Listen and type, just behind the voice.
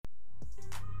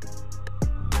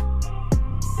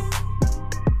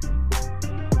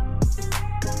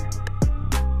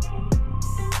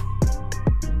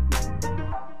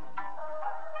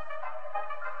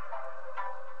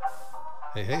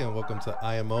hey, and welcome to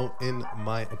IMO in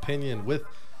my opinion with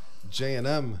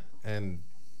J&M and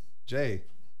Jay.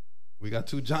 We got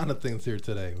two Jonathans here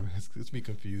today. It's be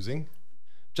confusing.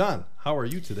 John, how are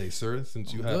you today, sir?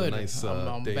 Since you had a nice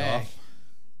I'm day back. off.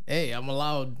 Hey, I'm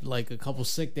allowed like a couple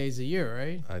sick days a year,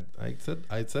 right? I said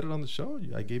it on the show.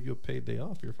 I gave you a paid day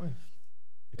off. You're fine.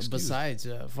 Excused. Besides,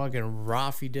 fucking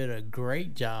Rafi did a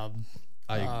great job.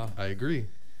 I agree.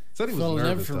 Said he was filling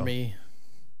nervous in for though. me.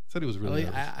 Said he was really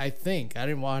nervous. I think I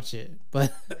didn't watch it,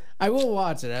 but I will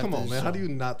watch it. After Come on, the man. show. How do you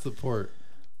not support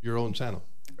your own channel?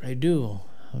 I do.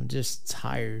 I'm just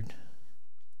tired.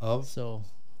 Of? So,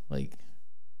 like,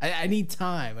 I need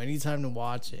time. I need time to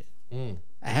watch it.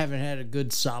 I haven't had a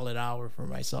good solid hour for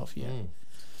myself yet.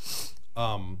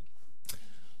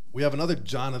 We have another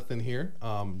Jonathan here,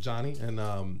 Johnny,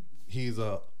 and he's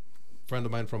a friend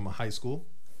of mine from high school.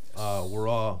 We're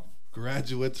all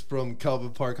graduates from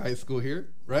Calvin Park High School here,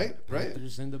 right? Right.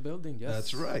 Panthers in the building. Yes,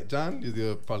 That's right. John,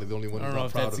 you're probably the only one I who's don't know not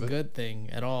if proud that's of a it. good thing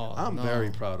at all. I'm No. very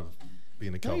proud of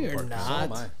being a Calvin you're Park. not. So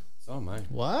am I. So am I.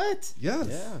 What? Yes.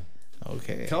 Yeah.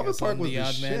 Okay. Calvin I guess Park I'm was the the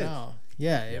odd man shit. out.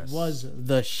 Yeah, it Yes. was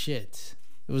the shit.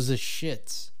 It was the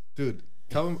shit. Dude,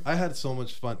 Calvin, I had so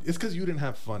much fun. It's because you didn't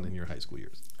have fun in your high school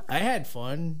years. I had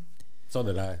fun. So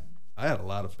did I. I had a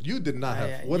lot of fun. You did not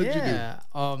have fun. What did you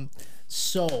do?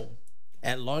 So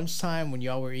at lunchtime when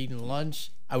y'all were eating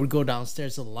lunch, I would go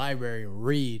downstairs to the library and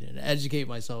read and educate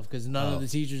myself because none of the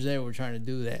teachers there were trying to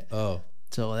do that. Oh.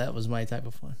 So that was my type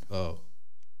of fun. Oh.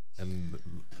 And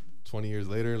 20 years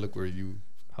later, look where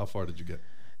how far did you get?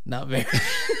 Not very,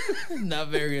 not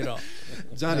very at all.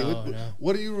 Johnny, No, what, no.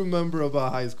 what do you remember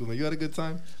about high school, man? You had a good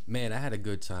time? Man, I had a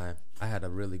good time. I had a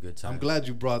really good time. I'm glad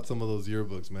you brought some of those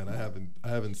yearbooks, man. I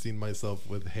haven't seen myself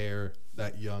with hair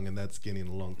that young and that skinny in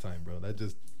a long time, bro. That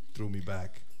just threw me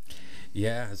back.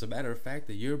 Yeah, as a matter of fact,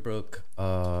 the yearbook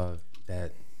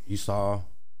that you saw,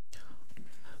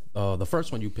 the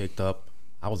first one you picked up,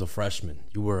 I was a freshman.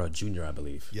 You were a junior, I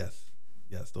believe. Yes,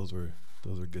 those were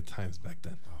good times back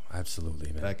then. Oh,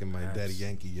 absolutely, man. Back in my Daddy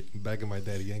Yankee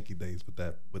days with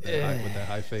that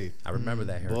high fade. I remember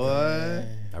that haircut. Boy,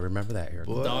 I remember that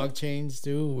haircut. boy. Dog chains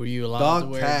too? Were you allowed to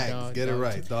Dog wear tags. dog? Get it dog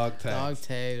right. Dog tags. Dog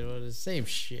tags. Well, the same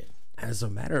shit. As a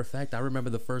matter of fact, I remember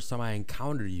the first time I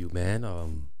encountered you,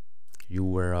 man. You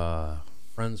were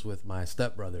friends with my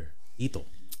stepbrother, Ethel.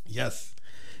 Yes.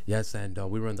 Yes, and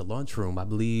we were in the lunchroom. I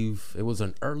believe it was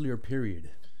an earlier period.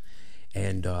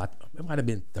 And it might have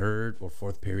been third or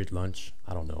fourth period lunch.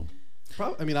 I don't know.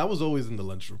 I mean, I was always in the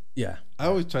lunchroom. Yeah. I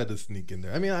always tried to sneak in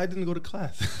there. I mean, I didn't go to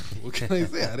class. What can I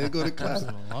say? I didn't go to class. In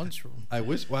the lunchroom. I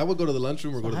wish. Well, I would go to the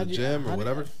lunchroom or go to the gym or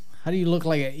whatever. How do you look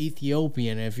like an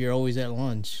Ethiopian if you're always at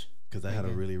lunch? Because I had a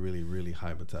really, really, really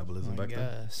high metabolism back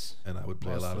then, and I would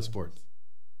play a lot of sports.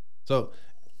 So,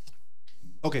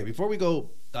 okay, before we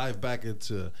dive back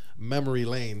into memory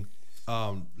lane,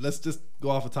 let's just go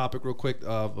off a topic real quick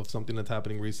of something that's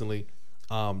happening recently,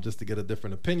 just to get a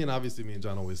different opinion. Obviously, me and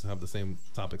John always have the same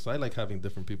topic, so I like having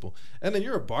different people. And then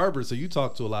you're a barber, so you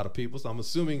talk to a lot of people. So I'm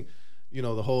assuming, the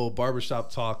whole barbershop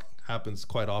talk happens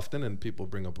quite often, and people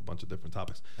bring up a bunch of different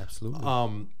topics. Absolutely.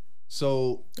 So,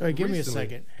 All right, give me a recently-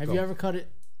 second. Have Go. you ever cut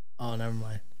it? Oh, never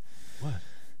mind. What?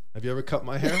 Have you ever cut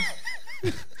my hair?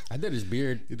 I did his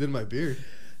beard. You did my beard.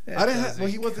 I didn't. Well,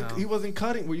 he doesn't count. wasn't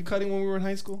cutting. Were you cutting when we were in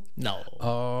high school?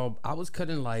 No. I was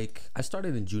cutting I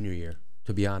started in junior year.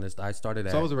 To be honest, I started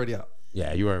at. So I was already out.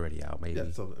 Yeah, you were already out, maybe.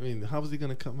 Yeah. So I mean, how was he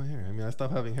gonna cut my hair? I mean, I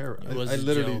stopped having hair. It was I a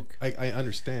literally. joke. I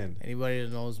understand. Anybody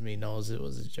that knows me knows it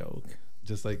was a joke.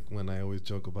 Just like when I always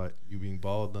joke about you being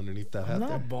bald underneath that hat. I'm there.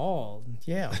 not bald.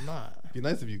 Yeah, I'm not. It'd be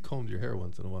nice if you combed your hair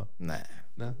once in a while. Nah.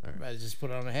 Nah. All right. I just put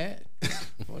on a hat.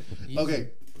 Easy. Okay.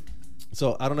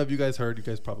 So I don't know if you guys heard. You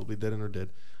guys probably didn't or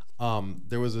did.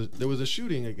 There was a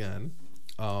shooting again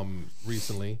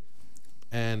recently,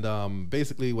 and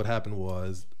basically what happened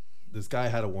was this guy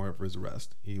had a warrant for his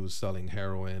arrest. He was selling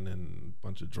heroin and a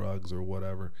bunch of drugs or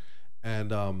whatever, and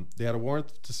they had a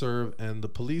warrant to serve, and the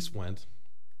police went,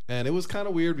 and it was kind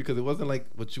of weird because it wasn't like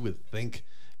what you would think.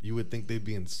 You would think they'd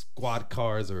be in squad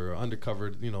cars or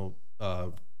undercover,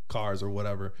 cars or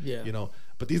whatever. Yeah.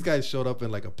 But these guys showed up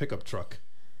in like a pickup truck.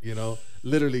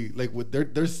 Literally, like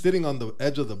they're sitting on the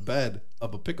edge of the bed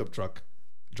of a pickup truck,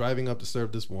 driving up to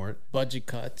serve this warrant. Budget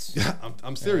cuts. Yeah,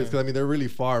 I'm serious because I mean they're really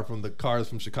far from the cars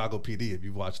from Chicago PD. If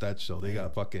you've watched that show, they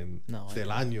got fucking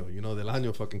Delano,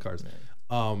 Delano fucking cars.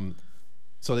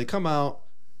 So they come out,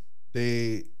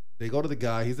 they go to the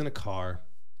guy. He's in a car.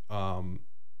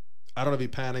 I don't know if he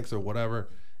panics or whatever,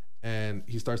 and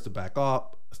he starts to back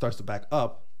up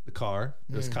the car.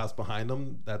 There's cops behind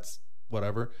him. That's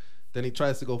whatever. Then he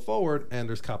tries to go forward, and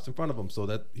there's cops in front of him. So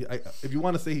that if you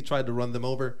want to say he tried to run them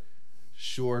over,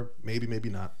 Sure, maybe, maybe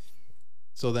not.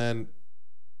 So then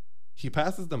he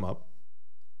passes them up,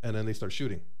 and then they start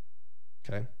shooting.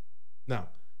 Okay. Now,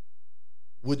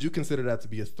 would you consider that to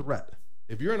be a threat?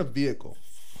 If you're in a vehicle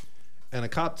and a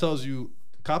cop's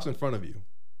in front of you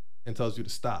and tells you to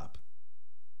stop,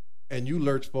 and you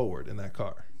lurch forward in that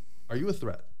car, are you a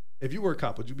threat? If you were a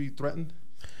cop, would you be threatened?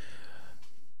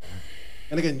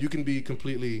 And again, you can be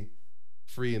completely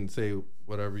free and say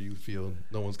whatever you feel.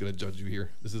 No one's gonna judge you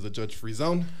here. This is a judge-free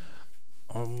zone.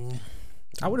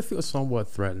 I would feel somewhat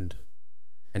threatened,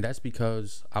 and that's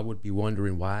because I would be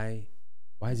wondering why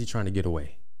is he trying to get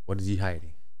away? What is he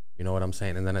hiding? You know what I'm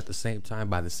saying? And then at the same time,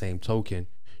 by the same token,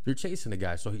 you're chasing the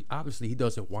guy, so he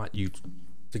doesn't want you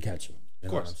to catch him. You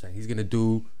know what I'm saying? He's gonna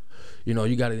do, you know,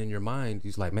 you got it in your mind.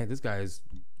 He's like, man, this guy is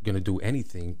gonna do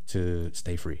anything to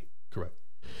stay free. Correct.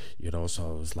 You know,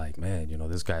 so it's like, man, you know,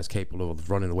 this guy's capable of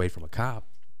running away from a cop.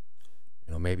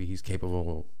 You know, maybe he's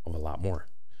capable of a lot more.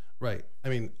 Right. I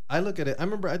mean, I look at it. I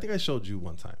remember, I think I showed you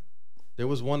one time. There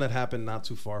was one that happened not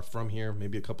too far from here,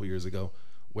 maybe a couple years ago,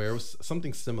 where it was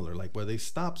something similar, like where they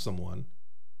stopped someone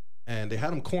and they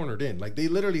had him cornered in. Like they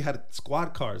literally had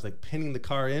squad cars, like pinning the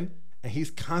car in, and he's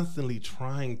constantly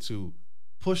trying to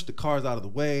push the cars out of the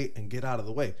way and get out of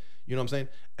the way. You know what I'm saying?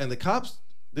 And the cops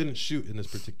didn't shoot in this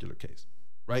particular case,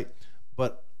 right?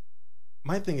 But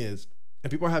my thing is,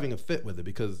 and people are having a fit with it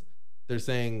because they're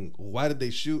saying, why did they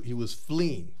shoot? He was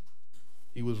fleeing.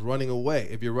 He was running away.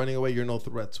 If you're running away, you're no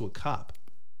threat to a cop.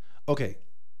 Okay,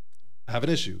 I have an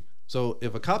issue. So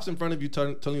if a cop's in front of you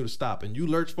telling you to stop and you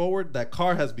lurch forward, that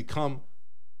car has become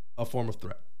a form of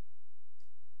threat.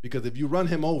 Because if you run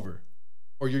him over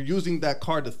or you're using that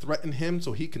car to threaten him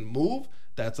so he can move,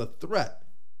 that's a threat.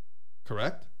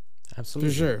 Correct?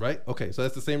 Absolutely. For sure. Right? Okay, so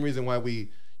that's the same reason why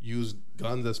we use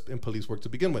guns in police work to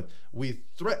begin with. We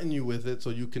threaten you with it so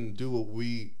you can do what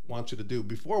we want you to do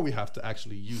before we have to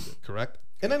actually use it, correct?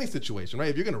 In any situation, right?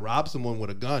 If you're going to rob someone with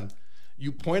a gun,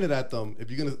 you point it at them. If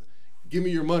you're going to give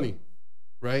me your money,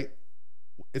 right?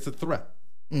 It's a threat.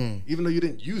 Even though you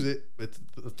didn't use it, it's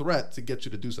a threat to get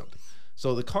you to do something.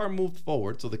 So the car moved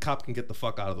forward so the cop can get the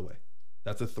fuck out of the way.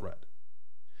 That's a threat.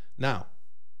 Now,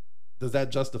 does that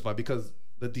justify? Because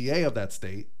the DA of that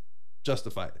state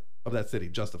justified it. Of that city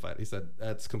justified it. He said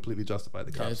that's completely justified.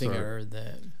 The cops I think I heard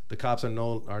that. The cops are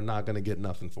not going to get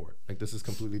nothing for it. Like this is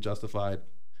completely justified,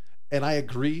 and I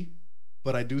agree,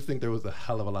 but I do think there was a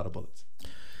hell of a lot of bullets.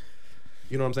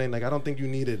 You know what I'm saying? Like I don't think you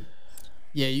needed.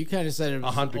 Yeah, you kind of said it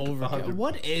was 100, overkill. 100.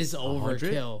 What is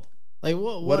overkill? Like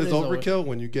what is overkill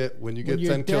when you get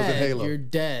 10 kills in Halo? You're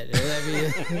dead. I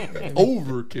mean,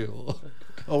 Overkill.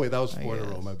 Oh wait, that was 4 in a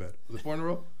row. My bad. Was it 4 in a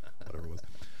row? Whatever it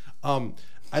was.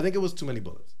 I think it was too many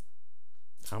bullets.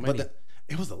 How many? But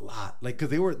it was a lot, like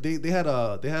because they had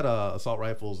assault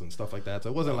rifles and stuff like that, so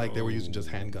it wasn't like they were using just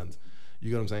handguns. You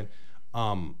get what I'm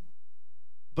saying?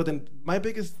 But then my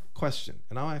biggest question,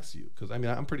 and I'll ask you because I mean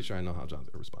I'm pretty sure I know how John's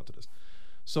gonna respond to this.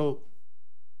 So,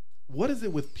 what is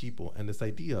it with people and this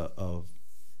idea of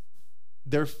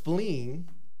they're fleeing,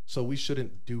 so we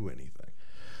shouldn't do anything?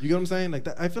 You get what I'm saying? Like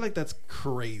that, I feel like that's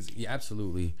crazy. Yeah,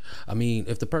 absolutely. I mean,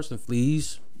 if the person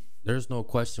flees, there's no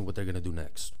question what they're gonna do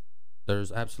next.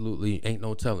 There's absolutely ain't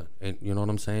no telling. And you know what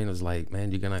I'm saying? It's like,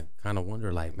 man, you're gonna kind of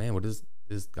wonder, like, man, what is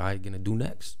this guy gonna do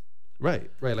next? Right.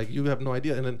 Like you have no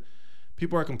idea, and then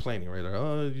people are complaining, right? Like,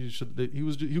 oh, you should. He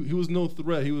was no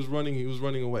threat. He was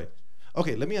running away.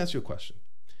 Okay, let me ask you a question.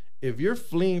 If you're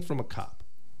fleeing from a cop,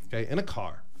 okay, in a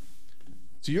car,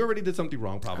 so you already did something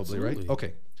wrong, probably, Absolutely. right?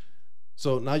 Okay.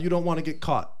 So now you don't want to get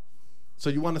caught. So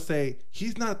you want to say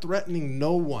he's not threatening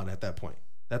no one at that point.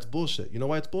 That's bullshit. You know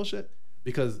why it's bullshit?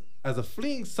 Because as a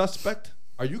fleeing suspect,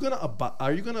 are you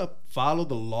gonna follow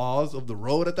the laws of the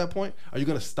road at that point? Are you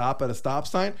gonna stop at a stop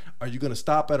sign? Are you gonna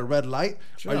stop at a red light?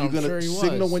 Sure, are you I'm gonna sure he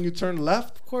signal was. when you turn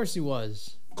left? of course he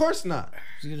was. Of course not.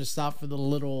 He's gonna stop for the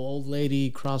little old lady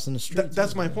crossing the street.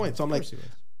 That's my point. So I'm like, Of course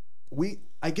he was.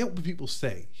 I get what people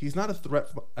say. He's not a threat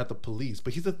at the police,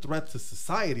 but he's a threat to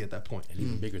society at that point. An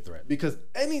even bigger threat. Because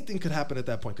anything could happen at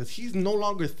that point. Because he's no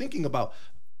longer thinking about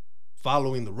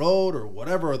following the road or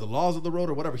whatever, or the laws of the road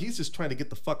or whatever. He's just trying to get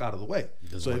the fuck out of the way.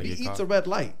 So if he eats a red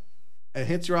light and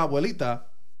hits your abuelita,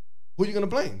 who are you gonna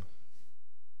blame?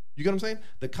 You get what I'm saying?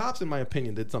 The cops, in my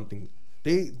opinion, did something.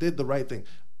 They did the right thing.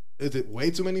 Is it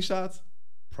way too many shots?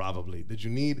 Probably. Did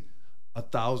you need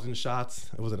 1,000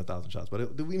 shots? It wasn't 1,000 shots,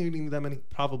 but did we need that many?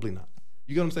 Probably not.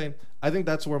 You get what I'm saying? I think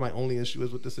that's where my only issue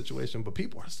is with this situation. But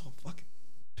people are so fucking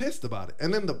pissed about it.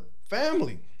 And then the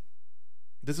family.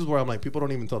 This is where I'm like, people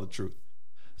don't even tell the truth.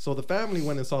 So the family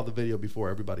went and saw the video before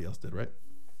everybody else did, right?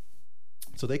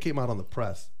 So they came out on the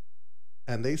press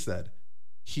and they said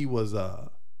he was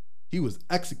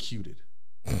executed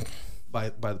by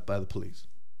the police.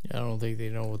 I don't think they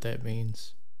know what that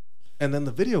means. And then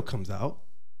the video comes out.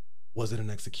 Was it an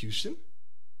execution?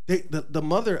 The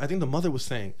mother, I think the mother was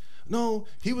saying, no,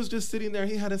 he was just sitting there.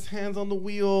 He had his hands on the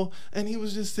wheel and he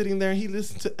was just sitting there. He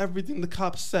listened to everything the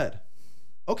cops said.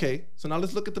 Okay, so now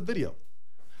let's look at the video.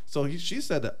 So she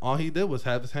said that all he did was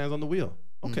have his hands on the wheel.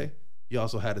 Okay. He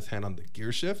also had his hand on the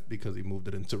gear shift because he moved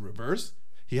it into reverse.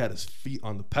 He had his feet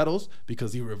on the pedals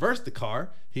because he reversed the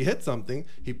car. He hit something.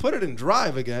 He put it in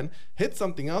drive again, hit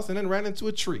something else, and then ran into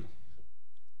a tree.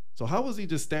 So how was he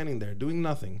just standing there doing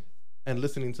nothing and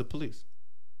listening to police?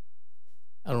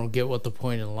 I don't get what the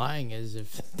point in lying is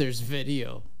if there's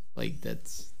video. Like,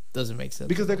 that's doesn't make sense.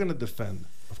 Because they're going to defend,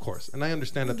 of course. And I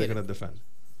understand that they're going to defend.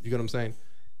 You get what I'm saying?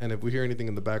 And if we hear anything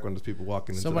in the background, there's people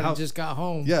walking into the house. Somebody just got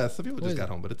home. Yeah, some people just got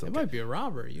home, but it's okay. It might be a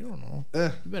robber. You don't know.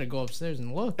 You better go upstairs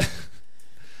and look.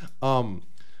 But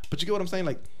you get what I'm saying?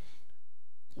 Like,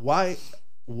 why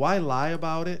lie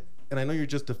about it? And I know you're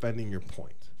just defending your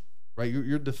point, right?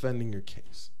 You're defending your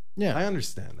case. Yeah. I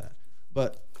understand that.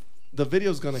 But the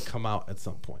video's going to come out at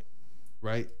some point,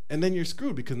 right? And then you're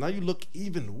screwed because now you look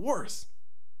even worse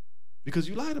because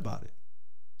you lied about it.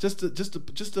 Just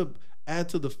to add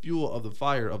to the fuel of the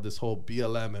fire of this whole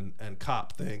BLM and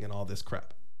cop thing and all this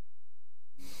crap.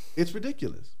 It's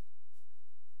ridiculous.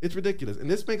 It's ridiculous. And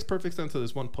this makes perfect sense to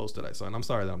this one post that I saw. And I'm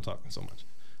sorry that I'm talking so much.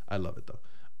 I love it though.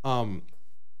 I'm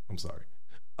sorry.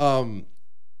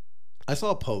 I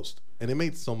saw a post and it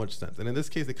made so much sense. And in this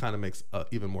case, it kind of makes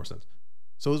even more sense.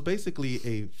 So it was basically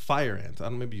a fire ant. I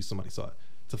don't know, maybe somebody saw it.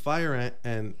 It's a fire ant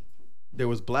and there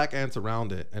was black ants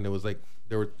around it. And it was like,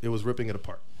 it was ripping it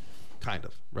apart. Kind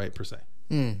of, right, per se.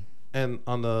 And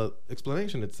on the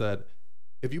explanation, it said,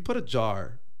 if you put a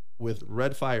jar with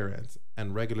red fire ants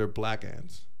and regular black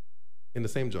ants in the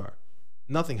same jar,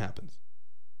 nothing happens.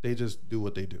 They just do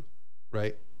what they do,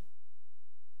 right?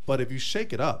 But if you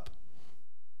shake it up,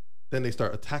 then they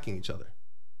start attacking each other.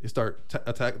 They start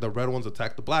attack. The red ones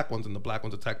attack the black ones, and the black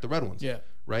ones attack the red ones. Yeah.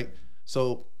 Right.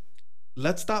 So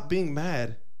let's stop being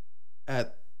mad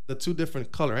at the two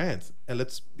different color ants, and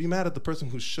let's be mad at the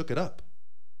person who shook it up.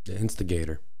 The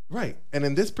instigator. Right. And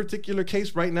in this particular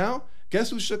case right now, guess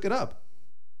who shook it up?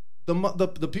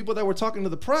 The people that were talking to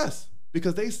the press,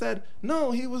 because they said,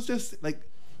 no, he was just like,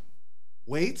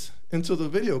 wait until the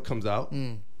video comes out,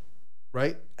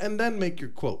 right? And then make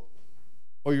your quote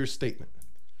or your statement.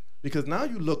 Because now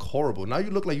you look horrible. Now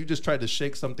you look like you just tried to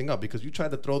shake something up because you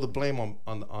tried to throw the blame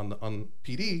on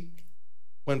PD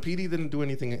when PD didn't do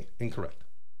anything incorrect.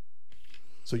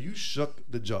 So you shook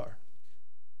the jar.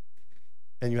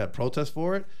 And you had protests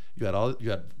for it. You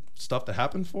had stuff that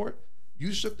happened for it.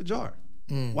 You shook the jar.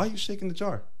 Why are you shaking the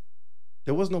jar?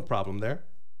 There was no problem there.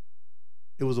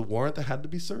 It was a warrant that had to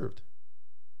be served.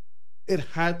 It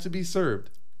had to be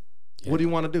served. Yeah. What do you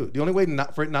want to do? The only way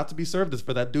for it not to be served is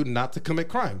for that dude not to commit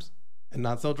crimes and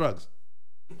not sell drugs.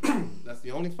 That's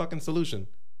the only fucking solution.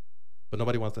 But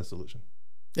nobody wants that solution.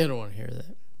 They don't want to hear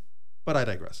that. But I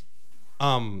digress.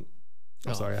 I'm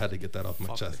sorry, I had to get that off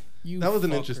my chest. That was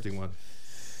an interesting one.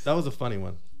 That was a funny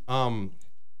one.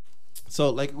 So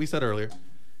like we said earlier,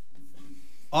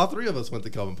 all three of us went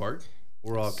to Kelvin Park.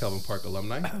 We're all Kelvin Park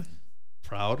alumni.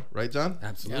 Proud, right, John?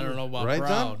 Absolutely. I don't know about right,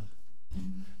 proud.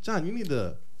 John, you need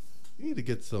to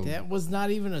get some. That was not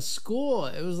even a school.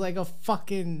 It was like a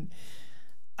fucking,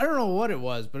 I don't know what it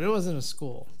was, but it wasn't a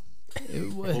school.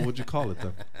 It was, what would you call it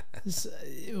then?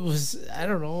 It was, I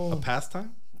don't know. A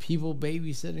pastime? People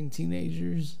babysitting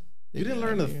teenagers. You didn't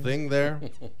learn a thing there?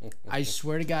 I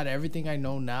swear to God, everything I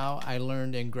know now, I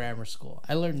learned in grammar school.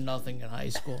 I learned nothing in high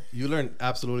school. You learned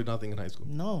absolutely nothing in high school?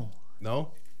 No.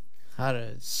 No? How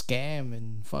to scam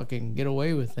and fucking get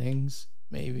away with things,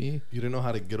 maybe. You didn't know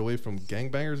how to get away from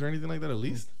gangbangers or anything like that at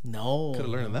least? No. Could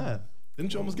have learned that.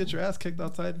 Didn't you almost get your ass kicked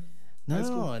outside?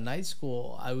 No, in night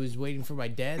school, I was waiting for my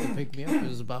dad to pick me up. It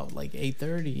was about like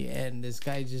 8:30, and this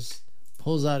guy just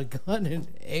pulls out a gun and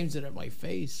aims it at my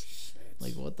face.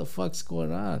 Like, what the fuck's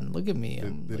going on? Look at me.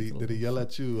 Did he yell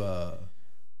at you,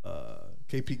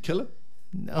 KP Killer?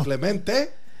 No. Clemente?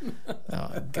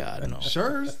 Oh, God, no.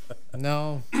 Schurz?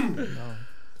 No.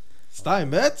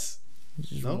 Steinmetz?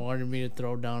 He just wanted me to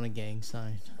throw down a gang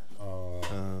sign.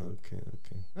 Okay.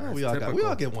 Oh, we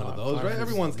all get one of those, right?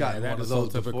 Everyone's gotten one of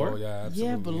those before. Yeah,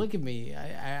 yeah, but look at me.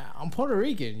 I'm Puerto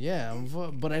Rican, yeah,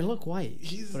 but I look white.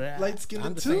 He's but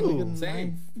light-skinned too.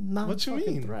 Same. Not what you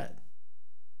mean? Threat.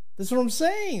 That's what I'm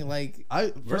saying. Like,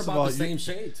 we're first about of all, the same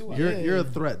shade too. You're a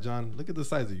threat, John. Look at the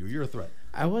size of you. You're a threat.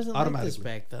 I wasn't like this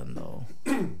back then, though.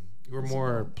 You were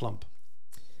more plump.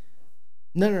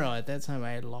 No. At that time,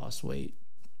 I had lost weight.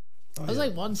 I was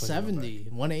like 170,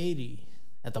 180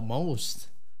 at the most.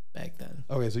 back then.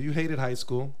 Okay, so you hated high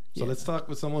school. So Yeah. let's talk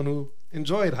with someone who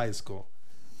enjoyed high school.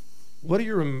 What do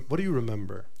you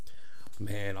remember?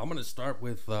 Man, I'm gonna start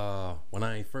with when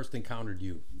I first encountered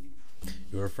you.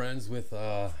 You were friends with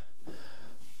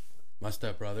my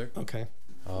stepbrother, Okay.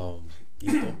 Ito.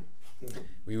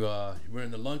 We were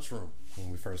in the lunchroom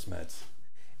when we first met,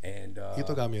 and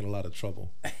Hito got me in a lot of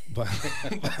trouble. But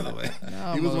by the way,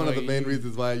 No, he was one of the Mother, main you-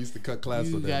 reasons why I used to cut class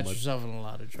so You damn got much. yourself in a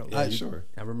lot of trouble. Sure.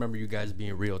 I remember you guys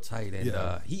being real tight, and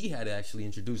Yeah. he had actually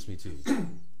introduced me to you.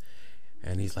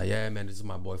 And he's like, yeah, man, this is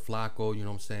my boy Flacco, you know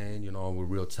what I'm saying? You know, we're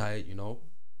real tight, you know?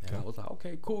 And I was like,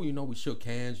 okay, cool, you know, we shook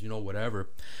hands, you know, whatever.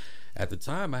 At the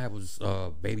time, I was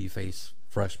a babyface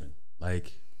freshman.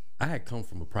 Like, I had come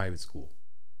from a private school.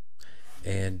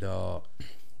 And that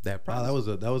Wow,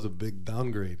 private that was a big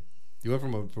downgrade. You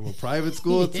went from a private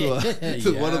school to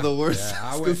one of the worst Yeah,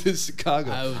 I schools in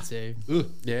Chicago. I would say. Ugh.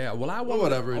 yeah, well, I wanted,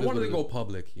 whatever, it I is wanted what to it go is.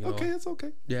 public, you know? Okay, it's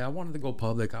okay. Yeah, I wanted to go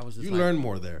public. I was just You like, learn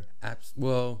more there.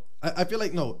 well, I feel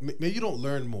like no, maybe you don't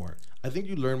learn more. I think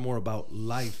you learn more about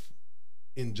life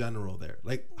in general there,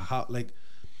 like how, like,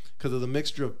 because of the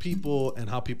mixture of people and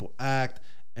how people act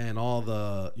and all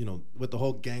the, you know, with the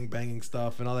whole gang banging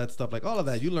stuff and all that stuff, like all of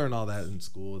that. You learn all that in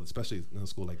school, especially in a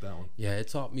school like that one. yeah, it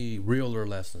taught me realer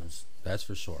lessons. That's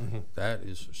for sure. Mm-hmm. That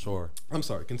is for sure. I'm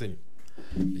sorry, continue.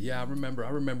 Yeah, I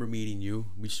remember meeting you.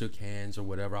 We shook hands or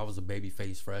whatever. I was a baby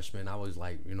face freshman. I was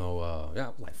like, you know, I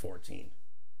was like 14.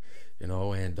 You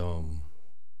know, and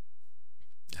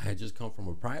I had just come from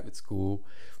a private school,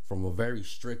 from a very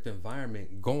strict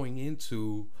environment, going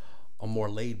into a more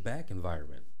laid back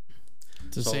environment.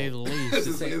 To So- say the least.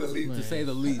 To say the least, to say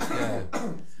the least, yeah.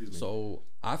 me. So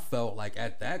I felt like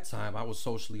at that time I was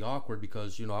socially awkward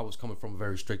because, you know, I was coming from a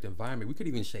very strict environment. We could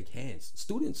even shake hands.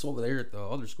 Students over there at the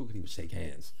other school could even shake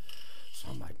hands. So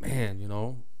I'm like, man, you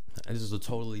know, this is a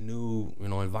totally new, you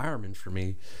know, environment for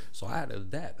me. So I had to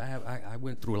adapt. I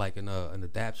went through like an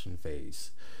adaptation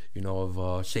phase, you know,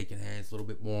 of shaking hands a little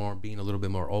bit more, being a little bit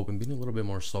more open, being a little bit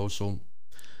more social.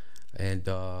 And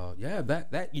yeah,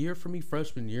 that year for me,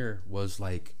 freshman year, was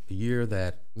like a year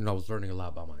that, you know, I was learning a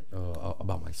lot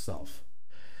about myself,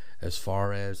 as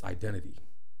far as identity.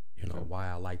 You know, why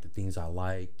I liked the things I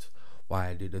liked, why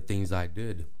I did the things I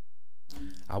did.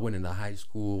 I went into high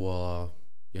school,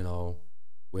 you know,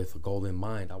 with a goal in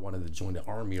mind. I wanted to join the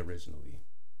Army originally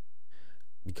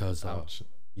because, Ouch.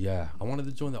 yeah, I wanted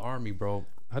to join the Army, bro.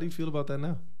 How do you feel about that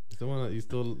now? You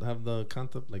still have the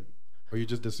concept, like, or you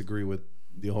just disagree with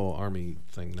the whole army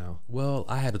thing now? Well,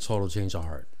 I had a total change of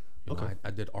heart. You know, Okay.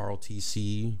 I did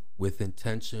ROTC with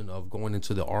intention of going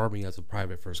into the Army as a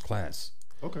private first class.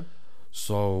 Okay.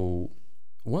 So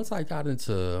once I got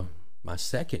into my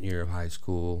second year of high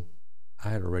school, I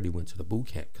had already went to the boot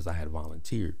camp because I had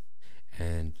volunteered,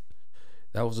 and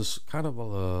that was just kind of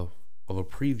a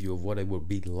preview of what it would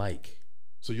be like.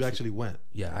 So you actually went.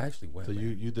 Yeah, I actually went. So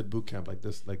man. you did boot camp like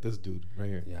this dude right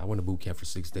here. Yeah, I went to boot camp for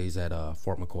 6 days at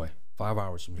Fort McCoy, 5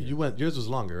 hours from here. You went. Yours was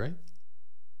longer, right?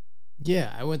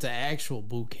 Yeah, I went to actual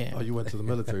boot camp. Oh, you went to the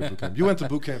military boot camp. You went to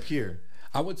boot camp here.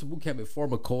 I went to boot camp at Fort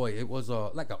McCoy. It was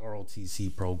like a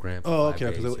ROTC program. For Oh, 5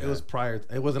 okay. Because days, it was prior.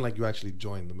 It wasn't like you actually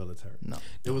joined the military. No.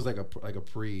 It was like a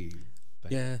pre thing.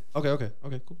 yeah. Okay.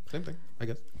 Cool. Same thing, I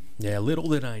guess. Yeah, little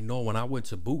did I know when I went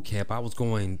to boot camp, I was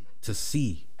going to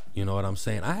see. You know what I'm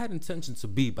saying? I had intentions to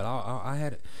be, but I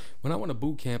had, when I went to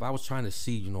boot camp, I was trying to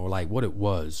see, you know, like what it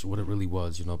really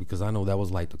was, you know, because I know that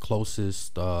was like the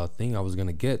closest thing I was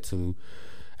gonna get to,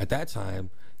 at that time,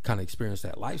 kind of experience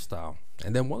that lifestyle.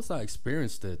 And then once I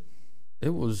experienced it, it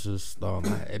was just,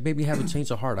 it made me have a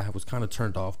change of heart. I was kind of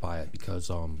turned off by it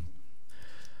because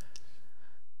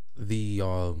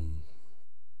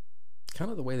kind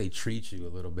of the way they treat you a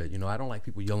little bit. You know, I don't like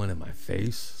people yelling in my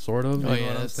face, sort of. You know yeah, what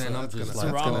I'm that's- saying? I'm That's just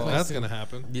gonna, like, wrong place that's to- gonna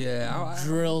happen. yeah,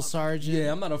 Drill sergeant.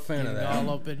 yeah, I'm not a fan of getting that.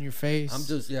 all up in your face. I'm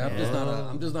just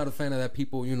I'm just not a fan of that.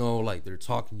 People, you know, like they're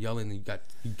talking, yelling, and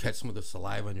you catch some of the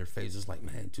saliva in your face. It's like,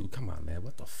 man, dude, come on, man,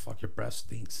 what the fuck? Your breath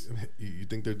stinks. You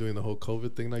think they're doing the whole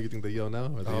COVID thing now? You think they yell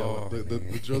now? Or they yell? Oh, The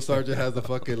man. drill sergeant has the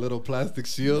fucking little plastic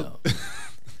shield. No.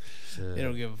 Shit. They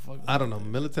don't give a fuck. I don't know.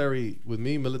 Military with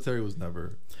me, military was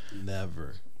never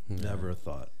a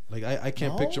thought. Like I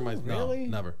can't No? picture myself. Really?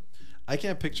 No, never. I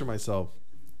can't picture myself.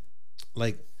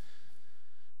 Like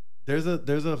there's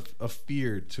a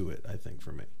fear to it. I think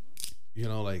for me, you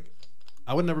know, like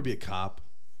I would never be a cop.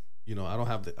 You know, I don't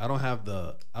have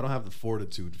the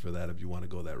fortitude for that. If you want to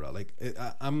go that route, like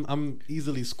I'm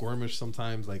easily squirmish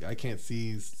sometimes. Like I can't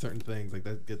see certain things. Like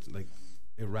that gets like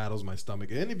it rattles my stomach.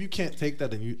 And if you can't take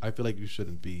that, then I feel like you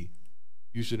shouldn't be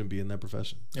you shouldn't be in that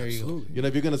profession. There you go. Absolutely. You know,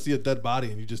 if you're gonna see a dead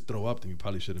body and you just throw up, then you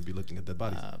probably shouldn't be looking at dead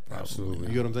bodies. Probably. Absolutely.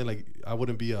 You know what I'm saying? Like, I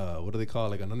wouldn't be what do they call it?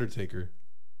 Like an undertaker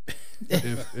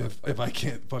if I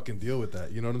can't fucking deal with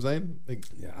that. You know what I'm saying? Like,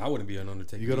 Yeah, I wouldn't be an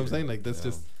undertaker. you know what I'm either. saying? Like, that's Yeah.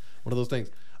 just one of those things.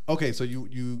 Okay, so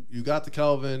you got to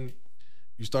Kelvin.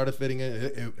 You started fitting in.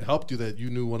 It helped you that you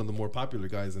knew one of the more popular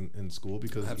guys in school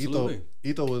because Absolutely.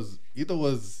 Ito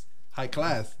was high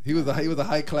class. He was a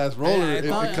high class roller I in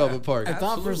thought- Kelvin Park. I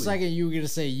thought for a Absolutely. second you were gonna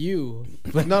say you.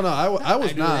 No, I was I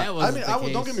knew not. that I wasn't mean,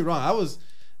 the don't get case. me wrong.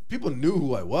 People knew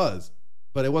who I was,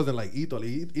 but it wasn't like Ito.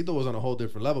 Ito was on a whole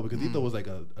different level because Ito was like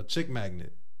a chick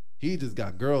magnet. He just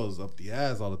got girls up the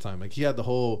ass all the time. Like he had the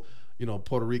whole,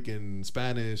 Puerto Rican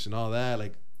Spanish and all that.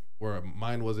 Like where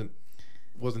mine wasn't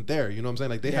there. You know what I'm saying?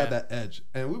 Like they had Yeah. that edge,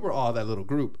 and we were all that little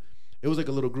group. It was like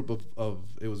a little group of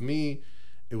it was me,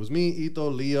 Ito,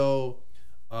 Leo,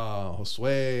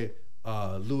 Josue,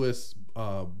 Luis,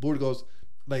 Burgos.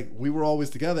 Like we were always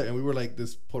together, and we were like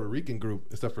this Puerto Rican group,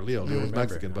 except for Leo. Leo was remember,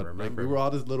 Mexican, I but like, remember. we were all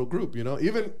this little group.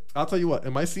 Even I'll tell you what.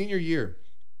 In my senior year,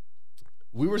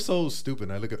 we were so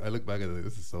stupid. I look back at it.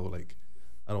 This is so like,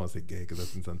 I don't want to say gay because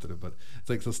that's insensitive, but it's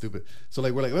like so stupid. So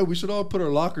like we're like, well, we should all put our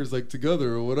lockers like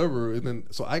together or whatever. And then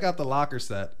so I got the locker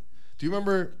set. Do you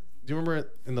remember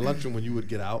in the lunchroom when you would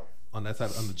get out on that side,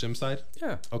 on the gym side?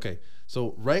 Yeah. Okay.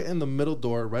 So right in the middle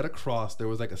door, right across, there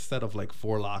was like a set of like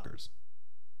 4 lockers.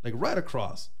 Like right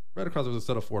across there was a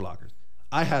set of 4 lockers.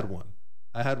 I had one.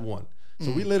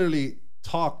 So we literally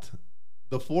talked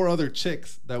the 4 other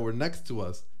chicks that were next to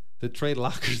us to trade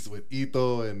lockers with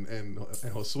Ito and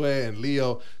Josue and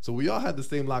Leo. So we all had the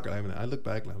same locker. I mean, I look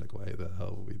back and I'm like, why the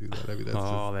hell would we do that? I mean, that's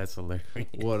That's hilarious.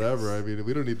 just whatever. I mean,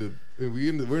 we don't need to.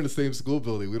 We're in the same school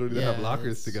building. We don't need to have Yeah,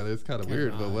 lockers it's together. It's kind of kinda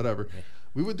weird, but odd. whatever.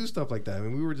 We would do stuff like that. I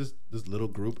mean, we were just this little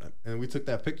group, and we took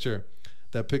that picture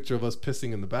of us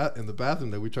pissing in the bathroom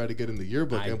that we tried to get in the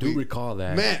yearbook. I and do recall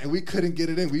that. Man, and we couldn't get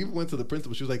it in. We even went to the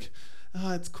principal. She was like,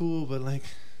 "Oh, it's cool, but like,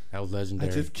 That was I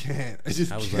legendary. just can't. I just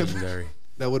That was can't." legendary.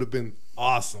 That would have been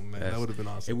awesome, man. Yes. That would have been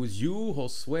It awesome. was you,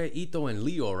 Josue, Ito, and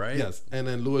Leo, right? Yes, and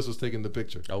then Lewis was taking the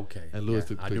picture. Okay. And Lewis Yeah,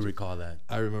 took the I do picture. recall that.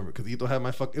 I remember because Ito had my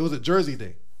It was a jersey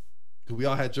day. Cause we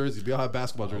all had jerseys. We all had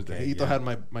basketball jerseys. Okay, Ito yeah. had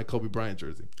my Kobe Bryant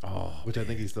jersey, Oh, which I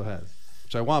think he still has,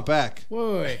 which I want back.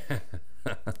 Wait.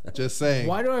 Just saying.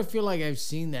 Why do I feel like I've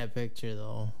seen that picture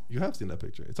though? You have seen that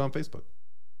picture? It's on Facebook.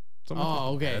 It's on my Facebook.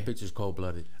 Oh, that okay. picture's cold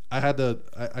blooded. I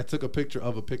took a picture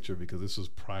of a picture because this was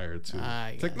prior to I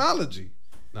got it. technology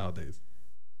nowadays.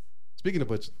 Speaking of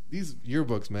which, these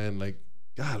yearbooks, man, like,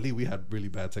 golly, we had really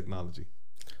bad technology.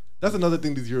 That's another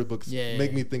thing these yearbooks Yeah.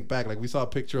 make me think back. Like, we saw a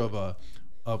picture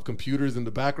of computers in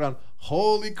the background.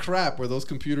 Holy crap, were those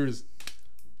computers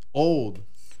old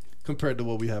compared to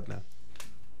what we have now?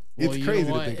 Well, It's you crazy know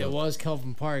to what? think It of. was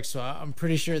Kelvin Park, so I'm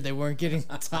pretty sure they weren't getting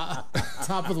top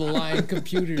of the line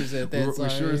computers at that We time.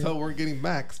 sure as hell weren't getting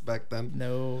Macs back then.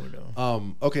 No.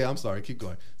 Okay, I'm sorry. Keep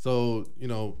going. So,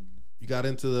 you got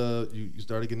into you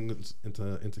started getting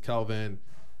into Calvin.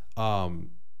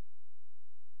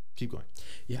 Keep going.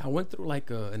 Yeah, I went through like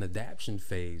an adaptation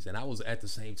phase, and I was at the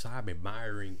same time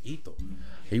admiring Ito.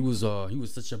 He was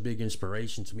such a big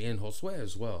inspiration to me, and Josue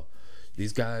as well.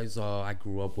 These guys, I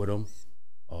grew up with them.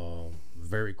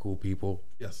 Very cool people.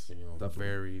 Yes, definitely.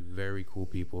 Very, very cool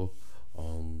people.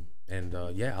 And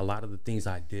yeah, a lot of the things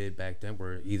I did back then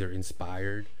were either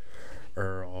inspired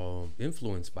or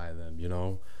influenced by them.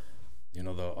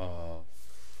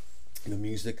 The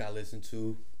music I listened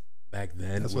to back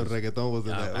then. That's when reggaeton was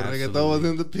in that. When absolutely. reggaeton was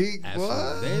in the peak. Absolutely.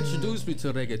 What? They introduced me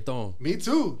to reggaeton. Me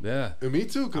too. Yeah. Me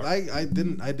too. Cause I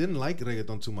didn't like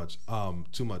reggaeton too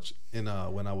much. In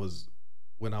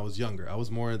when I was younger. I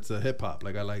was more into hip hop.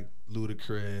 Like I like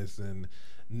Ludacris and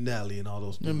Nelly and all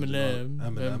those people.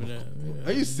 Eminem.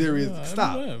 Are you serious? Yeah,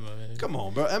 Stop. Eminem, man. Come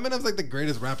on, bro. Eminem's like the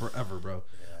greatest rapper ever, bro.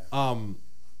 And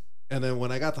then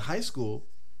when I got to high school,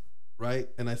 right,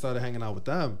 and I started hanging out with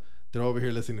them, they're over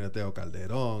here listening to Teo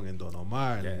Calderón and Don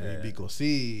Omar and Vico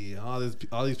C and all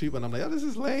these people, and I'm like, oh, this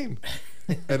is lame.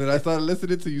 And then I started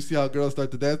listening to You See How Girls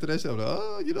Start to Dance to that shit. I'm like,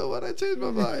 oh, you know what? I changed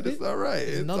my mind. It's all right.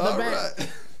 It's Not all that bad.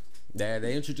 right. Yeah,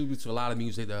 they introduced me to a lot of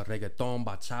music, the reggaeton,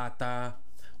 bachata.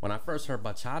 When I first heard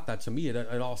bachata, to me,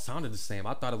 it all sounded the same.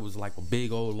 I thought it was like a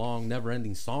big old, long,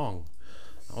 never-ending song.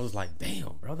 I was like,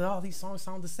 damn, brother, all these songs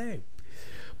sound the same.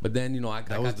 But then,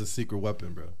 That was the secret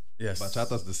weapon, bro. Yes.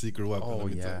 Bachata's the secret weapon. Oh, let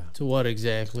me tell yeah. To what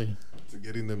exactly? you. To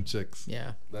getting them chicks.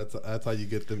 Yeah. That's how you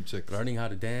get them chicks. Learning how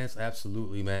to dance,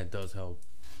 absolutely, man, it does help.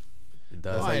 It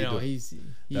That's does. how I you know do it. he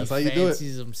That's how you do it.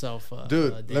 fancies himself.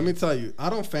 Dude, let me tell you, I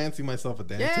don't fancy myself a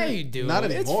dancer. Yeah, you do. Not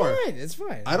anymore. It's fine. It's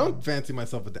fine. I don't fancy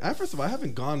myself a dancer. First of all, I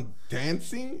haven't gone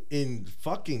dancing in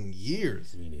fucking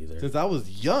years. Me neither. Since I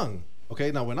was young.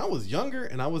 Okay, now when I was younger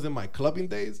and I was in my clubbing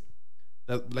days,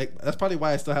 that's probably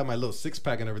why I still have my little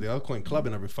 6-pack and everything. I was going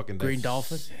clubbing every fucking day. Green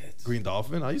Dolphin, Green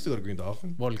Dolphin. I used to go to Green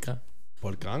Dolphin. Volca.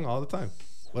 Volcan all the time.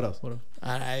 What else? What?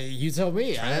 You tell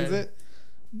me. Transit.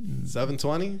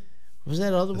 720. Was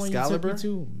that other one you took Excalibur? me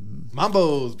to?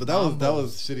 Mambos, but that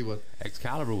was shitty one.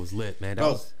 Excalibur was lit, man. That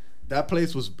Bro, was, that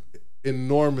place was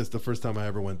enormous the first time I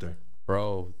ever went there.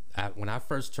 bro. When I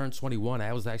first turned 21,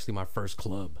 that was actually my first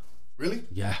club. Really?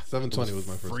 Yeah, 720 it was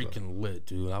my first club. freaking lit,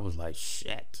 dude. I was like,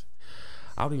 shit.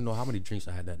 I don't even know how many drinks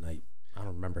I had that night. I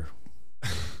don't remember.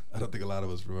 I don't think a lot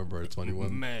of us remember our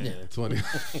 21. Man, 20.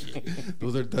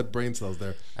 Those are dead brain cells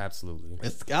there. absolutely.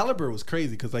 Excalibur was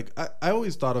crazy because like I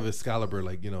always thought of Excalibur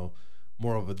like, you know,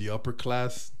 more of the upper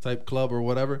class type club or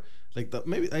whatever. Like I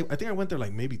think I went there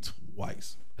like maybe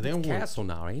twice. I think I went Castle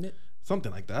now, ain't it?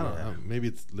 something like that. I don't know. Maybe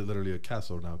it's literally a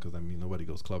castle now because I mean nobody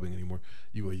goes clubbing anymore.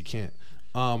 You can't.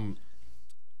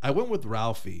 I went with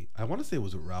Ralphie. I want to say it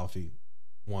was with Ralphie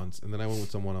once, and then I went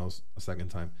with someone else a second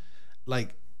time.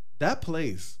 Like that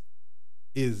place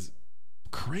is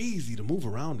crazy to move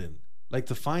around in. Like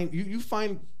to find you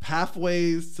find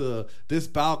pathways to this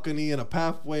balcony and a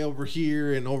pathway over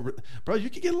here and over. Bro, you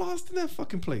could get lost in that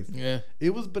fucking place. Yeah.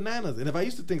 It was bananas. And if I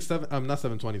used to think not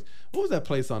 720s. What was that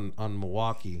place on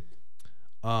Milwaukee?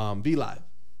 V Live.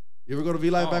 You ever go to V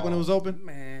Live back when it was open?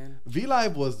 Man. V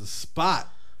Live was the spot,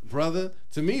 brother.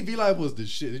 To me, V Live was the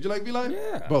shit. Did you like V Live?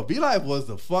 Yeah. Bro, V Live was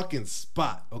the fucking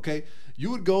spot, okay? You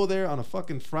would go there on a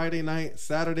fucking Friday night,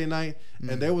 Saturday night,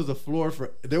 and there was a floor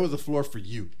for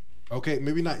you. Okay,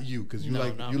 maybe not you, because you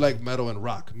like metal and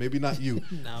rock. Maybe not you,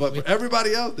 but for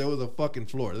everybody else, there was a fucking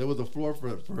floor. There was a floor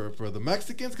for the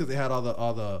Mexicans because they had all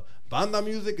the banda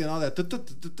music and all that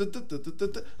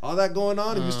all that going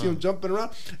on, and you see them jumping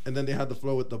around. And then they had the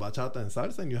floor with the bachata and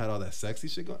salsa, and you had all that sexy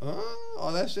shit going,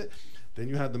 all that shit. Then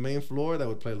you had the main floor that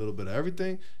would play a little bit of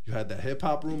everything. You had that hip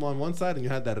hop room on one side, and you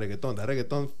had that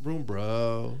reggaeton room,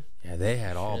 bro. Yeah, they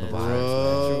had all the vibes.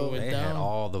 Bro. Man. They had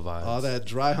all the vibes. All that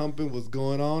dry humping was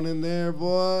going on in there,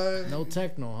 boy. No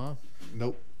techno, huh?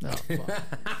 Nope. No. Fuck.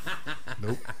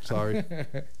 Nope. Sorry.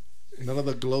 None of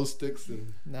the glow sticks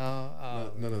and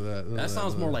No. none of that. That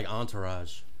sounds more like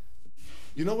Entourage.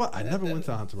 You know what? I never went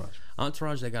to Entourage.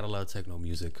 Entourage, they got a lot of techno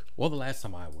music. Well, the last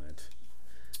time I went,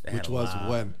 they Which had a was lot.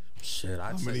 when? Shit,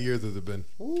 How many years has it been?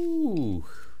 Ooh.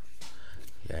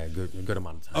 Yeah, good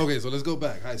amount of time. Okay, so let's go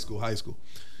back. High school.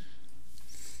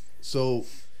 So,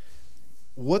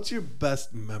 what's your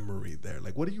best memory there?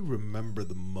 Like, what do you remember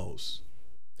the most?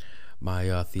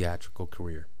 My theatrical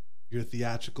career. Your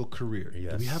theatrical career.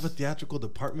 Yes. Do we have a theatrical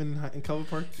department in Culver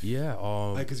Park? Yeah.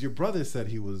 Because your brother said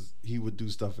he would do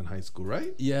stuff in high school,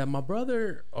 right? Yeah, my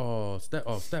brother,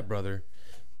 step brother,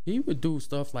 he would do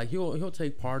stuff like he'll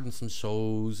take part in some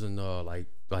shows and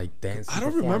like dance. I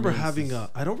don't remember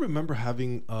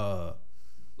having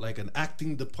like an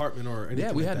acting department or anything.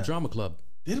 Yeah, we like had that. a drama club.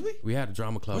 Did we? We had a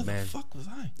drama club, Where man. the fuck was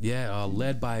I? Yeah,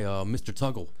 led by Mr.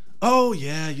 Tuggle, Oh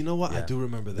yeah, you know what? I Yeah. do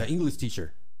remember the that. English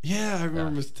teacher. Yeah, I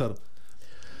remember Mr. Tuttle.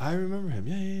 I remember him.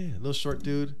 Yeah. Little short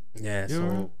dude. Yeah. You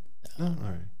remember? So Oh, all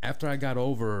right. after I got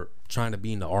over trying to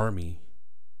be in the army,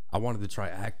 I wanted to try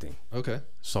acting. Okay.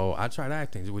 So I tried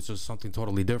acting, which was something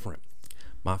totally different.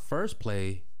 My first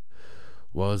play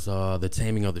was The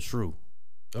Taming of the Shrew.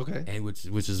 Okay. And which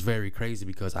is very crazy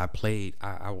because I played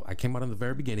I came out in the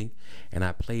very beginning and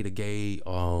I played a gay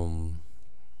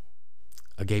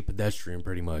pedestrian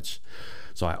pretty much.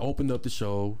 So I opened up the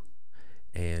show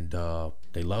and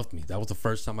they loved me. That was the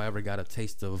first time I ever got a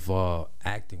taste of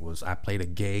acting. Was I played a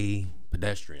gay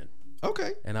pedestrian.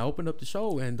 Okay. And I opened up the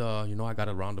show and I got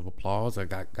a round of applause. I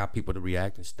got people to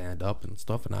react and stand up and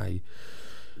stuff, and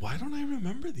Why don't I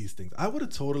remember these things? I would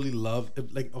have totally loved,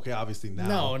 okay, obviously now.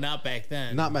 No, not back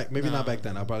then. Not back. Maybe not back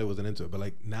then. I probably wasn't into it, but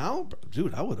like now,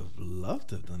 dude, I would have loved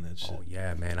to have done that shit. oh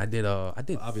yeah, man, I did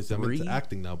Obviously, I'm 3. into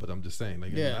acting now, but I'm just saying,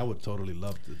 like, Yeah. I would totally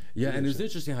love to. Yeah, do and that it's shit.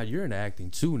 interesting how you're into acting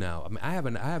too now. I mean, I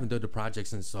haven't done the project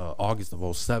since August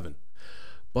of 07.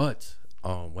 But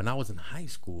when I was in high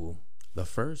school, the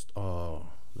first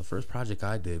project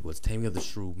I did was Taming of the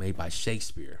Shrew, made by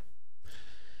Shakespeare.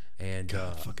 And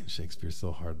God, fucking Shakespeare's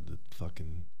so hard to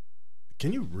fucking.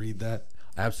 Can you read that?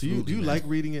 absolutely, Do you man. like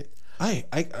reading it?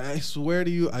 I swear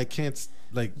to you, I can't.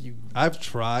 Like, I've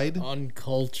tried.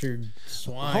 Uncultured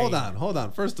swine. Hold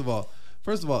on. First of all,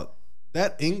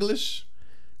 that English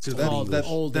 'Cause called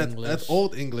Old English. That's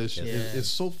old English. Yeah. Is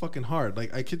so fucking hard.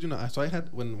 Like I kid you not. So I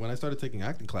had when I started taking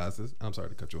acting classes. I'm sorry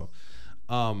to cut you off.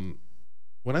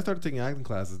 When I started taking acting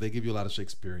classes, they give you a lot of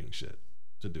Shakespearean shit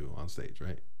to do on stage,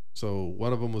 right? So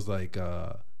one of them was like,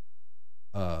 damn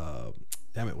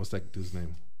it, what's that dude's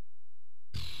name?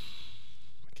 I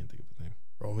can't think of his name.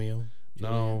 Romeo.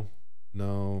 No.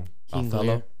 King Othello.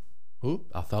 Lear. Who?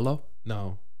 Othello.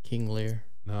 No. King Lear.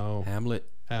 No. Hamlet.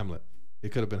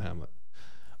 It could have been Hamlet.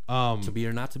 To be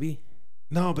or not to be.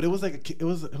 No, but it was like it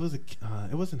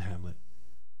wasn't Hamlet.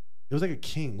 It was like a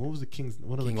king. What was the king's?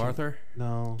 One of King the Arthur.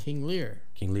 No. King Lear.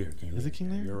 King Lear. Is it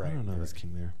King Lear? You're right. I don't know. You're It's right.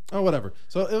 King Lear. Oh, whatever.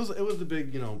 So it was the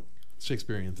big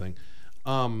Shakespearean thing.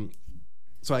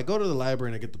 So I go to the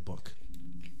library and I get the book,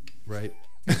 right?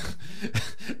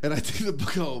 And I take the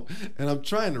book home and I'm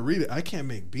trying to read it. I can't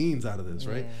make beans out of this,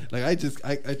 right? Like I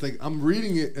think I'm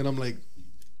reading it and I'm like,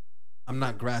 I'm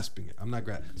not grasping it.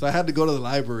 So I had to go to the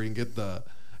library and get the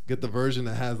version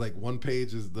that has like one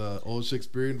page is the old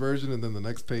Shakespearean version and then the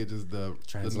next page is the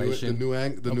Translation.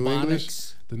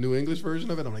 the new English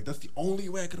version of it. I'm like, that's the only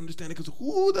way I can understand it because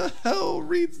who the hell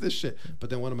reads this shit? But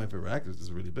then one of my favorite actors is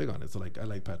really big on it. So like I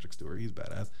like Patrick Stewart. He's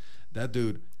badass. That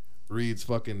dude reads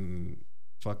fucking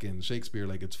Shakespeare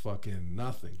like it's fucking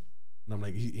nothing. And I'm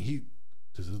like, he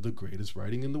this is the greatest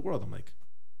writing in the world. I'm like,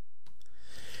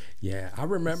 Yeah, I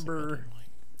remember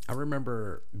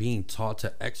being taught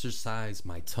to exercise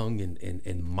my tongue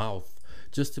and mouth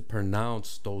just to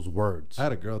pronounce those words. I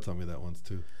had a girl tell me that once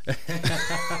too.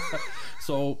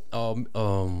 So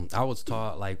I was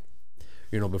taught like,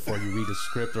 before you read a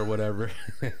script or whatever.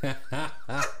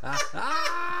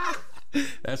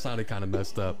 That sounded kind of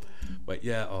messed up, but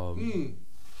yeah.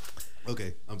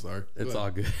 Okay, I'm sorry. It's all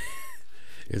good.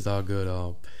 It's all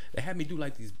good. They had me do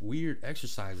like these weird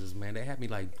exercises, man. They had me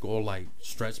like go like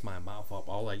stretch my mouth up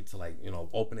all like to like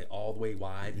open it all the way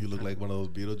wide. You look like one of those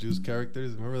Beetlejuice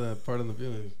characters. Remember that part in the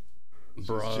film?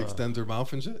 Bruh. She extends her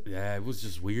mouth and shit. Yeah, it was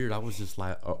just weird. I was just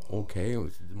like, okay, am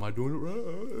I doing it right?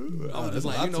 I was there's just a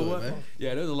like, lot you know to it, what? man.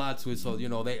 Yeah, there's a lot to it. So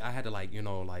I had to like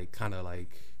like kind of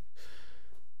like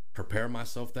prepare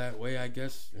myself that way, I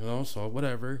guess. So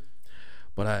whatever.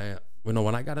 But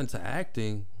when I got into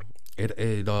acting, it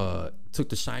took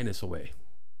the shyness away.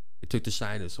 It took the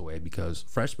shyness away because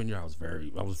freshman year I was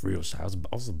real shy.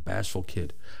 I was a bashful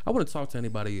kid. I wouldn't talk to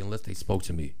anybody unless they spoke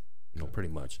to me, pretty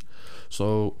much.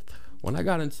 So when I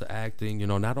got into acting,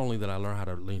 not only did I learn how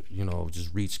to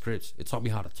just read scripts, it taught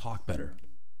me how to talk better.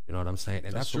 You know what I'm saying?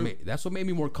 And that's what made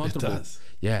me more comfortable. It does.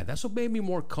 Yeah, that's what made me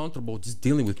more comfortable just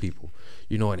dealing with people,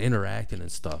 and interacting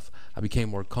and stuff. I became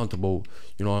more comfortable,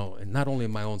 and not only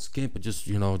in my own skin, but just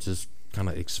kind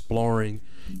of exploring,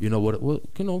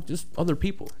 just other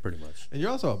people, pretty much. And you're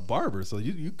also a barber, so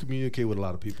you communicate with a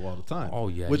lot of people all the time. Oh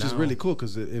yeah, which is really cool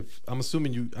because if I'm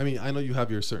assuming I know you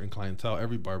have your certain clientele.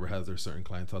 Every barber has their certain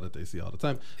clientele that they see all the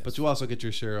time, but you also get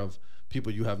your share of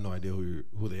people you have no idea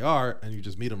who they are, and you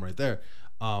just meet them right there.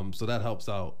 So that helps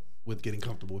out with getting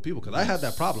comfortable with people because I had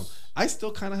that problem. I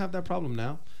still kind of have that problem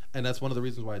now, and that's one of the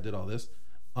reasons why I did all this.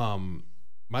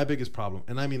 My biggest problem,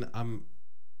 and I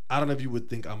don't know if you would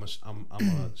think I'm a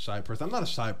shy person. I'm not a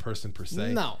shy person per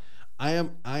se. No, I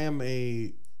am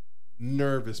a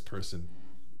nervous person,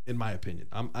 in my opinion.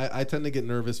 I tend to get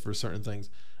nervous for certain things,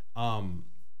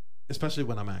 especially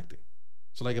when I'm acting.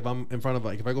 So like if I'm in front of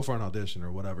if I go for an audition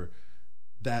or whatever,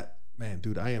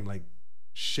 dude, I am like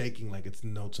shaking like it's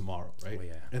no tomorrow, right? Oh,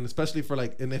 yeah. And especially for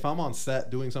and if I'm on set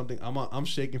doing something, I'm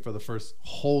shaking for the first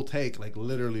whole take, like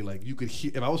literally, like you could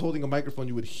hear. If I was holding a microphone,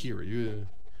 you would hear it. You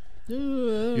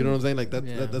know what I'm saying? Like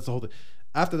that's the whole thing.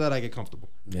 After that, I get comfortable.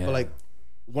 Yeah. But like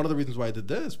one of the reasons why I did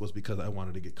this was because I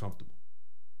wanted to get comfortable.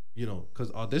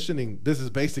 Because auditioning, this is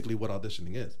basically what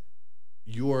auditioning is.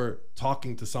 You're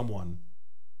talking to someone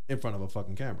in front of a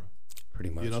fucking camera. Pretty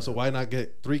much. So why not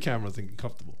get 3 cameras and get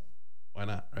comfortable? Why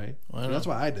not, right? Why not? That's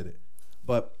why I did it.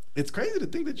 But it's crazy to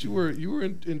think that you were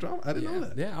in drama. I didn't know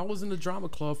that. Yeah, I was in the drama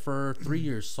club for 3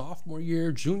 years: sophomore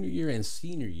year, junior year, and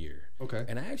senior year. Okay.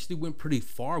 And I actually went pretty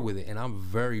far with it, and I'm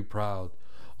very proud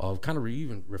of kind of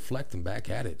even reflecting back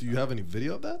at it. Do you have any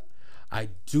video of that? I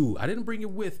do. I didn't bring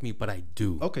it with me, but I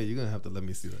do. Okay, you're gonna have to let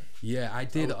me see that. Yeah, I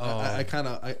did.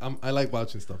 I like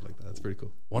watching stuff like that. That's pretty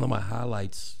cool. One of my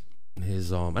highlights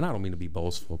is and I don't mean to be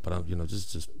boastful, but I'm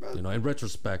just in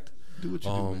retrospect, Do what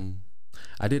you do, man.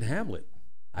 I did Hamlet.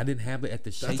 I did Hamlet at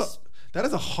the Shakespeare. That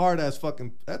is a hard ass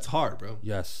fucking. That's hard, bro.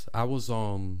 Yes, I was.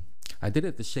 I did it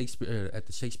at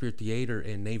the Shakespeare Theater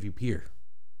in Navy Pier.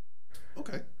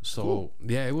 Okay. So cool.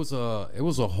 yeah, it was a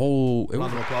whole.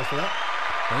 Round of applause for that.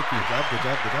 Thank you. Good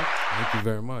job. Thank you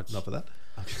very much. Enough of that.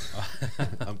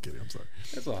 I'm kidding. I'm sorry.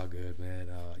 It's all good, man.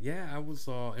 Yeah, I was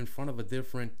in front of a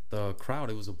different crowd.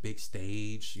 It was a big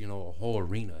stage, you know, a whole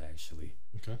arena actually.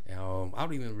 Okay. I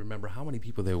don't even remember how many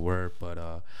people there were, but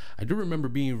I do remember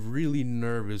being really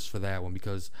nervous for that one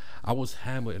because I was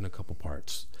Hamlet in a couple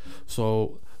parts.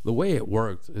 So the way it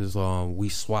worked is we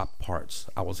swapped parts.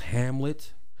 I was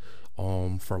Hamlet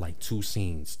for like 2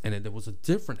 scenes, and then there was a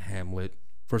different Hamlet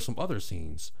for some other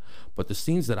scenes. But the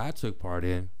scenes that I took part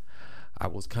in, I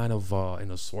was kind of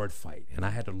in a sword fight, and I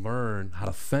had to learn how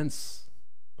to fence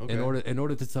Okay. in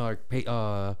order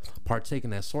to partake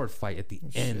in that sword fight at the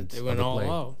end. They of went the all play.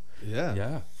 out. Yeah.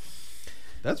 Yeah.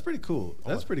 That's pretty cool.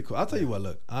 That's pretty cool. I'll tell you what.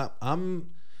 Look, I don't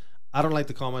like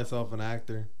to call myself an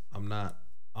actor. I'm not.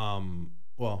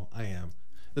 Well, I am.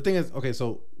 The thing is, okay,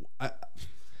 so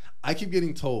I keep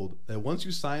getting told that once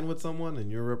you sign with someone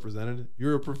and you're represented,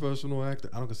 you're a professional actor.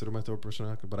 I don't consider myself a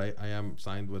professional actor, but I am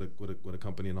signed with a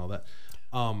company and all that.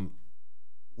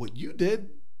 What you did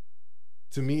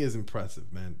to me is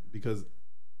impressive, man, because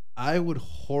I would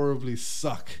horribly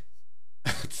suck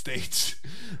at stage.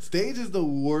 Stage is the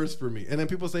worst for me. And then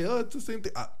people say, "Oh, it's the same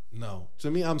thing." No,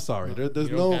 to me, I'm sorry. There's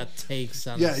you don't got takes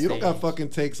on the you don't got stage. fucking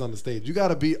takes on the stage. You got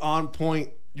to be on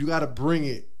point. You got to bring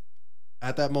it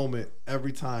at that moment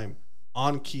every time,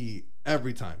 on key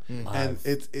every time. And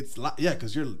it's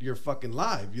because you're fucking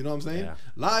live. You know what I'm saying? Yeah.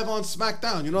 Live on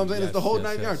SmackDown. You know what I'm saying? It's the Yes, whole yes,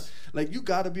 9 yes. yards. Like you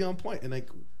got to be on point. And like,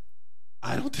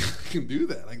 I don't think I can do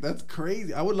that. Like that's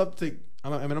crazy. I would love to take.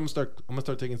 I'm gonna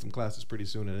start taking some classes pretty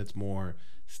soon, and it's more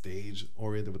stage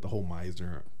oriented with the whole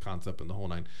Meisner concept and the whole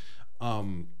 9.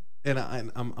 And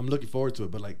I'm looking forward to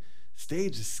it. But like,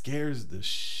 stage just scares the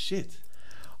shit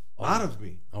out of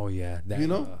me. Oh yeah, that, You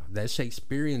know? that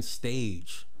Shakespearean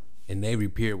stage in Navy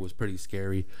Pier was pretty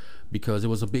scary because it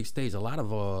was a big stage. A lot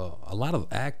of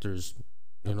actors,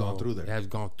 you know, gone through there. has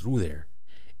gone through there,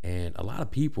 and a lot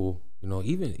of people, you know,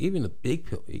 even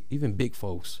big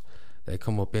folks that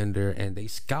come up in there and they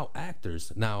scout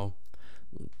actors. Now,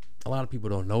 a lot of people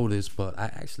don't know this, but I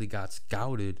actually got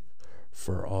scouted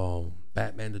for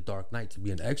Batman: The Dark Knight to be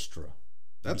an extra.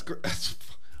 That's great. That's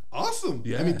awesome.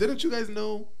 Yeah. I mean, didn't you guys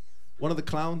know one of the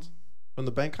clowns from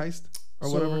the bank heist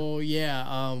or whatever? So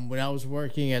yeah, when I was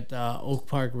working at Oak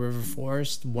Park River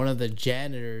Forest, one of the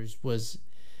janitors was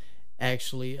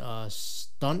actually a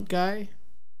stunt guy.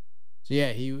 So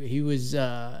yeah, he was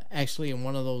actually in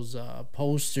one of those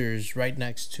posters right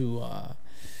next to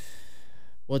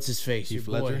what's his face, Heath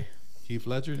your boy, Ledger. Heath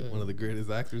Ledger, one of the greatest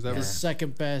actors ever. the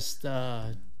second best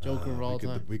Joker of all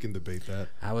time. We can debate that.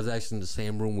 I was actually in the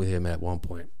same room with him at one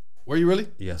point. Were you really?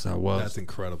 Yes, I was. That's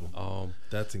incredible.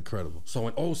 That's incredible. So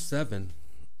in 07,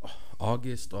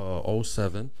 August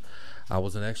 07, I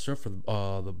was an extra for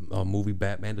the movie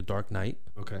Batman: The Dark Knight,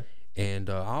 Okay. and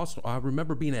I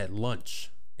remember being at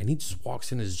lunch, and he just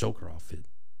walks in his Joker outfit,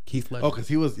 Keith Ledger. Oh, because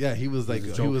he was like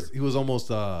He's a he was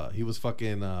almost he was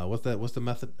fucking what's the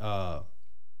method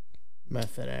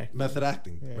Method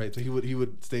acting, right? So he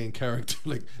would stay in character,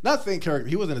 like not stay in character.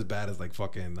 He wasn't as bad as like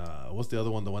fucking what's the other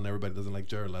one? The one everybody doesn't like,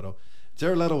 Jared Leto.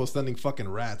 Jared Leto was sending fucking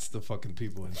rats to fucking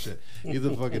people and shit. He's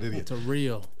a fucking idiot. It's a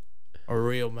real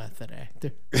method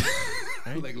actor.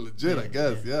 Like legit, I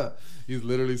guess. Yeah. He's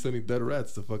literally sending dead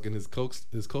rats to fucking his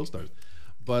co-stars.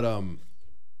 But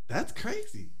that's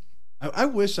crazy. I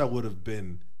wish I would have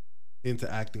been into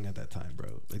acting at that time,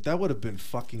 bro. Like that would have been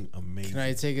fucking amazing. Can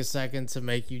I take a second to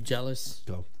make you jealous?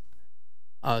 Go.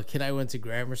 Kid I went to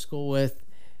grammar school with,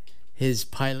 his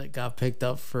pilot got picked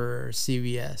up for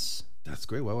CBS. That's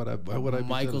great. Why would I be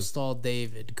Michael jealous? Stahl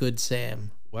David, Good Sam.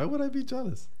 Why would I be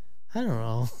jealous? I don't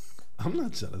know. I'm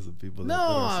not jealous of people that, No, that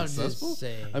are I'm successful. just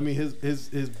saying. I mean,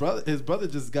 his brother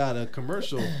just got a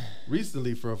commercial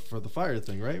recently for the fire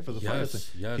thing, right? For the fire Yes,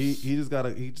 thing. yes. He just got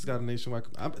a nationwide.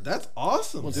 That's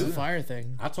awesome, What's dude. the fire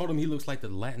thing? I told him he looks like the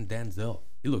Latin Denzel.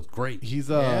 He looks great. He's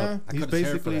Yeah. I he's cut his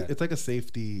hair for basically that. it's like a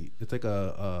safety. It's like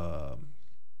a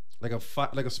like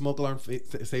a smoke alarm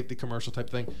safety commercial type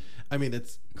thing. I mean,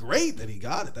 it's great that he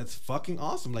got it. That's fucking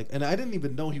awesome. Like, and I didn't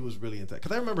even know he was really into that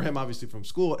because I remember him obviously from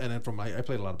school, and then I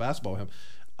played a lot of basketball with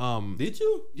him. Did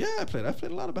you? Yeah, I played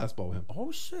a lot of basketball with him.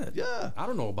 Oh shit. Yeah. I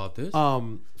don't know about this.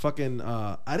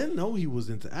 I didn't know he was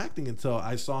into acting until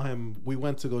I saw him. We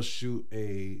went to go shoot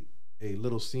a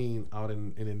little scene out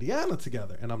in Indiana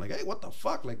together, and I'm like, hey, what the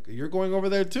fuck? Like, you're going over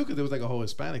there too? Because it was like a whole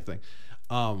Hispanic thing.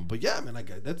 But yeah, man,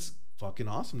 like that's fucking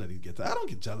awesome that he gets. I don't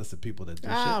get jealous of people that do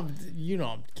shit. You know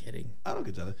I'm kidding. I don't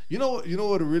get jealous. You know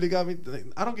what really got me?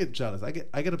 I don't get jealous. I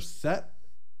get upset.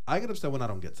 I get upset when I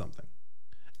don't get something,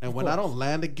 and when I don't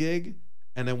land a gig.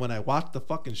 And then when I watch the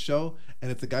fucking show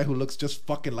and it's a guy who looks just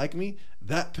fucking like me,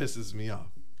 that pisses me off.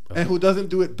 and who doesn't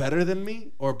do it better than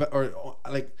me or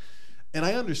like, and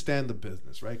I understand the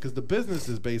business, right? Because the business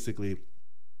is basically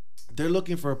they're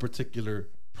looking for a particular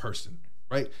person,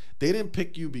 right? They didn't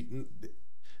pick you.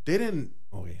 They didn't.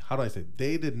 Okay, how do I say?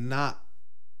 They did not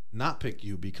pick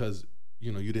you because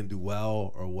you didn't do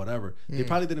well or whatever. They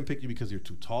probably didn't pick you because you're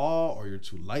too tall or you're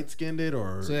too light skinned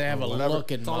or so they have a whatever.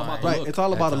 look in mind. Right, it's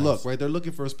all about a look, right? They're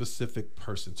looking for a specific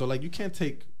person. So like you can't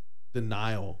take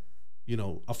denial,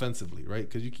 offensively, right?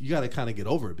 Because you got to kind of get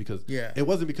over it because it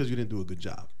wasn't because you didn't do a good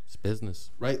job. It's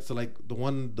business, right? So like the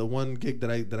one gig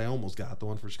that I almost got, the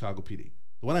one for Chicago PD,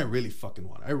 the one I really fucking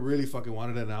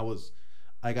wanted it, and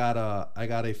I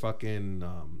got a fucking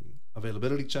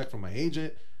availability check from my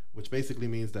agent, which basically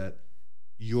means that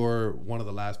you're one of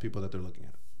the last people that they're looking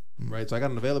at, right? So I got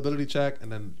an availability check,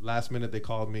 and then last minute they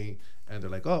called me and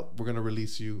they're like, oh, we're gonna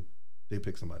release you. They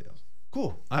pick somebody else.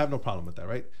 Cool, I have no problem with that,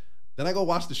 right? Then I go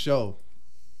watch the show,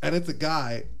 and it's a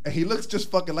guy, and he looks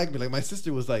just fucking like me. Like my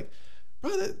sister was like,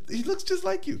 brother, he looks just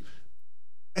like you.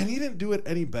 And he didn't do it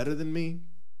any better than me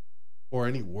or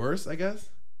any worse, I guess,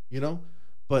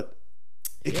 but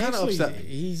it kind of upset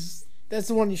me. That's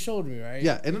the one you showed me, right?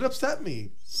 Yeah, and it upset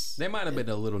me. There might have been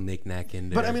a little knick-knack in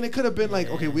there. But I mean, it could have been like,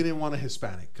 okay, we didn't want a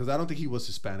Hispanic because I don't think he was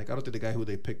Hispanic. I don't think the guy who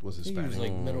they picked was Hispanic. He was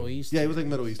like Middle Eastern. Yeah, he was like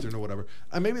Middle Eastern or whatever.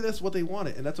 And maybe that's what they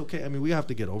wanted, and that's okay. I mean, we have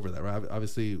to get over that, right?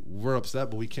 Obviously, we're upset,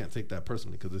 but we can't take that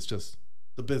personally because it's just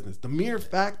the business. The mere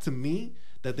fact to me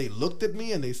that they looked at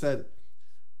me and they said,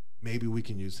 maybe we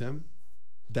can use him,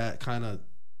 that kind of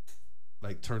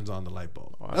like turns on the light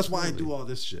bulb. That's why I do all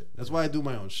this shit. That's why I do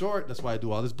my own short. That's why I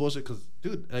do all this bullshit. Because,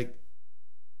 dude, like,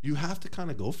 you have to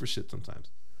kind of go for shit sometimes.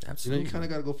 Absolutely. You kind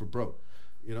of got to go for broke,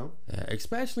 Yeah,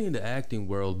 especially in the acting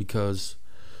world because,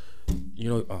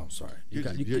 oh, sorry.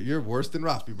 You're worse than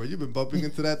Rafi, bro. You've been bumping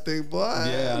into that thing, boy.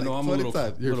 Yeah, I know. I'm a little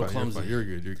clumsy. You're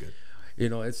good. You're good.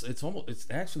 It's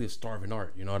actually a starving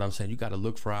art. You know what I'm saying? You got to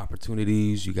look for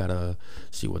opportunities. You got to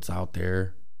see what's out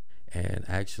there. And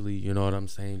actually, you know what I'm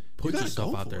saying? Put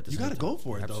yourself out there. You got to go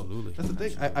for it, Absolutely. Though. That's the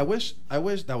thing. I wish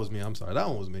that was me. I'm sorry. That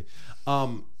one was me.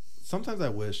 Sometimes I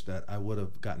wish that I would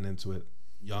have gotten into it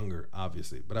younger,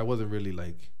 obviously, but I wasn't really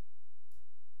like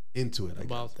into it.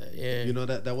 About that, yeah.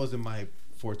 That wasn't my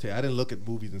forte. I didn't look at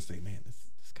movies and say, man,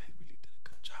 this guy really did a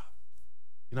good job.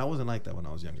 I wasn't like that when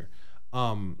I was younger.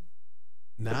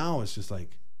 Now it's just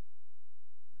like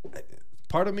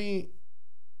part of me.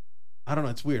 I don't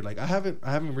know. It's weird. Like I haven't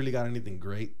really got anything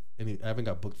great. I haven't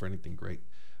got booked for anything great,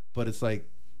 but it's like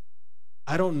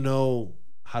I don't know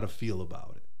how to feel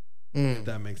about it. If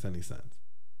that makes any sense.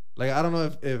 Like I don't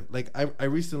know if like I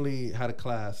recently had a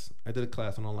class. I did a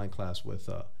class, an online class with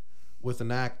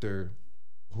an actor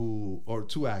or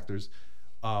two actors.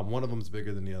 One of them's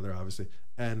bigger than the other, obviously,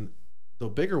 and the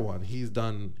bigger one, he's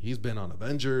been on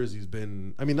Avengers. He's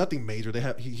been, I mean, nothing major.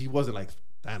 He wasn't like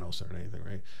Thanos or anything,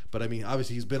 right? But I mean,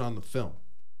 obviously he's been on the film,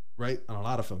 right? On a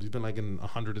lot of films. He's been like in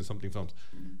 100 and something films.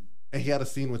 And he had a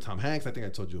scene with Tom Hanks. I think I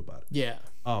told you about it. Yeah.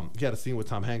 He had a scene with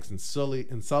Tom Hanks in Sully,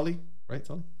 right?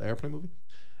 Sully, the airplane movie.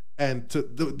 And to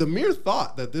the mere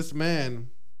thought that this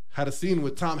man had a scene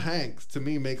with Tom Hanks to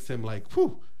me makes him like,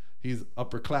 whew, he's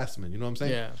upperclassman. You know what I'm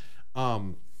saying? Yeah.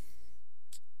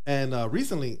 And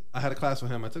recently I had a class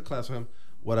with him. I took a class with him,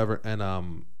 whatever,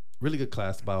 and really good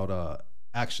class about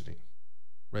actioning,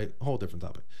 right? A whole different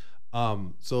topic.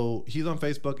 So he's on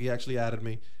Facebook. He actually added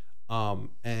me.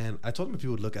 And I told him if he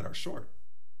would look at our short,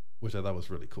 which I thought was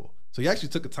really cool. So he actually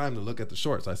took the time to look at the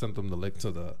shorts. I sent him the link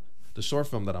to the short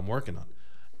film that I'm working on.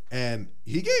 And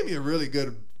he gave me a really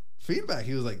good feedback.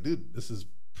 He was like, dude, this is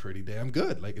pretty damn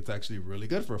good. Like, it's actually really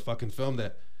good for a fucking film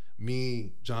that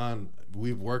me, John,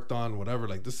 we've worked on, whatever.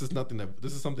 Like, this is something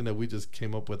that we just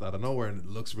came up with out of nowhere, and it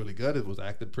looks really good. It was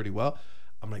acted pretty well.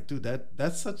 I'm like, dude,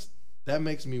 that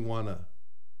makes me want to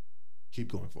keep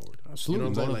going forward. Absolutely.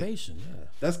 You know what I'm motivation, like, yeah.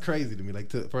 That's crazy to me.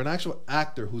 Like, for an actual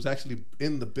actor who's actually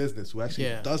in the business, who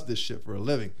actually does this shit for a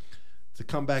living, to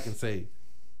come back and say,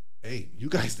 hey, you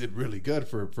guys did really good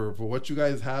for what you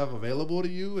guys have available to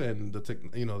you, and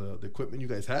the equipment you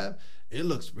guys have. It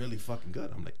looks really fucking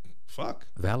good. I'm like, fuck.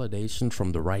 Validation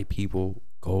from the right people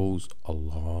goes a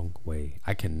long way.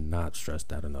 I cannot stress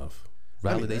that enough.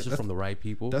 Validation from the right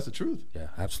people. That's the truth. Yeah,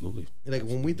 absolutely. Like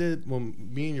when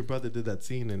me and your brother did that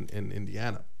scene in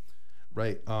Indiana,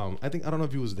 right? I don't know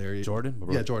if he was there. Jordan?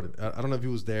 Yeah, Jordan. I don't know if he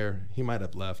was there. He might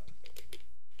have left.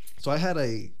 So I had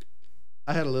a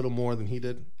little more than he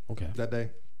did. Okay. That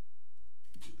day.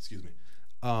 Excuse me.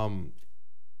 I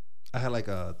had like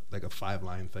a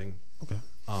 5-line thing. Okay.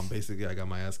 Basically I got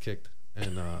my ass kicked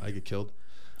and I get killed.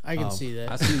 I can see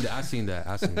that. I seen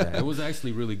that. It was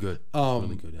actually really good.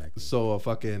 Really good acting. So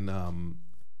fucking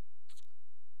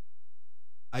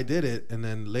I did it, and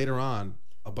then later on,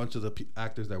 a bunch of the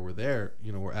actors that were there,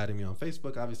 you know, were adding me on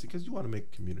Facebook, obviously, because you want to make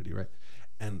a community, right?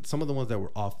 And some of the ones that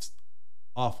were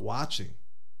off watching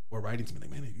were writing to me like,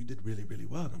 "Man, you did really, really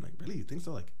well." And I'm like, "Really? You think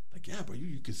so?" Like yeah, bro,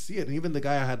 you could see it. And even the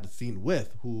guy I had the scene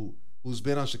with, who's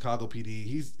been on Chicago PD,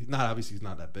 he's not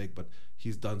that big, but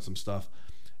he's done some stuff,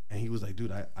 and he was like,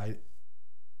 "Dude,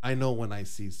 I know when I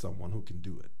see someone who can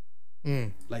do it."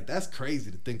 Like, that's crazy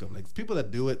to think of. Like, people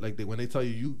that do it, like, when they tell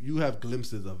you have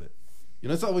glimpses of it. You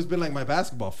know, it's always been like my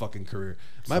basketball fucking career.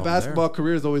 My basketball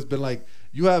career has always been like,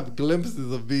 you have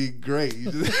glimpses of being great.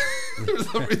 You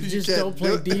just, don't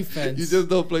play defense. You just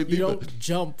don't play defense. You don't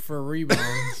jump for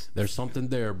rebounds. There's something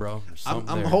there, bro.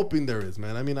 I'm hoping there is,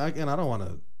 man. I mean, I don't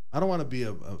want to be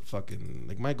a fucking,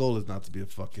 like, my goal is not to be a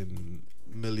fucking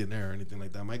millionaire or anything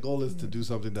like that. My goal is to do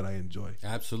something that I enjoy.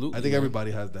 Absolutely. I think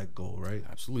everybody has that goal, right?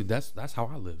 Absolutely. That's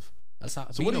how I live. That's how.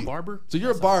 So being a barber. So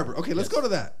you're a barber. Okay, let's go to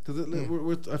that,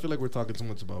 because I feel like we're talking too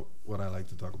much about what I like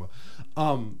to talk about.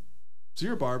 So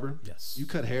you're a barber. Yes. You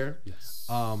cut hair. Yes.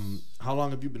 How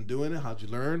long have you been doing it? How'd you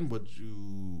learn?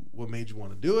 What made you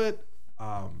want to do it?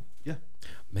 Yeah.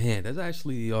 Man, that's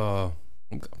actually a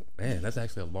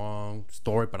long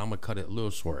story, but I'm gonna cut it a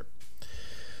little short.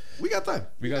 We got time.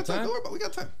 We got time? Don't worry about it. We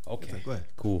got time. Okay. Go ahead.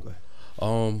 Cool. Go ahead.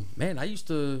 Man, I used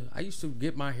to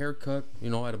get my hair cut, you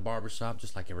know, at a barber shop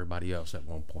just like everybody else at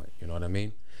one point. You know what I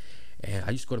mean? And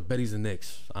I used to go to Betty's and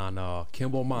Nick's on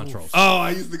Kimball Montrose. Oh,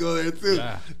 I used to go there too.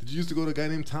 Yeah. Did you used to go to a guy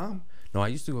named Tom? No, I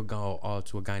used to go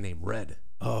to a guy named Red.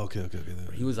 Oh, okay.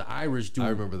 He was an Irish dude. I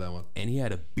remember that one. And he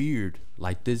had a beard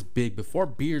like this big. Before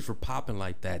beards were popping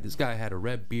like that, this guy had a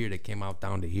red beard that came out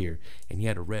down to here. And he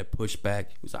had a red pushback.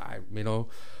 He was, you know,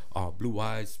 blue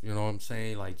eyes, you know what I'm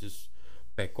saying? Like, just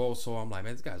pecoso. I'm like,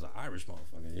 man, this guy's an Irish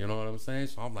motherfucker. You know what I'm saying?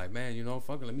 So I'm like, man, you know,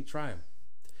 fuck it, let me try him.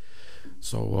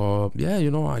 So, yeah, you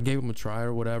know, I gave him a try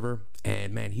or whatever.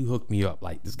 And, man, he hooked me up.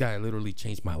 Like, this guy literally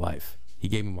changed my life. He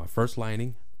gave me my first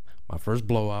lining, my first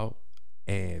blowout.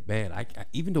 And, man, I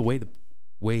even the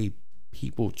way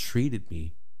people treated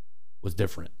me was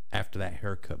different after that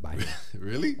haircut by him.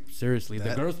 Really? Seriously.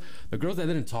 The girls that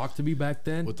didn't talk to me back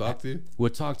then would talk to you?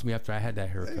 Would talk to me after I had that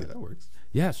haircut. Hey, that works.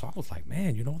 Yeah, so I was like,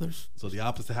 man, you know, there's... So the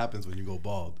opposite happens when you go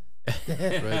bald.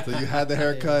 Right? So you had the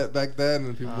haircut back then,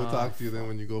 and people would talk to you. Then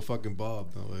when you go fucking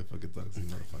bald, nobody fucking talks to you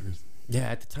motherfuckers. Yeah,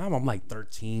 at the time, I'm like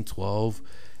 13, 12.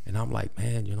 And I'm like,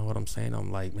 man, you know what I'm saying?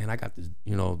 I'm like, man, I got this,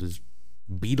 you know, this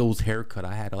Beatles haircut.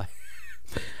 I had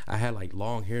like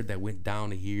long hair that went down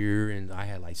to here, and I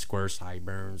had like square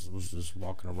sideburns. I was just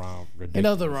walking around ridiculous.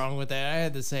 Ain't nothing wrong with that. I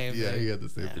had the same Yeah, thing. he had the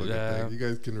same fucking thing. You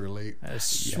guys can relate. A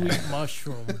sweet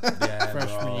mushroom. Yeah,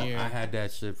 freshman bro. year. I had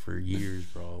that shit for years,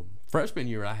 bro. Freshman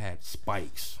year, I had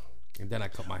spikes, and then I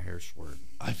cut my hair short.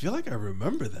 I feel like I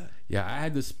remember that. Yeah, I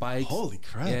had the spikes. Holy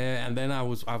crap. Yeah, and then I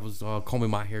was combing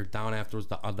my hair down afterwards,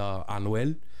 the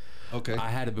Anuel. Okay. I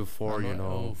had it before, you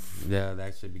know. Yeah,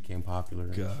 that shit became popular.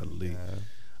 Godly. Yeah.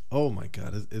 Oh my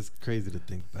God, it's crazy to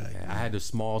think back. Yeah, I had a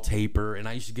small taper, and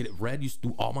I used to get it. Red used to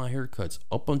do all my haircuts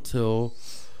up until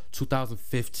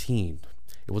 2015.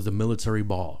 It was a military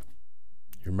ball.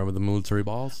 You remember the military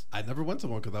balls? I never went to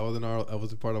one because I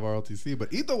wasn't part of RLTC.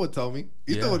 But Ito would tell me.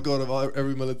 Ito would go to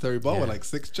every military ball with like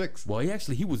 6 chicks. Well,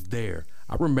 he was there.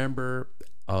 I remember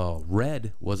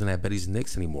Red wasn't at Betty's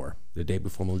Knicks anymore the day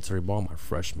before military ball my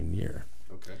freshman year.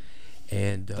 Okay.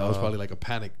 And that was probably like a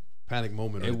panic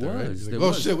moment. It right there, was. Right?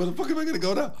 Like, shit, where the fuck am I gonna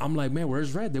go now? I'm like, man,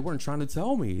 where's Red? They weren't trying to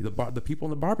tell me. The people in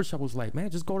the barbershop was like,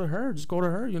 man, just go to her. Just go to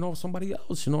her. You know, somebody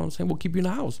else. You know what I'm saying? We'll keep you in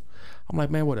the house. I'm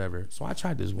like, man, whatever. So I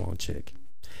tried this one chick.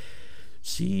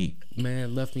 She,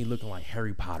 man, left me looking like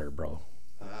Harry Potter, bro.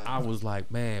 I was like,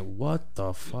 man, what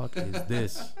the fuck is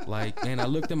this? Like, man, I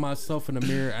looked at myself in the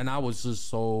mirror and I was just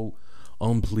so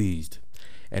unpleased.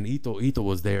 And Ito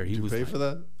was there. He was pay for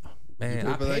that? Man,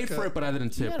 I paid for it, but I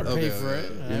didn't tip her. Pay for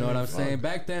it. You know what I'm saying?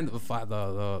 Back then, the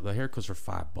haircuts were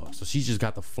 $5, so she just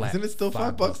got the flat. Isn't it still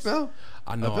 $5 now?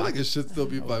 I know. I feel like it should still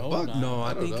be $5. No,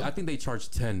 I think they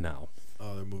charge 10 now.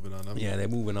 Oh, they're moving on up. Yeah, they're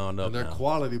moving on up. And their now.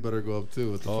 quality better go up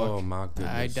too. What the fuck? My goodness.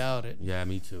 I doubt it. Yeah,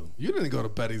 me too. You didn't go to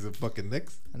Betty's and fucking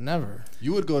Nick's. Never.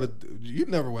 You would go to. You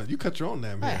never went. You cut your own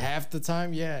damn hair. Half the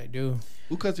time, yeah, I do.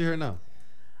 Who cuts your hair now?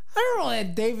 I don't know.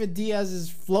 That David Diaz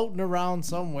is floating around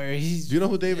somewhere. Do you know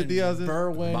who David Diaz is?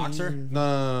 Berwyn. Boxer?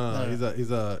 No.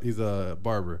 He's a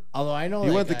barber. Although I know he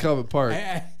went to Kelvin Park.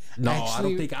 I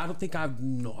don't think I've.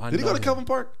 No, did he go to Kelvin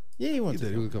Park? Yeah, he went to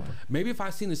Kelvin Park. Maybe if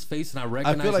I seen his face and I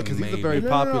recognize him. I feel like because he's a very No,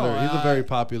 popular. He's a very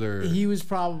popular. He was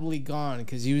probably gone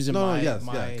because he was in my.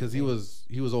 Because he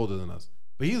was older than us.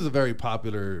 But he's a very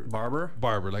popular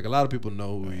barber. Like a lot of people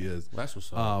know who he is. That's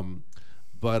what's up.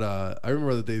 But I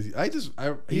remember the days.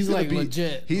 He's like gonna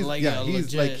legit. He's Like yeah. a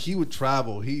He's legit- like he would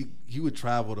travel. He would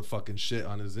travel to fucking shit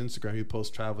on his Instagram. He'd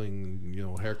post traveling,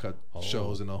 haircut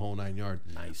shows and the whole 9 yards.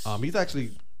 Nice.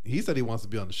 He said he wants to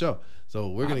be on the show, so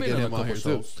we're gonna I've get been on him a on here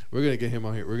couple too. shows. We're gonna get him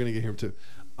on here. We're gonna get him too.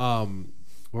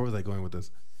 Where was I going with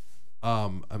this?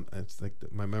 It's like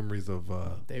my memories of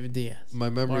David Diaz. my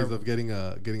memories Barber. of getting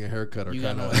a haircut are You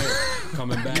got kind no hair.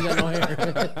 Coming back. You got no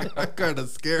hair. kind of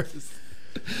scarce.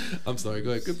 I'm sorry.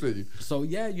 Go ahead. Continue. So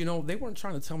yeah, they weren't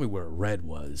trying to tell me where Red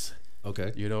was.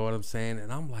 Okay. You know what I'm saying?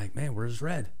 And I'm like, man, where's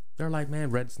Red? They're like, man,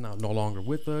 Red's no longer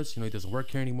with us. He doesn't work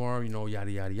here anymore.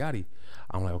 Yada yada yada.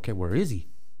 I'm like, okay, where is he?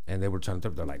 And they were trying to.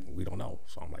 They're like, we don't know.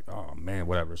 So I'm like, oh man,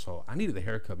 whatever. So I needed a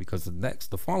haircut because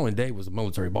the following day was a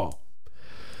military ball.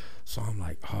 So I'm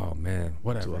like, oh man,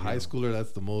 whatever. To a high schooler,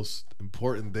 that's the most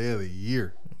important day of the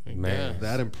year. Man.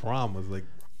 That and prom was like,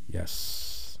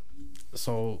 Yes.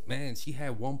 So man, she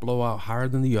had one blowout higher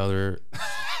than the other.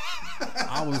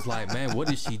 I was like, man,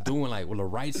 what is she doing? Like, well, the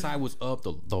right side was up,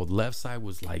 the left side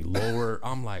was like lower.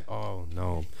 I'm like, oh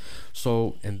no.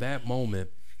 So in that moment,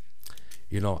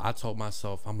 I told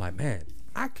myself, I'm like, man,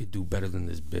 I could do better than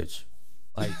this bitch.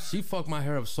 Like, she fucked my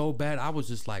hair up so bad. I was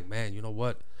just like, man, you know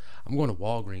what? I'm going to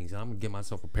Walgreens and I'm gonna get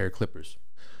myself a pair of clippers.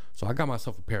 So I got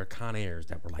myself a pair of Conairs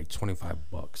that were like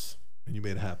 $25. and you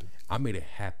made it happen. I made it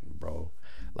happen, bro.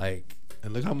 Like,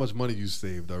 And look how much money you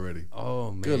saved already.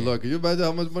 oh man. Good luck. Can you imagine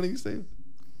how much money you saved?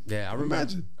 Yeah, I remember.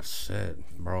 Imagine.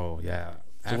 Shit, bro. Yeah.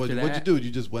 So what'd you do? You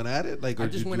just went at it? Like, or I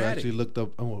just did went you at actually it. looked up?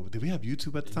 Oh, did we have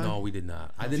YouTube at the time? No, we did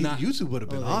not. I did See, not. YouTube would have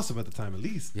been awesome at the time, at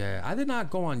least. Yeah, I did not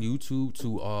go on YouTube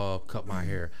to cut my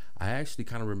hair. I actually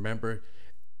kind of remember,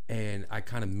 and I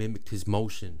kind of mimicked his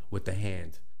motion with the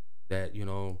hand. That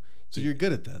So you're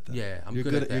good at that, then. Yeah, I'm you're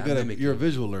good at that. You're I good at. mimic You're a it.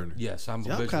 visual learner. Yes, I'm. See,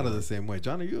 a I'm visual kind of the learner. same way.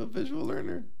 John, are you a visual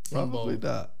learner? I'm Probably both.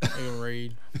 not. I can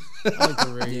read. I like to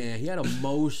read. Yeah, he had a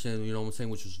motion, what I'm saying,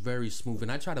 which was very smooth,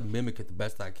 and I try to mimic it the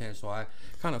best I can. So I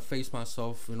kind of faced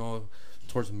myself,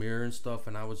 towards the mirror and stuff,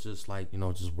 and I was just like,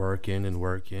 just working,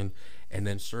 and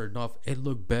then sure enough, it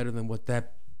looked better than what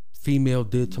that female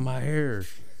did to my hair.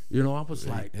 I was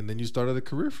like, And then you started a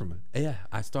career from it. yeah,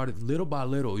 I started little by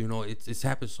little. It's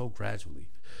happened so gradually.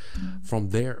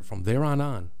 From there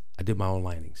on, I did my own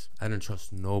linings. I didn't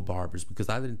trust no barbers because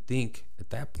I didn't think at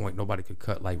that point nobody could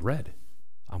cut like Red.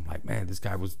 I'm like, man, this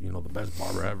guy was, the best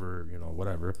barber ever,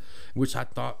 whatever. Which I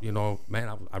thought, man,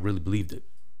 I really believed it.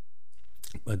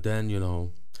 But then,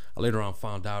 I later on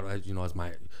found out, as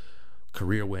my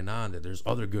career went on, that there's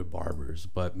other good barbers.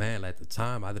 But man, at the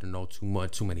time, I didn't know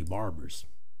too many barbers.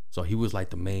 So he was like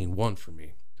the main one for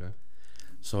me. Okay.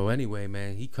 So anyway,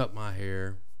 man, he cut my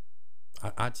hair,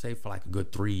 I'd say for like a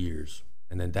good 3 years.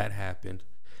 And then that happened.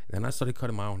 And then I started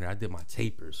cutting my own hair. I did my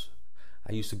tapers.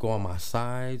 I used to go on my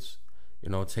sides,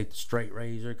 take the straight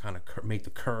razor, kind of make the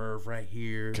curve right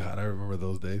here. God, I remember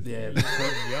those days. Yeah, the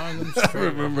curve, Young and I straight.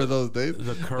 remember those days.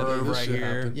 the And curve then this right shit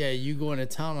here. happened. Yeah, you going to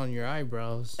town on your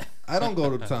eyebrows. I don't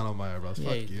go to town on my eyebrows. Yeah,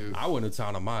 Fuck you. I went to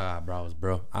town on my eyebrows,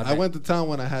 bro. I went to town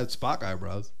when I had Spock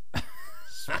eyebrows.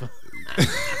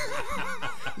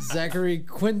 Zachary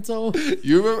Quinto.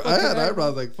 You remember? I had eyebrows.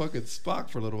 eyebrows like fucking Spock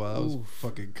for a little while. That was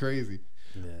fucking crazy.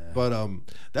 Yeah. But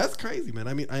that's crazy, man.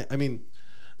 I mean,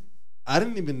 I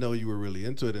didn't even know you were really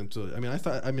into it until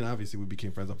obviously we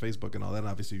became friends on Facebook and all that. And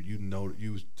obviously, you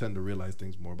tend to realize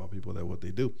things more about people than what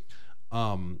they do.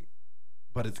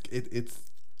 But it's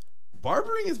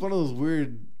barbering is one of those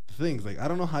weird things. Like, I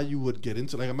don't know how you would get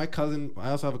into, like, my cousin. I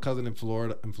also have a cousin in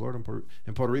Florida, in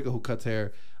Puerto Rico who cuts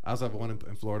hair. I also have one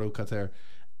in Florida who cuts hair.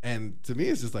 And to me,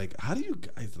 it's just like, how do you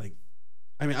guys like?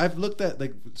 I mean, I've looked at,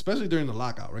 like, especially during the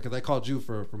lockout, right? Because I called you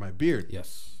for my beard,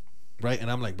 Yes. right? And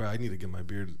I'm like, bro, I need to get my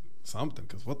beard something,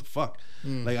 because what the fuck?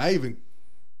 Like,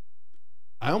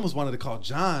 I almost wanted to call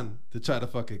John to try to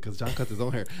fuck it, because John cuts his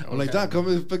own hair. I'm like, John, come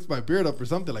and fix my beard up or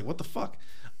something. Like, what the fuck?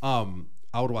 I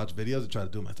would watch videos and try to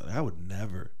do it myself. I would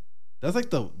never. That's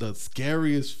like the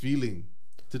scariest feeling,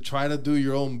 to try to do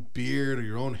your own beard or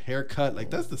your own haircut. Like,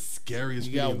 that's the scariest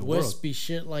You feeling got in the world. wispy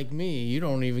shit like me. You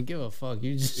don't even give a fuck.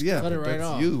 You just cut it but right that's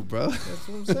off. you, bro. That's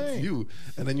what I'm That's saying. you.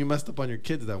 And then you messed up on your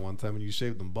kids that one time and you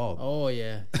shaved them bald. Oh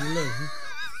yeah,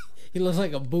 he looks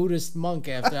like a Buddhist monk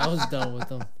after I was done with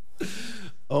him.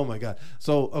 Oh my god.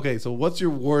 So okay, so what's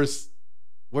your worst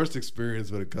experience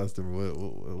with a customer? Give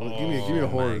me a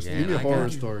horror. man, Give me a I horror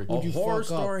got you. story. Who'd you horror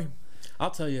fuck up? story.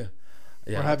 I'll tell you.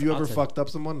 Yeah, Or have you I'll ever tell fucked up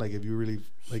someone? Like, if you really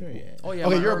like? Sure, yeah. Oh yeah.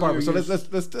 Okay, my you're a barber. So earlier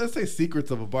let's say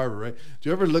secrets of a barber, right? Do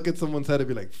you ever look at someone's head and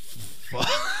be like, "Fuck"?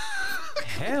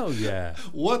 Hell yeah.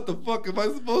 What the fuck am I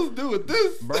supposed to do with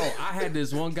this? Bro, I had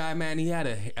this one guy, man. He had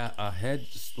a head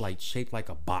just like shaped like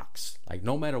a box. Like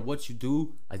no matter what you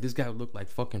do, like this guy would look like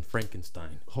fucking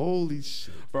Frankenstein. Holy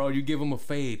shit. Bro, you give him a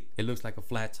fade, it looks like a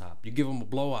flat top. You give him a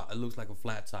blowout, it looks like a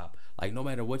flat top. Like no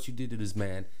matter what you did to this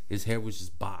man, his hair was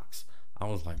just box. I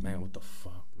was like, man, what the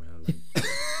fuck, man? Like,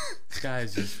 this guy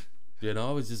is just, you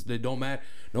know, it's just, they don't matter.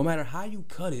 No matter how you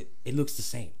cut it, it looks the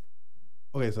same.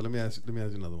 Okay, so let me ask you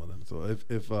another one then. So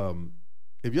if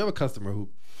you have a customer who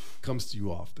comes to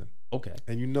you often, Okay.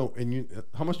 and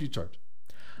how much do you charge?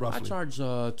 Roughly. I charge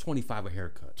 $25 a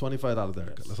haircut. $25 a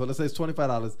haircut. Yes. So let's say it's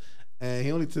 $25, and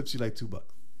he only tips you like $2.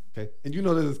 Okay, and you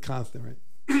know this is constant, right?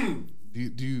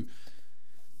 do you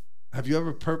have you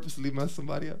ever purposely messed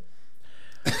somebody up?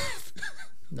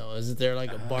 No, isn't there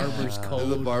like a barber's There's a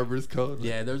code? barber's code.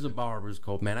 Yeah, there's a barber's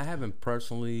code, man. I haven't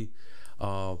personally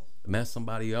messed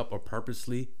somebody up or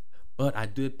purposely, but I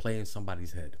did play in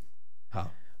somebody's head.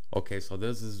 How? Okay, so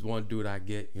this is one dude I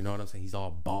get, you know what I'm saying? He's all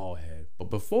bald head. But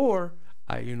before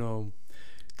I,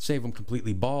 shave him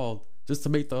completely bald, just to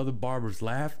make the other barbers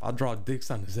laugh, I'll draw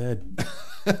dicks on his head.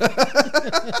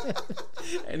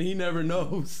 And he never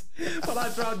knows. But I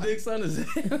draw dicks on his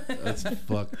head. That's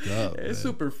fucked up. It's Man.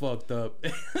 super fucked up.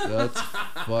 That's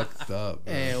fucked up.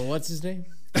 Man. And what's his name?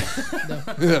 No.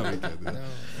 Yeah, we can't do that. No,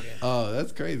 okay. Oh,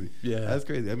 that's crazy. Yeah. That's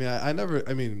crazy. I mean, I never.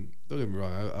 I mean, don't get me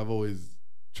wrong. I've always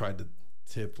tried to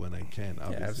tip when I can.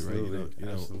 Obviously, right? You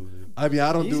know. Absolutely. I mean,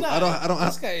 I don't He's do. not, I don't.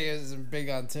 This guy isn't big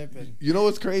on tipping. You know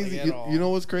what's crazy? Like, at all. You know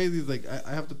what's crazy is like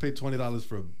I have to pay $20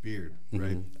 for a beard,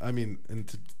 right? I mean, and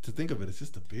to think of it, it's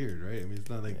just a beard, right? I mean, it's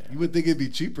not like you would think it'd be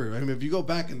cheaper. I mean, if you go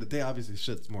back in the day, obviously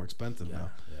shit's more expensive now.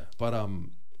 Yeah. But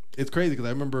it's crazy because I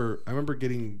remember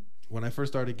getting when I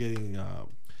first started getting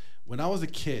when I was a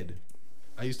kid,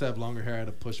 I used to have longer hair. I had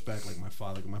to push back like my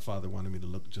father. My father wanted me to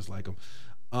look just like him.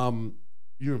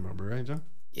 You remember, right, John?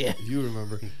 Yeah. You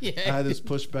remember. Yeah. I had this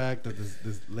pushback that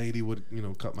this lady would,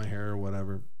 cut my hair or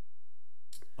whatever.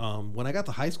 When I got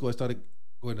to high school, I started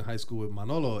going to high school with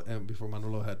Manolo, and before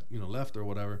Manolo had, left or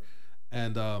whatever.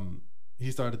 And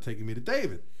he started taking me to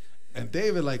David. And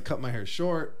David like cut my hair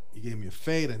short. He gave me a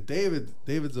fade, and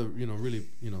David's a, really,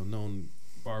 known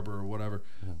barber or whatever.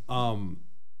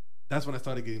 That's when I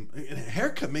started getting a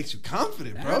haircut. Makes you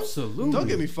confident, bro. Absolutely. Don't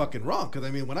get me fucking wrong, because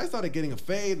I mean, when I started getting a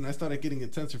fade and I started getting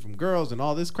attention from girls and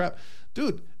all this crap,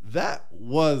 dude, that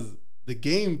was the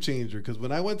game changer. Because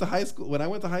when I went to high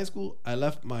school, I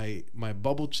left my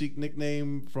bubble cheek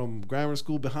nickname from grammar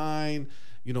school behind.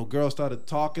 Girls started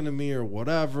talking to me or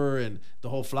whatever, and the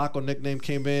whole Flaco nickname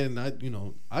came in. And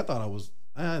I think I was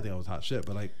hot shit,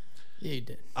 but like, Yeah, you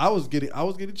did. I was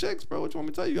getting chicks, bro. What you want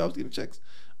me to tell you? I was getting chicks.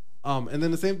 And then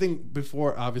the same thing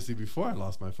before I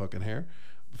lost my fucking hair.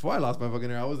 Before I lost my fucking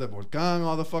hair, I was at Volcan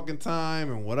all the fucking time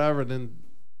and whatever. Then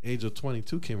age of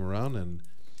 22 came around and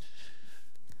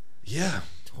yeah.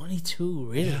 22,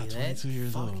 really? Yeah, 22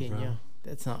 years old, fucking, bro. yeah.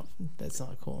 That's not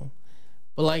cool.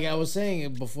 But like I was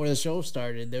saying before the show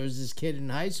started, there was this kid in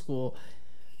high school.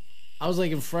 I was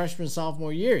like in freshman,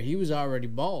 sophomore year. He was already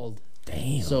bald.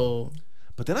 Damn. So,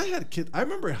 But then I had a kid. I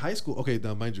remember in high school. Okay,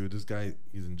 now mind you, this guy,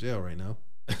 he's in jail right now.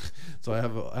 So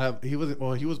he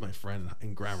was my friend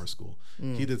in grammar school.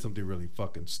 He did something really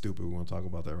fucking stupid. We won't talk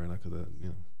about that right now because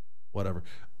whatever.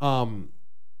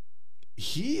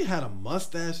 He had a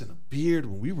mustache and a beard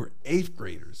when we were 8th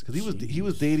graders because he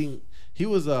was dating. He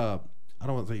was I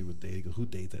don't want to say he was dating because who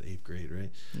dates at 8th grade,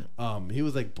 right? Yeah. He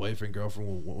was like boyfriend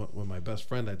girlfriend with my best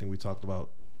friend. I think we talked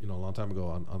about a long time ago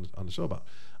on the show about.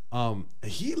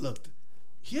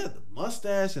 He had the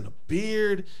mustache and a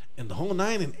beard and the whole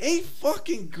 9 and 8th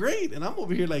fucking grade. And I'm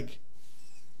over here like,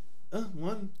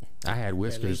 one. I had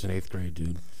whiskers in 8th grade,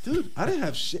 dude. Dude, I didn't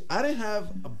have shit. I didn't have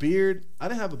a beard. I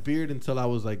didn't have a beard until I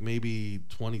was like maybe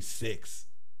 26,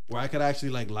 where I could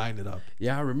actually like line it up.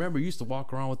 Yeah, I remember you used to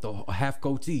walk around with the half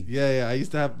goatee. Yeah. I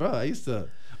used to have,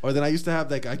 or then I used to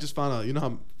have like, I just found out,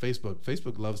 how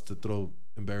Facebook loves to throw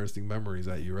embarrassing memories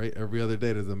at you, right? Every other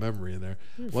day there's a memory in there.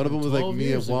 One of them was like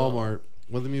me at Walmart.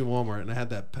 Wasn't me in Walmart, and I had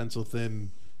that pencil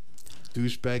thin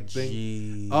douchebag thing.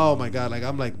 Jeez. Oh my god! Like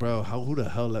I'm like, bro, who the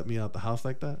hell let me out the house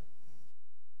like that?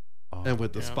 Oh, And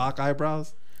with the Spock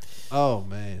eyebrows. Oh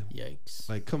man! yikes.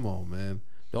 Like, come on, man.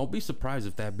 don't be surprised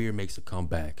if that beard makes a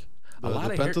comeback.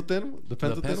 The pencil thin, the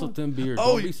pencil thin beard.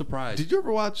 Oh, Don't be surprised. Did you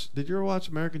ever watch American?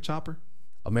 American Chopper?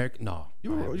 No.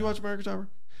 You watch American Chopper?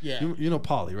 Yeah. You know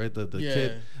Polly, right? The Yeah.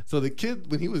 kid. So the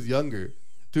kid when he was younger,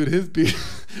 dude, his beard.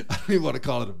 I don't even want to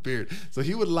call it a beard. So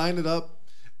he would line it up,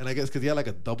 and I guess because he had like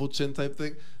a double chin type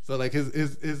thing. So like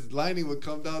his lining would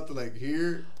come down to like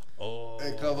here. Oh.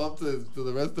 and come up to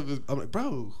the rest of his. I'm like,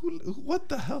 bro, what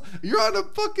the hell? You're on a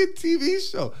fucking TV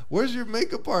show. Where's your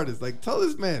makeup artist? Like, tell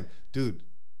this man, dude,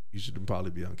 you shouldn't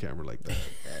probably be on camera like that.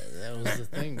 That was the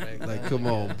thing back then. Like, come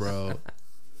on, bro.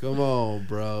 Come on,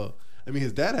 bro. I mean,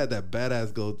 his dad had that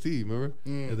badass goatee, remember?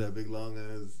 He had that big long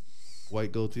ass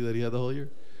white goatee that he had the whole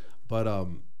year. But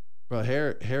bro,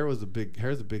 hair's a big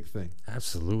thing.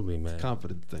 Absolutely, man.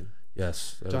 Confidence thing.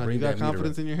 Yes. John, you got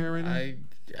confidence in your hair right now?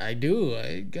 I do.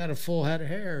 I got a full head of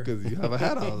hair. Because you have a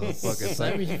hat on. The fucking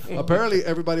Semi- time. Apparently,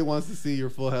 everybody wants to see your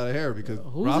full head of hair because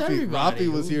Who's Rafi everybody?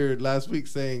 was here last week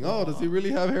saying, "Oh, does he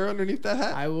really have hair underneath that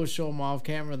hat?" I will show him off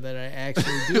camera that I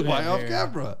actually do. Why have off hair.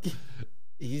 camera?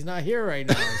 He's not here right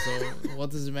now, so what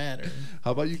does it matter?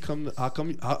 How about you come? How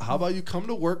about you come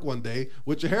to work one day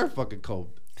with your hair fucking combed?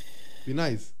 Be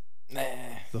nice. Nah.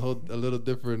 It's a little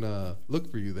different look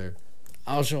for you there.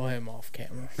 I'll show him off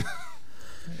camera.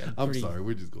 I'm sorry,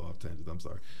 we just go off tangents. I'm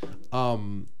sorry.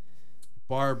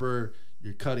 Barber,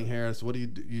 you're cutting hair. So what do you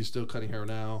do? You still cutting hair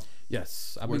now?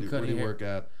 Yes. Where do you work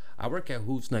at? I work at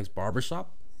Who's Next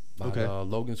Barbershop. By Okay.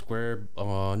 Logan Square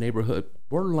neighborhood,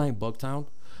 borderline Bucktown,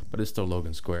 but it's still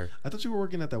Logan Square. I thought you were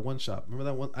working at that one shop. Remember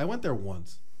that one? I went there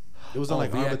once. It was on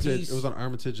like VIPs? Armitage. It was on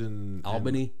Armitage and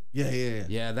Albany. Yeah.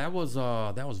 Yeah, that was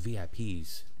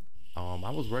VIPs.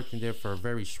 I was working there for a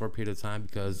very short period of time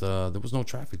because there was no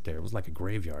traffic there. It was like a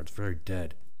graveyard. It's very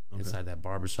dead inside that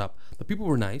barbershop. The people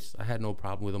were nice. I had no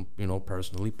problem with them,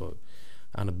 personally. But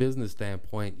on a business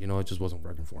standpoint, it just wasn't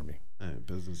working for me. Hey,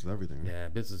 business is everything. Right? Yeah,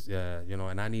 business. Yeah,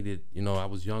 and I needed. I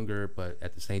was younger, but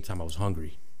at the same time, I was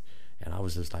hungry, and I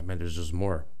was just like, man, there's just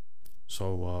more.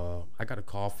 So I got a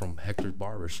call from Hector's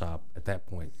Barbershop at that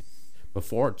point.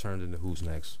 Before it turned into Who's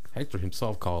Next, Hector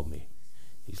himself called me.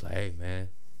 He's like, hey, man,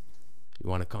 you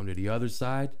want to come to the other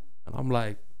side? And I'm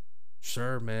like,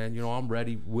 sure, man. I'm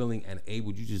ready, willing, and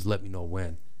able. You just let me know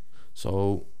when.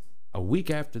 So a week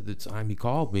after the time he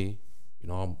called me,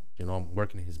 I'm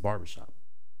working in his barbershop.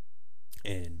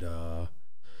 And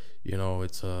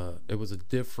it was a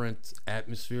different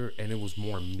atmosphere, and it was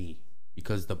more me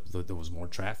because there was more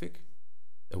traffic.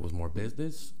 There was more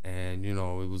business, and it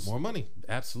was More money.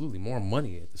 absolutely more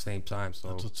money at the same time. So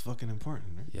That's what's fucking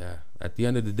important, right? yeah, at the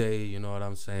end of the day, you know what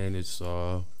I'm saying? It's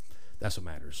that's what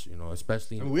matters,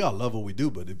 especially. I mean, we all love what we do,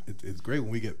 but it's great when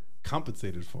we get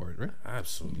compensated for it, right?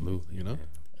 Absolutely, man.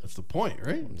 That's the point,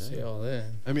 right? See all that.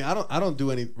 I mean, I don't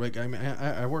do any. Like, I mean,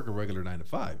 I work a regular 9 to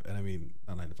 5, and I mean,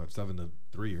 not 9 to 5, 7 to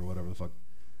 3 or whatever the fuck.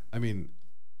 I mean,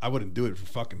 I wouldn't do it for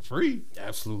fucking free.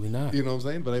 Absolutely not. You know what I'm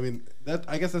saying? But I mean,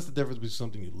 I guess that's the difference between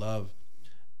something you love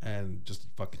and just a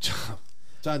fucking job.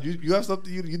 John, you have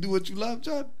something you do what you love,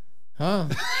 John? Huh?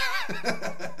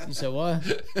 You said what?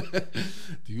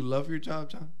 Do you love your job,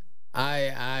 John?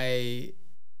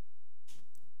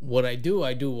 What I do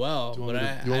well, Do you but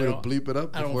want me I to don't. bleep it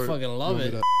up? I don't before- fucking love you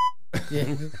it. want me Yeah,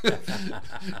 to-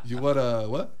 You want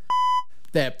what?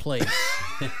 that place.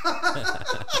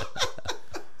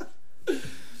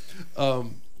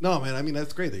 No, man. I mean,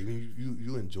 that's great that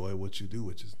you enjoy what you do,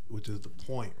 which is the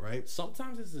point, right?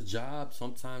 Sometimes it's a job.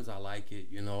 Sometimes I like it.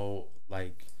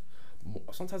 Like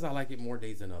sometimes I like it more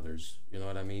days than others. You know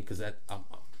what I mean? Because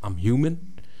I'm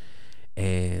human,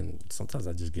 and sometimes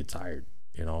I just get tired.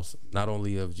 Not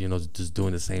only of just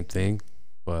doing the same thing,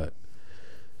 but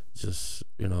just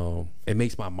it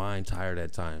makes my mind tired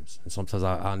at times, and sometimes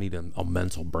I need a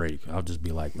mental break. I'll just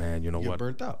be like, man, you know You're what?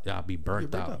 burnt out. Yeah, I'll be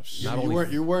burnt out.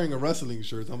 You're wearing a wrestling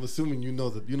shirt. I'm assuming you know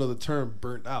the term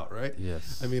burnt out, right?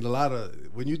 Yes. I mean,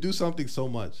 when you do something so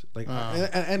much, like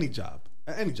any job,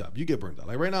 you get burnt out.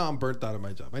 Like right now, I'm burnt out of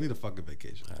my job. I need a fucking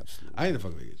vacation. Absolutely. I need a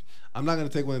fucking vacation. I'm not gonna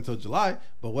take one until July,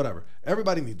 but whatever.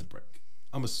 Everybody needs a break.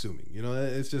 I'm assuming,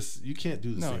 it's just you can't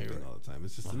do the same thing all the time.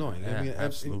 It's just annoying. Yeah, I mean,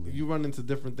 absolutely. you run into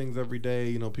different things every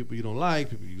day. People you don't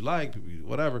like, people you like, people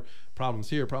whatever. Problems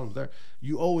here, problems there.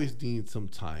 You always need some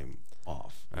time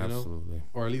off. Absolutely.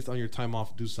 Or at least on your time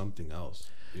off, do something else.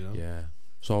 Yeah.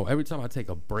 So every time I take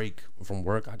a break from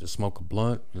work, I just smoke a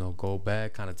blunt. Go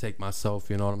back, kind of take myself.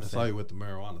 You know what I'm I saying? saw you with the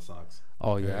marijuana socks.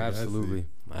 Oh yeah, Yeah, I see.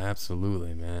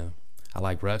 absolutely, man. I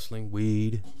like wrestling,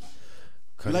 weed.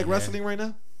 You like wrestling right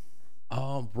now?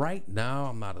 Right now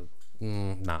I'm not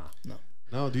nah.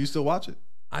 No. Do you still watch it?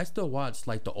 I still watch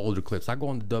like the older clips. I go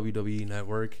on the WWE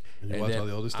network And you watch all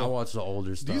the older stuff? I watch the older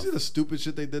Do stuff. you see the stupid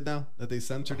shit they did now? That they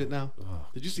censored it now?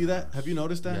 Did you see that? Have you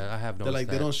noticed that? Yeah, I have They're noticed like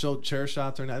that. they don't show chair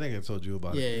shots or anything. I think I told you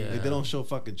about it. Yeah. Like, they don't show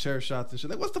fucking chair shots and shit.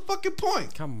 Like, what's the fucking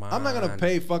point? Come I'm not gonna on.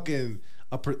 pay fucking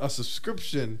a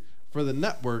subscription for the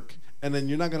network, and then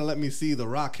you're not gonna let me see The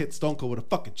Rock hit Stone Cold with a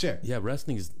fucking chair. Yeah,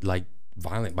 wrestling is like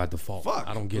violent by default. Fuck.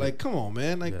 I don't get like, it. come on,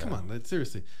 man. Like, Yeah. come on. Like,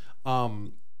 seriously.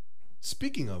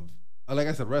 Speaking of, like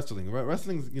I said, wrestling's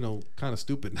kind of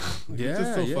stupid now. It's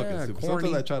just so fucking stupid. Corny.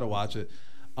 Sometimes I try to watch it.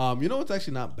 You know what's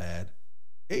actually not bad?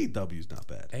 AEW is not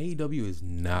bad. AEW is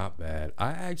not bad. I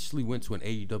actually went to an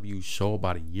AEW show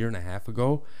about a year and a half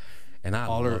ago, and I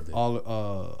loved it.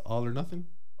 All or nothing.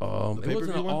 It wasn't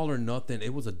pay-per-view an one? All or Nothing.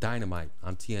 It was a Dynamite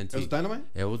on TNT. It was Dynamite.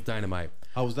 Yeah, it was Dynamite.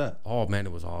 How was that? Oh man,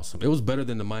 it was awesome. It was better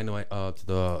than the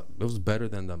It was better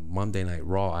than the Monday Night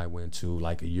Raw I went to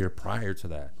like a year prior to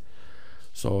that.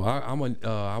 So I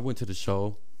went to the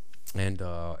show, and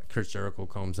Chris Jericho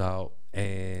comes out,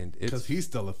 and it's Because he's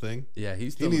still a thing. yeah He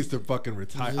still needs to fucking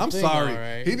retire. He's a I'm thing, sorry.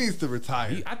 alright. He needs to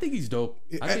retire. I think he's dope.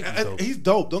 I think he's dope. He's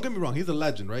dope. Don't get me wrong. He's a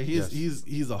legend, right? Yes.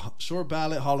 He's a short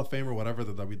ballot Hall of Famer, whatever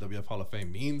the WWF Hall of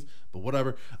Fame means, but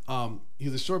whatever.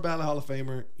 He's a short ballot Hall of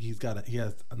Famer. He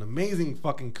has an amazing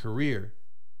fucking career.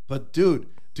 But dude,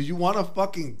 do you want to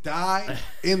fucking die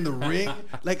in the ring?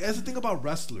 Like, that's the thing about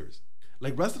wrestlers.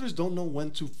 Like, wrestlers don't know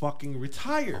when to fucking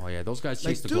retire. Oh yeah, those guys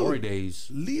Like, chase the dude, glory days.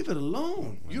 Leave it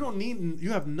alone.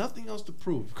 You have nothing else to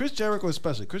prove. Chris Jericho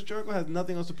especially. Chris Jericho has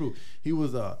nothing else to prove. He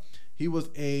was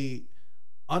a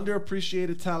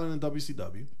underappreciated talent in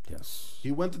WCW. Yes.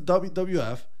 He went to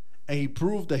WWF and he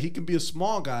proved that he can be a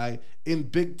small guy in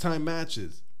big time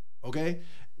matches. Okay?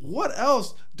 What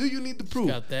else do you need to prove?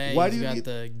 Got that. Why He's do you got need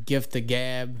the gift of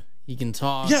gab. He can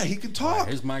talk. Yeah, he can talk.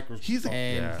 His microphone. He's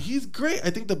great. I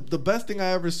think the best thing I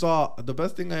ever saw, the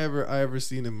best thing I ever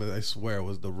seen him, I swear,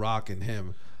 was The Rock and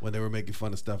him when they were making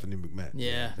fun of Stephanie McMahon.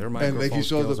 Yeah. Their And microphone like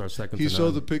skills are second to he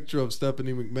shows a none. picture of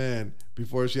Stephanie McMahon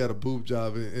before she had a boob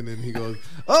job, and then he goes,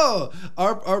 "Oh,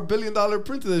 our $1 billion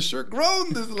princess has sure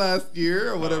grown this last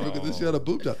year or whatever because she had a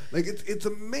boob job." Like it's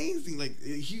amazing. Like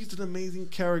he's an amazing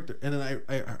character. And then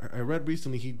I read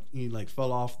recently he like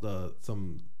fell off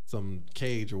some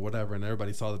cage or whatever, and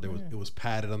everybody saw that it was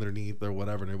padded underneath or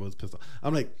whatever, and it was pissed off.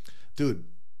 I'm like, dude,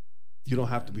 you don't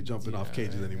have to be jumping off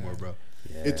cages anymore, bro.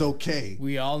 Yeah. It's okay.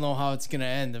 We all know how it's gonna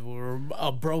end. We're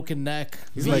a broken neck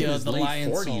He's via like in his the late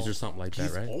Lion's 40s Soul. or something like that,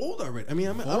 He's right? old already. I mean,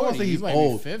 I don't want 40, to say he he's might be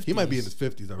old. 50s. He might be in his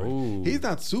 50s already. Ooh. He's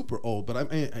not super old,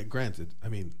 but granted, I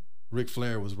mean, Ric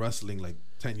Flair was wrestling like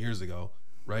 10 years ago,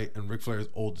 right? And Ric Flair is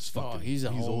old as fuck. Oh, he's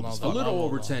old as as A fuck. little Oh,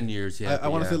 over no. 10 years, yeah. I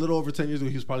want to yeah. say a little over 10 years ago,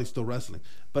 he was probably still wrestling.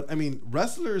 But I mean,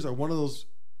 wrestlers are one of those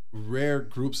rare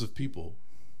groups of people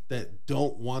that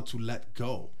don't want to let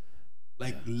go.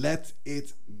 Like, let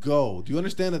it go. Do you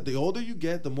understand that the older you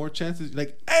get, the more chances,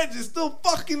 like, Edge is still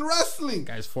fucking wrestling.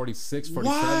 Guy's 46, 47.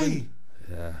 Why?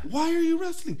 Yeah. Why are you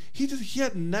wrestling? He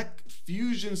had neck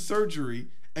fusion surgery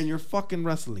and you're fucking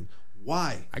wrestling.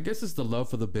 Why? I guess it's the love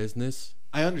for the business.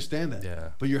 I understand that.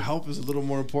 Yeah. But your health is a little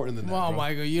more important than that. Wow, bro.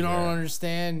 Michael, you don't Yeah.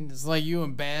 understand. It's like you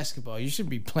in basketball. You shouldn't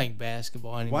be playing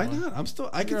basketball anymore. Why not?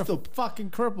 I You're can a still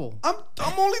fucking cripple.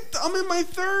 I'm in my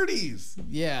 30s.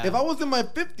 Yeah. If I was in my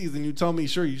 50s and you tell me,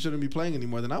 sure, you shouldn't be playing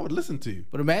anymore, then I would listen to you.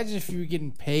 But imagine if you were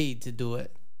getting paid to do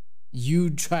it.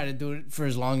 You try to do it for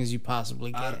as long as you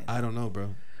possibly can. I don't know,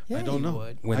 bro. Yeah, I don't you know.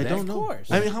 would. I don't Of know.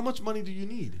 course. I mean, how much money do you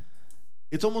need?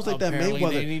 It's almost like that Apparently they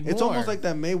Mayweather. need It's more. almost like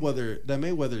that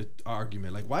Mayweather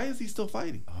argument. Like, why is he still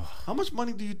fighting? How much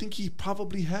money do you think he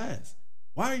probably has?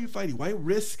 Why are you fighting? Why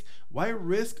risk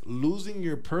losing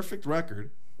your perfect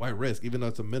record? Why risk, even though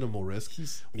it's a minimal risk?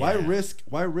 Why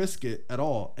risk it at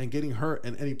all and getting hurt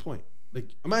at any point? Like,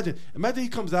 imagine he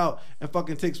comes out and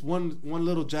fucking takes one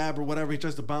little jab or whatever. He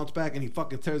tries to bounce back and he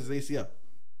fucking tears his ACL.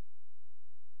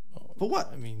 For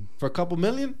what? I mean, For a couple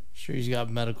million? sure he's got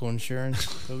medical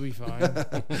insurance. He'll be fine.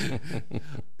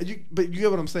 But you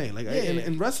get what I'm saying. Like,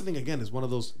 and wrestling again is one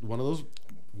of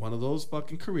those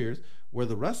fucking careers where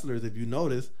the wrestlers, if you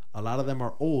notice, a lot of them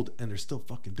are old and they're still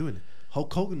fucking doing it.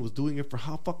 Hulk Hogan was doing it for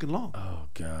how fucking long? Oh,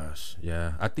 gosh.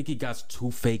 Yeah. I think he got 2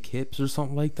 fake hips or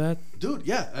something like that. Dude,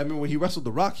 yeah. I mean, when he wrestled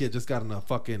The Rock, he had just gotten a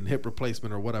fucking hip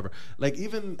replacement or whatever. Like,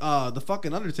 even the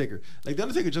fucking Undertaker. Like, the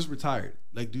Undertaker just retired.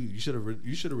 Like, dude, you should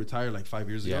have retired like 5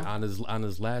 years ago. Yeah, on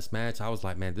his last match, I was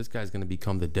like, man, this guy's going to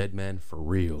become the dead man for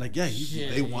real. Like, yeah,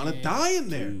 they want to die in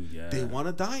there. Dude, yeah. They want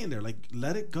to die in there. Like,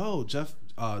 let it go. Jeff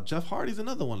Hardy's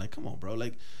another one. Like, come on, bro.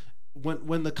 Like,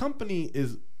 when the company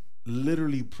is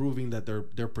literally proving that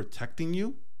they're protecting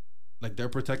you,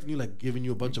 like giving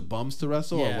you a bunch of bums to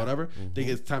wrestle or Yeah. whatever, they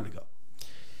get it's time to go.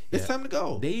 It's time to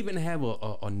go. They even have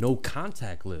a no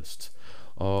contact list,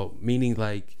 meaning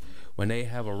like when they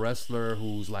have a wrestler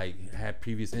who's like had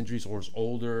previous injuries or is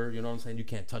older, you know what I'm saying? You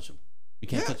can't touch him. You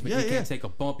can't touch him. You can't take a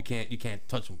bump. You can't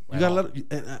touch him. You gotta let it,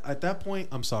 and at that point,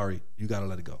 I'm sorry, you gotta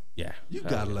let it go. Yeah, You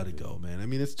gotta let it go, man. I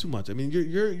mean, it's too much. I mean,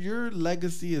 your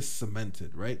legacy is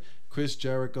cemented, right? Chris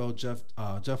Jericho, Jeff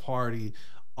Hardy,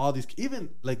 all these. Even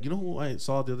like, you know who I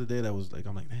saw the other day that was like,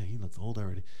 I'm like, man, he looks old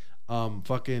already.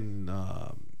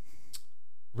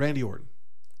 Randy Orton.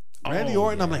 Randy Oh,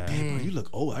 Orton, I'm like, yeah. damn, bro, you look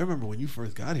old. I remember when you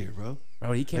first got here, bro.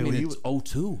 Bro, he came Like, in when at he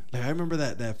 02. Like I remember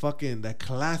that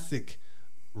classic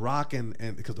Rock and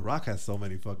because the Rock has so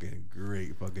many fucking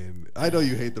great fucking. I know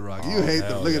you hate the Rock. You hate them.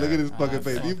 hell Look at yeah. his fucking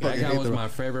face. You fuck That fucking guy hate was the Rock. my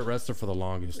favorite wrestler for the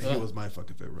longest. He was my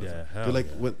fucking favorite wrestler. Yeah, hell But like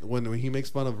yeah. when he makes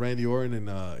fun of Randy Orton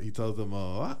and he tells him,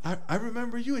 "Oh, I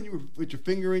remember you and you were with your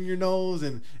finger in your nose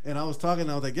and I was talking.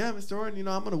 And I was like, yeah, Mr. Orton,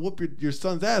 I'm gonna whoop your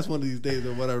son's ass one of these days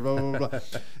or whatever." Blah, blah, blah,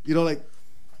 blah. Like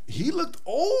he looked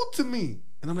old to me,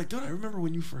 and I'm like, dude, I remember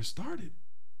when you first started.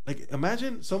 Like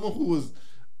imagine someone who was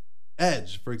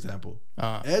Edge, for example.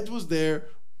 Edge was there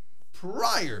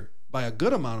prior by a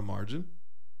good amount of margin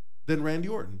than Randy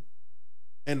Orton.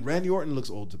 And Randy Orton looks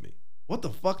old to me. What the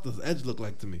fuck does Edge look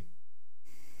like to me?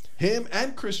 Him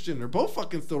and Christian are both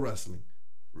fucking still wrestling.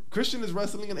 Christian is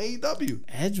wrestling in AEW.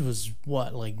 Edge was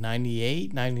what, like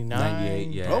 98, 99? 98,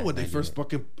 yeah. Bro, when they 98. first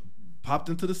fucking popped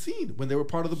into the scene, when they were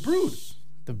part of the Brood.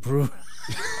 The Brew.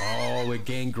 Oh, with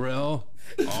Gangrel.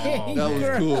 Oh, That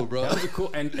was cool, bro. that was a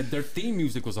cool. And their theme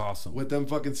music was awesome. With them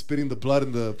fucking spitting the blood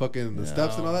in the fucking the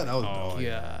steps and all that. That was dope.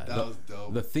 yeah. That was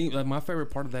dope. The theme, like my favorite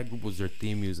part of that group was their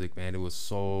theme music, man. It was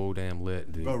so damn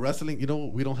lit, dude. Bro, wrestling,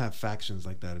 we don't have factions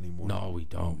like that anymore. No, we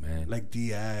don't, man. Like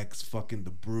DX, fucking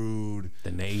the Brood,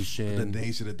 the Nation, the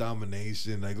Nation of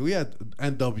Domination. Like we had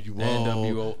NWO,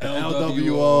 NWO,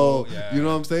 LWO. yeah. You know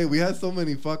what I'm saying? We had so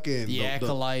many fucking The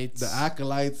Acolytes. the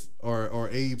Acolytes or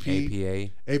APA.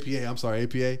 APA. I'm sorry,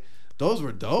 APA. Those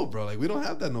were dope, bro. Like we don't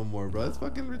have that no more, bro. It's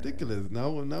fucking ridiculous. Now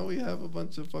we have a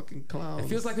bunch of fucking clowns. It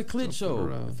feels like a kid show.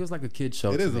 around. It feels like a kid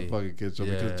show. It to is a me. fucking kid show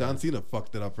Yeah. because John Cena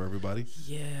fucked it up for everybody.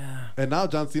 Yeah. And now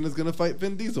John Cena's gonna fight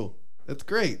Vin Diesel. That's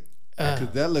great.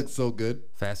 Because that looks so good.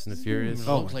 Fast and the Furious. He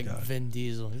Oh looks my like God. Vin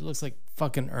Diesel. He looks like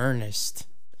fucking Ernest.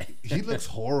 He looks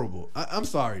horrible. I'm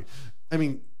sorry. I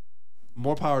mean,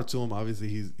 more power to him. Obviously,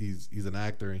 he's an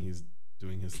actor and he's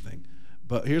doing his thing.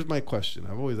 But here's my question.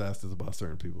 I've always asked this about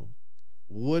certain people.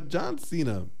 Would John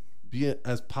Cena be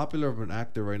as popular of an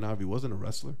actor right now if he wasn't a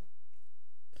wrestler?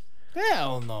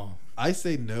 Hell no. I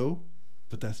say no,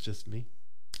 but that's just me.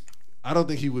 I don't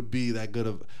think he would be that good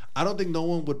of. I don't think no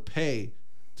one would pay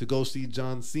to go see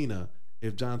John Cena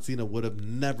if John Cena would have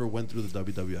never went through the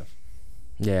WWF.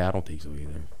 Yeah, I don't think so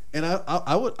either. And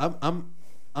I would.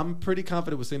 I'm pretty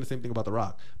confident with saying the same thing about The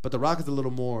Rock, but The Rock is a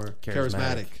little more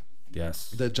charismatic Yes.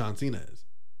 than John Cena is.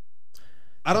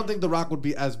 I don't think The Rock would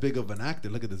be as big of an actor.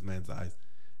 Look at this man's eyes.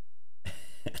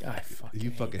 I fucking You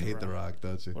fucking hate The Rock. Rock,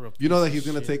 don't What a you? You know that piece he's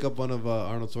of gonna shit. take up one of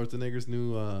Arnold Schwarzenegger's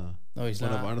new No, he's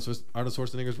one not. of Arnold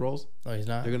Schwarzenegger's roles. No, he's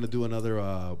not. They're gonna do another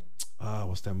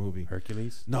what's that movie?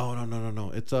 Hercules. No.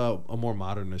 It's a more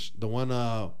modernish. The one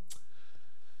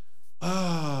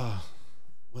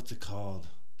what's it called?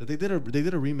 That they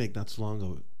did a remake not too long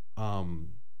ago.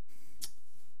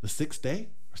 The Sixth Day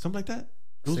or something like that.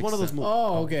 It was one of those movies.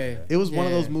 Oh, okay. It was one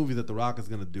of Yeah. those movies that The Rock is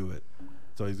gonna do it.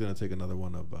 So he's gonna take another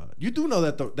one of. You do know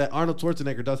that that Arnold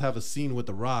Schwarzenegger does have a scene with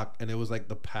The Rock, and it was like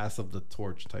the pass of the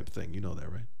torch type thing. You know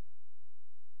that, right?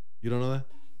 You don't know that?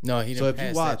 No, he So didn't if you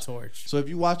pass watch- that torch. So if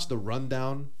you watch The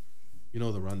Rundown, you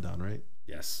know The Rundown, right?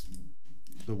 Yes.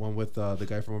 The one with the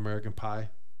guy from American Pie,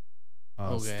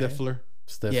 Okay. Stifler.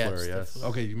 Stifler. Yeah, yes. Stifler.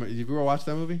 Okay, you ever watched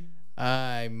that movie?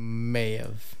 I may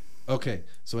have. Okay,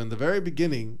 so in the very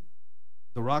beginning,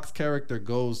 The Rock's character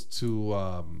goes to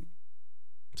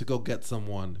go get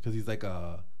someone because he's like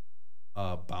a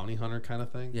bounty hunter kind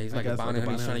of thing. Yeah, he's I like a guess, bounty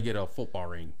hunter. He's trying to hunter. get a football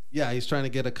ring. Yeah, he's trying to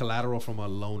get a collateral from a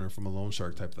loner, from a loan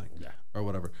shark type thing. Yeah. Or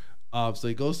whatever. So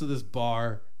he goes to this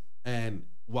bar, and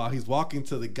while he's walking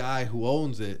to the guy who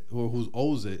owns it, who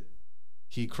owes it,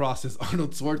 he crosses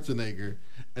Arnold Schwarzenegger,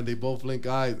 and they both link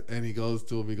eyes, and he goes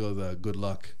to him. He goes, "Good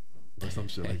luck," or some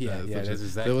shit like Yeah, that. yeah, Some that's shit.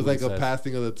 exactly It was what like he a says.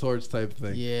 passing of the torch type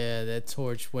thing. Yeah, that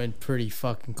torch went pretty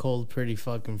fucking cold, pretty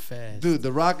fucking fast. Dude,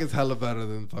 The Rock is hella better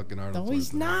than fucking Arnold. no,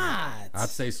 he's Schwarzenegger. not. I'd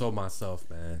say so myself,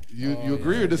 man. You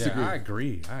agree or disagree?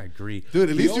 Yeah, I agree. Dude, at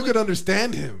The least you only- could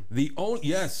understand him. The only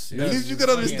yes. At least you could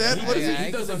understand what Yeah, he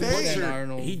I doesn't can understand butcher.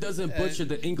 Arnold. He doesn't butcher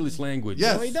the English language.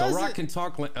 Yes. No, he The doesn't. Rock can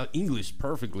talk English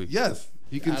perfectly. Yes,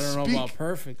 he can I don't know speak. about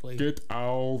perfectly. Get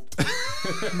out.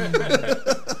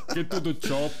 Get to the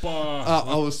chopper.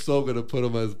 I was so gonna put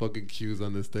him as fucking cues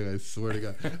on this thing. I swear to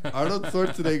God, Arnold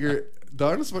Schwarzenegger.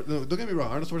 No, don't get me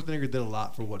wrong. Arnold Schwarzenegger did a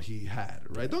lot for what he had.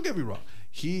 Right? Don't get me wrong.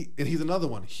 He's another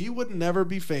one. He would never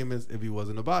be famous if he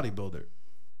wasn't a bodybuilder.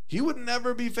 He would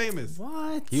never be famous.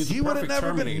 What? He was the He would have perfect never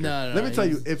Terminator. been. No, Let me tell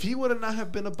you, he's- if he would have not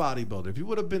have been a bodybuilder, if he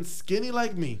would have been skinny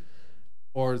like me,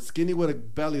 or skinny with a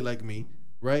belly like me,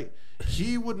 right?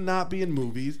 He would not be in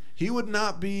movies. He would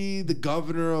not be the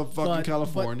governor of fucking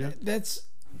California. That's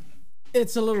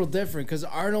It's a little different because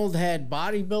Arnold had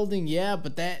bodybuilding, yeah,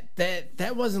 but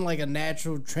that wasn't like a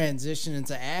natural transition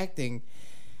into acting.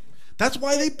 That's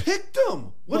why they picked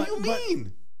him. What do you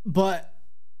mean? But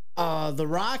The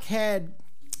Rock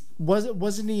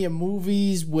wasn't he in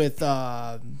movies with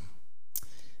didn't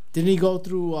he go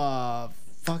through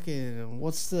fucking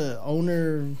what's the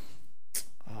owner?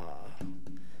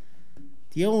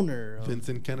 The owner of,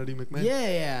 Vincent Kennedy McMahon?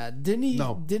 Yeah. Didn't he?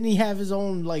 No. Didn't he have his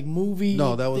own like movie?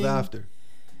 No, that was thing? after.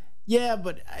 Yeah,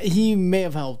 but he may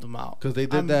have helped him out Because they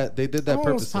did that. They did that I'm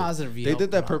almost purposely. positive he They helped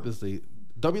did that him out. purposely.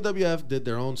 WWF did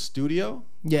their own studio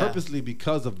purposely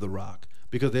because of The Rock,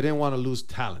 because they didn't want to lose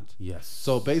talent. Yes.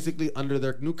 So basically, under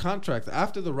their new contracts,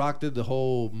 after The Rock did the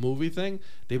whole movie thing,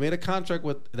 they made a contract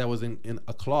that was in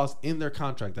a clause in their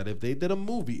contract that if they did a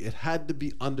movie, it had to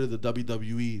be under the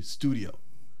WWE studio.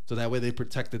 So that way they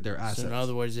protected their assets. So in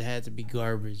other words, it had to be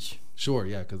garbage. Sure,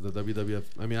 yeah, because the WWF.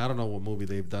 I mean, I don't know what movie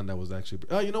they've done that was actually.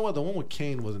 Oh, you know what? The one with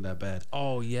Kane wasn't that bad.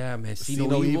 Oh yeah, man. See See No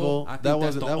No Evil. Evil. I think That that's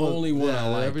wasn't- the that was- only one yeah, I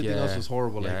like. everything else was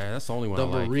horrible. Yeah, Like, that's the only one The I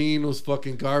like. Marine was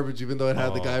fucking garbage, even though it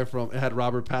had the Oh. guy from. It had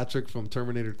Robert Patrick from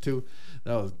Terminator 2.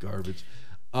 That was garbage.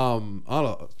 All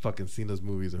of fucking Cena's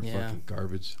movies are Yeah. fucking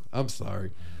garbage. I'm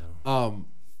sorry.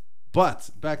 But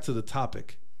back to the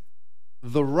topic.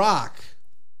 The Rock.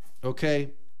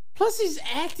 Okay. Plus, he's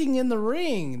acting in the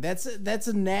ring. That's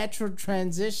a natural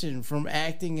transition from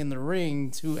acting in the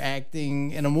ring to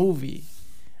acting in a movie.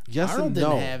 Yes Arnold and didn't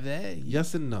no. have that.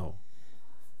 Yes and no.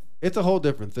 It's a whole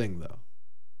different thing, though.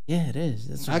 Yeah, it is.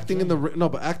 That's what Acting I'm in the saying. no,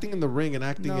 but acting in the ring and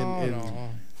acting in no.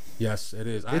 Yes, it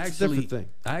is. It's a different thing.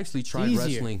 I actually tried easier.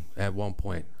 wrestling at one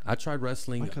point. I tried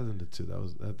wrestling. My cousin did too.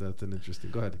 That's an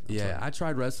interesting. Go ahead. I'm Yeah, sorry. I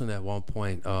tried wrestling at one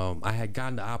point. I had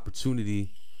gotten the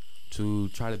opportunity to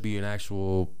try to be an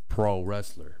actual pro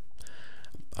wrestler.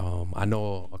 I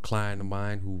know a client of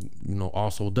mine who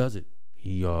also does it.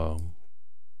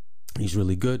 He's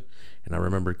really good, and I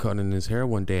remember cutting his hair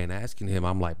one day and asking him,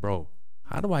 I'm like, bro,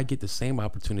 how do I get the same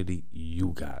opportunity you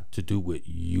got to do what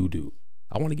you do?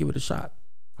 I want to give it a shot.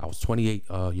 I was 28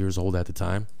 years old at the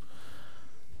time,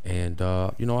 and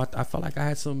I felt like I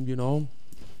had some,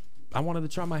 I wanted to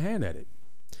try my hand at it.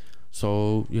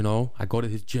 So I go to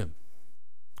his gym,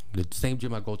 the same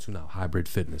gym I go to now, Hybrid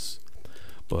Fitness,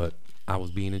 but I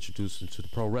was being introduced into the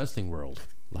pro wrestling world,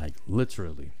 like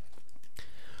literally.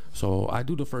 So I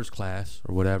do the first class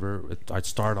or whatever. I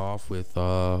start off with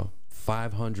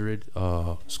 500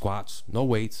 squats, no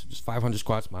weights, just 500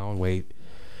 squats, my own weight.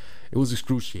 It was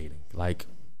excruciating. Like,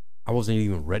 I wasn't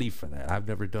even ready for that. I've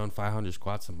never done 500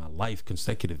 squats in my life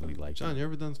consecutively. Like, John, you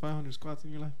ever done 500 squats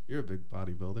in your life? You're a big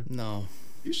bodybuilder. No.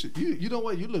 You should. You know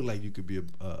what? You look like you could be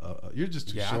you're just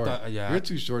too Yeah, I short. thought- yeah. You're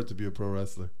too short to be a pro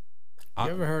wrestler. You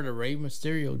ever heard of Rey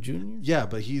Mysterio Jr.? Yeah,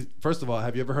 but he's first of all.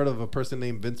 Have you ever heard of a person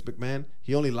named Vince McMahon?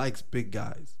 He only likes big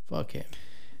guys. Fuck him.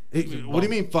 What do you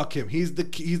mean? Fuck him. He's the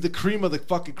cream of the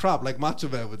fucking crop, like Macho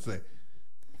Man would say.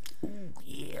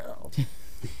 Yeah.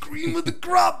 Cream of the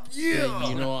crop. Yeah.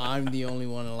 You know, I'm the only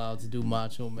one allowed to do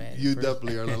Macho Man. You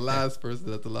definitely are the last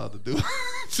person that's allowed to do it.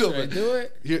 Should I do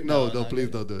it? No, not please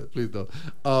gonna. don't do it. Please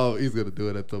don't. He's gonna do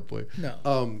it at some point.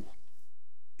 No.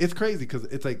 It's crazy because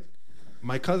it's like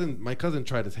my cousin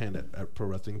tried his hand at pro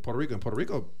wrestling in Puerto Rico. In Puerto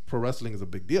Rico, pro wrestling is a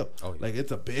big deal. Oh, yeah. Like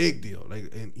it's a big deal.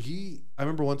 Like, and I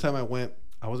remember one time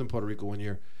I was in Puerto Rico one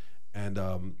year,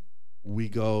 and we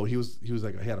go. He was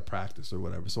like he had a practice or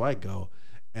whatever. So I go.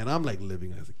 And I'm like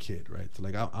living as a kid, right? So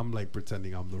like I'm like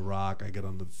pretending I'm The Rock. I get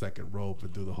on the second rope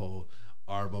and do the whole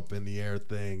arm up in the air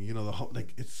thing. You know, the whole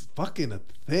like it's fucking a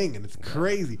thing and it's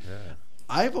crazy. Yeah.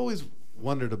 I've always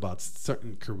wondered about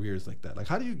certain careers like that. Like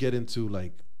how do you get into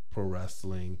like pro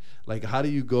wrestling? Like how do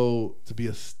you go to be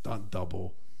a stunt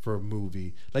double for a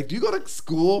movie? Like do you go to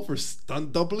school for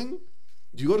stunt doubling?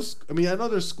 Do you go to? I mean, I know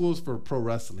there's schools for pro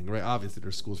wrestling, right? Obviously,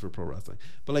 there's schools for pro wrestling,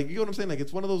 but like you know what I'm saying? Like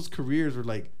it's one of those careers where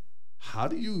like. How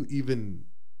do you even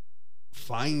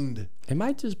find? It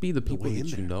might just be the The people way that in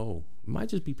you there. know. It might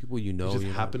just be people you know. just you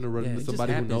know. happen to run into it just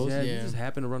somebody who happens, knows? Yeah, Yeah. you just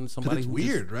happen to run into Because somebody it's who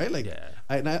weird, just, right? Like, yeah.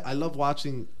 I love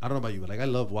watching. I don't know about you, but like I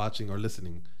love watching or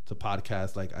listening to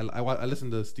podcasts. Like I listen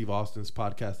to Steve Austin's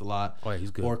podcast a lot. Oh, yeah, he's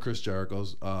good. Or Chris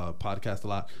Jericho's podcast a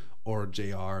lot, or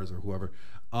JR's or whoever.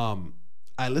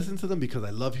 I listen to them because I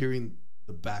love hearing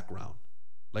the background,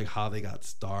 like how they got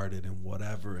started and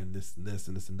whatever, and this and this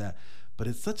and this and that. But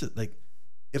it's such a like.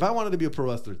 If I wanted to be a pro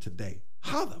wrestler today,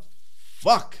 how the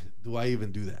fuck do I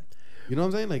even do that? You know what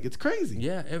I'm saying? Like it's crazy.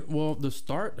 Yeah, well, the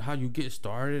start, how you get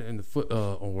started, and the foot,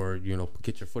 or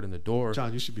get your foot in the door.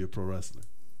 John, you should be a pro wrestler,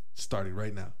 starting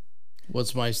right now.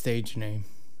 What's my stage name?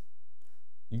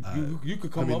 You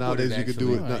could I come mean, up nowadays with it. you could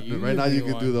do it. Alright, you right now, give you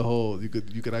me could do one. the whole. You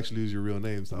could actually use your real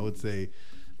name. So I would say,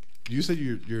 You said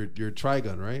you're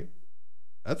Trigun, right?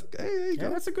 That's hey, Yeah,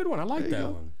 that's a good one. I like There you that go.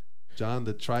 one. John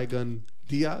the Trigun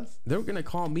Diaz. They were gonna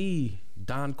call me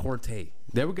Don Corte.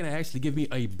 They were gonna actually give me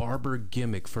a barber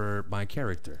gimmick for my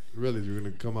character. Really, you're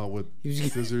gonna come out with He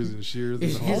was- scissors and shears he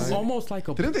and was the gonna whole say- nine? Almost like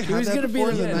a Didn't they He have was that gonna be before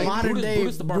in in the the modern Brutus- day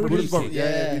Brutus the Barber Brutus Beefcake.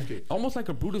 Yeah. beefcake. almost like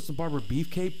a Brutus the Barber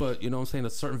beefcake, but you know what I'm saying, a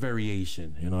certain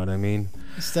variation. You know what I mean?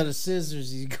 Instead of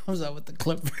scissors, he comes out with the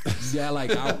clippers. Yeah,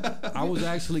 like I was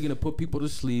actually gonna put people to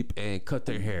sleep and cut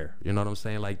their hair. You know what I'm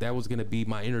saying? Like that was gonna be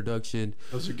my introduction.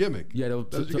 That was your gimmick. Yeah, that was,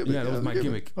 That was your gimmick. that was Yeah, my that was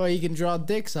gimmick. Or you can draw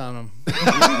dicks on him. Or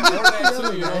that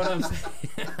too, you know what I'm saying?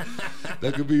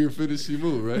 That could be your finishing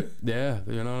move, right? Yeah,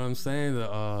 you know what I'm saying? The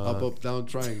Up, down,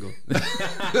 triangle.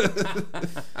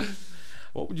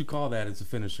 what would you call that as a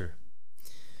finisher?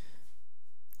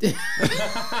 Give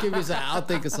me a second. I'll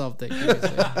think of something. Give me a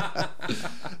second.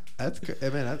 That's hey,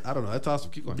 man. I don't know. That's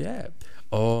awesome. Keep going. Yeah.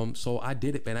 So I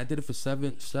did it, man. I did it for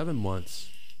seven months,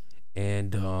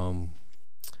 and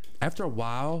after a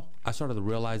while, I started to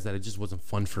realize that it just wasn't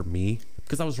fun for me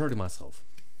because I was hurting myself,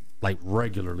 like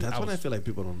regularly. That's I what I was, feel like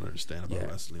people don't understand about yeah,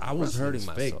 wrestling. I was Wrestling hurting is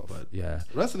myself. fake, but Yeah.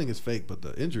 wrestling is fake, but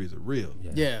the injuries are real.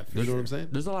 Yeah. You know what I'm saying?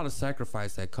 There's a lot of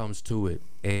sacrifice that comes to it,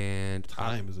 and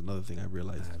Time is another thing I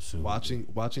realized. Absolutely.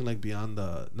 Watching like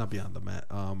not beyond the mat.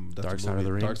 That's Dark a Side of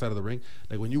the Ring. Dark Side of the Ring.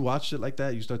 Like when you watch shit like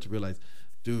that, you start to realize,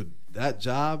 dude, that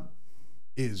job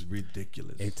is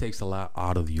ridiculous. it takes a lot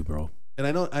out of you, bro. And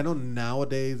I know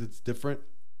nowadays it's different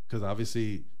because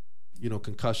obviously, you know,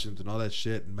 concussions and all that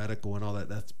shit and medical and all that,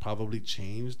 that's probably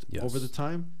changed Yes. over the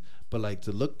time. But like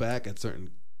to look back at certain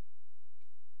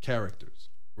characters,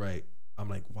 right? I'm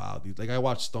like, wow, these, like I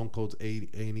watched Stone Cold's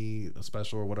A&E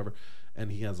special or whatever,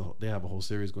 and they have a whole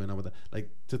series going on with that. Like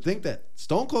to think that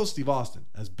Stone Cold Steve Austin,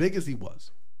 as big as he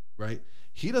was, right?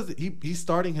 He's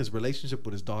starting his relationship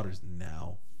with his daughters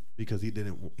now because he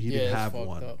didn't it's have fucked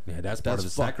one. up. Yeah, that's part of the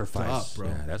That's fucked sacrifice, up, bro.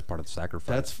 Yeah, that's part of the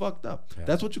sacrifice. That's fucked up. Yeah.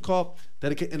 That's what you call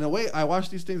dedication. In a way, I watch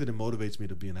these things and it motivates me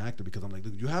to be an actor because I'm like,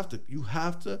 dude, you have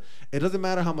to. It doesn't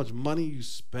matter how much money you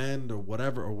spend or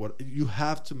whatever or what. You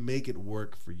have to make it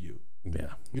work for you. yeah.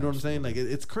 You know what I'm saying? Like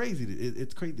it's crazy.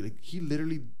 It's crazy. Like he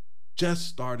literally just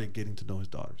started getting to know his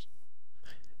daughters.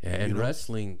 Yeah, and you know?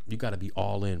 wrestling, you got to be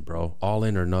all in, bro. All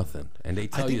in or nothing. And they I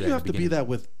tell think you you that have at the to be beginning. that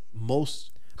with most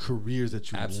careers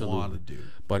that you Absolutely. want to do.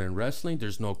 But in wrestling,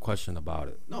 there's no question about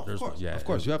it. No, There's of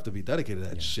course, you have to be dedicated to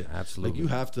that shit. absolutely. Like you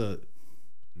have to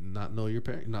not know your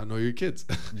parents, not know your kids.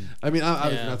 I mean,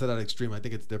 obviously Yeah. not to that extreme. I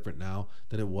think it's different now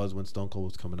than it was when Stone Cold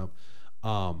was coming up.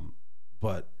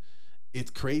 But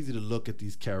it's crazy to look at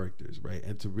these characters, right,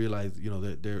 and to realize, you know,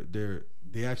 that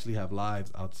they actually have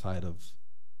lives outside of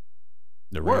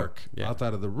the work, ring. Yeah.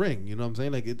 outside of the ring. You know what I'm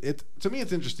saying? Like it to me,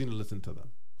 it's interesting to listen to them.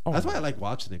 Oh, That's why I like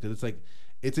watching it because it's like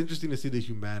it's interesting to see the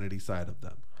humanity side of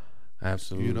them.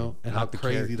 absolutely. You know, and Not how the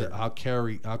crazy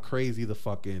character. how crazy the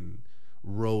fucking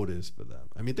road is for them.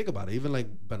 I mean, think about it. Even like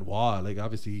Benoit, like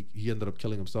obviously he ended up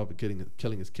killing himself and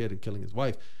killing his kid and killing his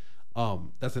wife.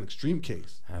 That's an extreme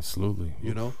case, Absolutely.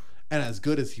 you know. And as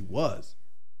good as he was,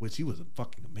 which he was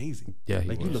fucking amazing. Yeah, he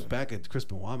like you was. look back at Chris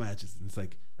Benoit matches, and it's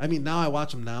like, I mean, now I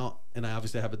watch him now, and I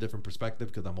obviously have a different perspective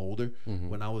because I'm older. Mm-hmm.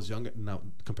 When I was younger, now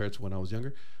compared to when I was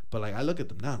younger, but like I look at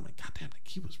them now, I'm like, God damn, like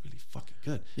he was really fucking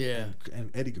good. Yeah. And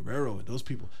Eddie Guerrero and those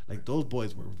people, like those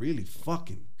boys were really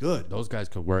fucking good. Those guys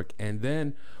could work. And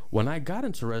then when I got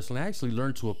into wrestling, I actually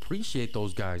learned to appreciate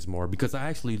those guys more because I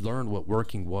actually learned what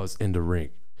working was in the ring.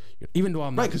 Even though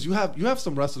I'm Right, not because you have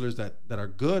some wrestlers that are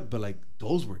good, but like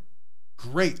those were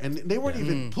great, and they weren't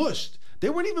even pushed. They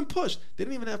weren't even pushed. They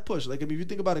didn't even have push. Like I mean, if you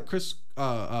think about it,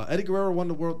 Eddie Guerrero won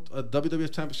the world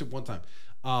WWF Championship one time.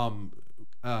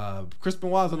 Chris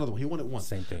Benoit is another one. He won it once.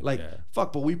 Same thing, Like yeah.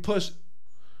 fuck, but we push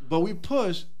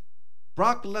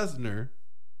Brock Lesnar,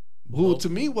 who to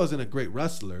me wasn't a great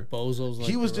wrestler. Bozos like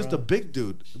He was The just a Rock. big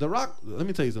dude. The Rock. Let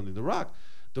me tell you something. The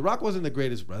Rock wasn't the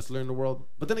greatest wrestler in the world.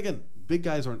 But then again, big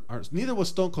guys aren't. Neither was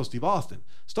Stone Cold Steve Austin.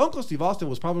 Stone Cold Steve Austin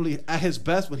was probably at his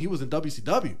best when he was in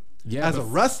WCW. Yeah, as a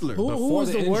wrestler. Who Before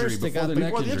was the injury, worst that before got the the- neck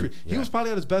Before the injury, he Yeah. was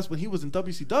probably at his best when he was in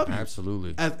WCW.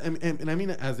 Absolutely. And I mean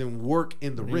as in work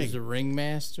in the He was ring. the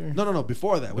ringmaster. No.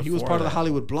 Before that, when he was Before part of the that.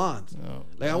 Hollywood Blondes. Oh,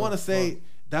 Like I want to say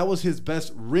that was his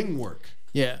best ring work.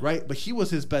 Yeah. Right, but he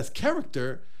was his best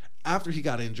character after he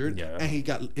got injured, Yeah. and he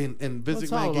got in. And Vince Well,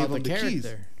 it's all McMahon gave about him the the keys.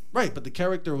 character. Right, but the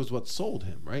character was what sold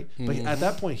him, right? But at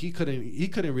that point, he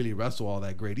couldn't really wrestle all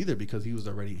that great either because he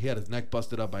had his neck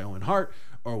busted up by Owen Hart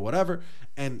or whatever,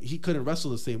 and he couldn't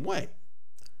wrestle the same way.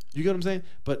 You get what I'm saying?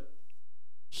 But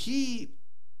he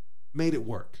made it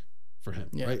work for him,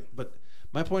 Yeah. right? But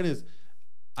my point is,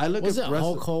 I look Was at it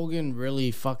wrestling. Hulk Hogan really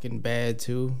fucking bad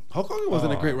too? Hulk Hogan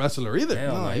wasn't a great wrestler either.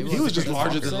 hell no, he he was just was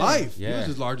larger just than fucking life. He Yeah. was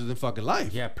just larger than fucking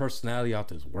life. Yeah, personality out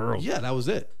this world. Yeah, that was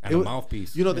it. And It a was-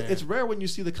 mouthpiece. You know, Yeah. it's rare when you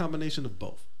see the combination of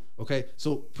both. Okay,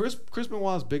 so Chris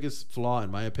Benoit's biggest flaw, in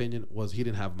my opinion, was he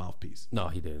didn't have a mouthpiece. No,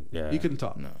 he didn't. Yeah. He couldn't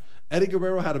talk. No. Eddie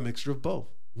Guerrero had a mixture of both.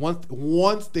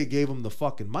 Once they gave him the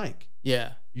fucking mic.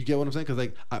 Yeah. You get what I'm saying? Because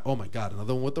oh my god,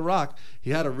 another one with The Rock. He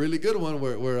had a really good one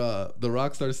where The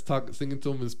Rock starts singing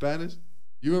to him in Spanish.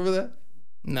 You remember that?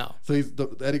 No. So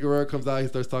Eddie Guerrero comes out, he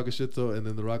starts talking shit to him, and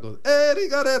then The Rock goes, Eddie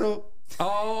Guerrero,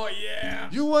 Oh yeah.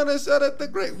 you want to shut at the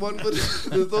great one, but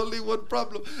there's only one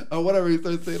problem. Or whatever, he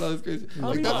starts saying all this crazy.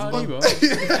 Like, that's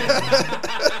fun.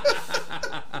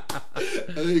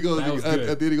 And then he goes, That was and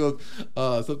good. then he goes,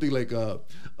 something like, The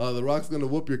Rock's gonna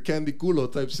whoop your candy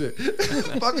culo type shit.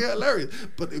 Fucking hilarious.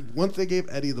 But once they gave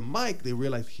Eddie the mic, they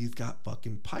realized he's got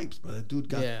fucking pipes, but the dude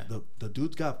got Yeah. the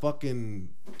dude's got fucking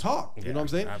talk. You know what I'm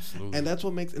saying? Absolutely. And that's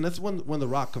what makes, and that's when The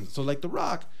Rock comes. So like The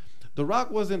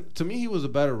Rock wasn't, to me, he was a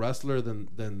better wrestler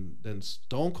than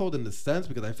Stone Cold in the sense,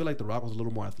 because I feel like The Rock was a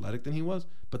little more athletic than he was.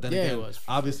 But then Yeah, he again, was.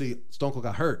 obviously Stone Cold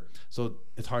got hurt, so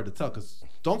it's hard to tell, because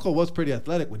Stone Cold was pretty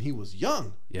athletic when he was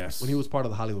young. Yes. When he was part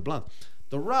of the Hollywood Blondes.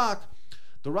 The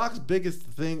Rock's biggest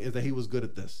thing is that he was good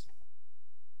at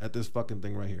this fucking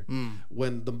thing right here.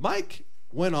 When the mic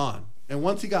went on, and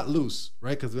once he got loose,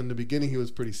 right? Because in the beginning he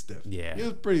was pretty stiff. Yeah. He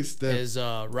was pretty stiff. Is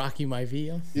Rocky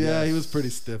Maivia? Yeah, he was pretty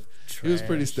stiff. He was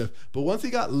pretty Trash. stiff. But once he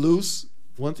got loose,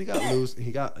 and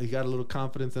he got a little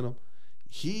confidence in him.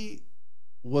 He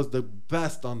was the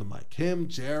best on the mic. Him,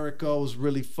 Jericho was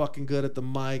really fucking good at the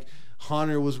mic.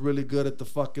 Hunter was really good at the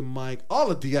fucking mic. All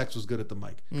of DX was good at the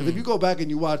mic. Because if you go back and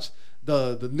you watch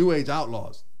the New Age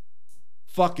Outlaws,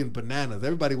 fucking bananas.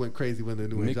 Everybody went crazy when the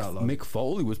New Age Outlaws. Mick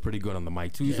Foley was pretty good on the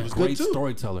mic too. He's Yeah. a was good, great too.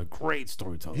 storyteller. Great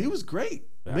storyteller. He was great.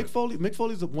 Yeah. Mick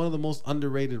Foley's one of the most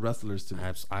underrated wrestlers to me.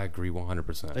 I agree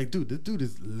 100%. Like, dude, this dude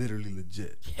is literally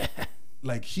legit. Yeah.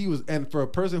 Like, he was, and for a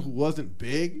person who wasn't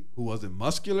big, who wasn't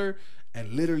muscular,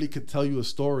 and literally could tell you a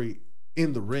story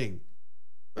in the ring,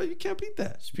 bro, you can't beat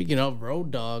that. Speaking of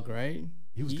Road Dogg, right?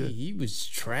 He was good. He was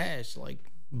trash. Like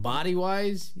body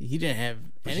wise, he didn't have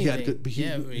But anything. he had good, but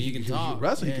he can talk. He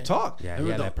wrestled, he Yeah. could talk. Yeah, he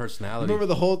had that personality. Remember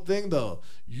the whole thing though?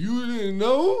 You didn't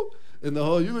know? And the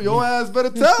whole, your ass better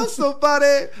tell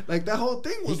somebody. Like, that whole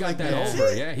thing was He got like that that's over.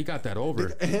 it. Yeah, he got that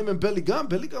over. And him and Billy Gunn.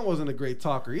 Billy Gunn wasn't a great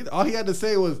talker either. All he had to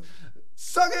say was,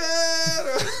 suck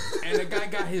it. And the guy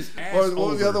got his ass Or what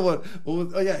was the over. other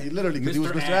one? Oh yeah, he literally, because he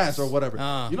was Mr. Mr. Ass or Ass. whatever.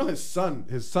 Ah. You know his son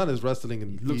is wrestling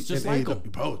and Looks just in like AEW.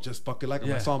 him. Bro, just fucking like him.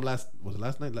 I Yeah. saw him last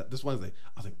night? This Wednesday.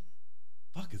 I was like,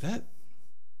 fuck,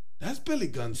 that's Billy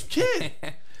Gunn's kid.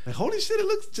 Like, holy shit, it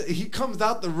looks, he comes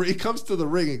to the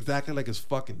ring exactly like his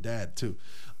fucking dad too.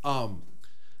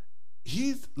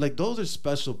 He's like, those are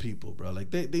special people, bro.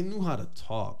 Like, they knew how to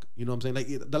talk. You know what I'm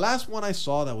saying? Like, the last one I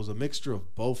saw that was a mixture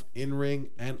of both in ring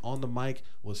and on the mic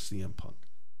was CM Punk.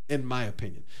 In my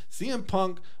opinion, CM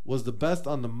Punk was the best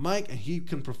on the mic, and he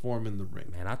can perform in the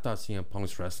ring. Man, I thought CM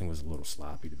Punk's wrestling was a little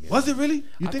sloppy to me. Was it really?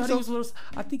 You I think thought so? he was a little.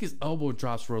 I think his elbow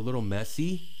drops were a little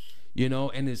messy, you know,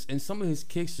 and some of his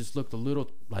kicks just looked a little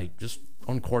like just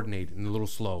uncoordinated and a little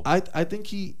slow. I think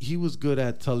he was good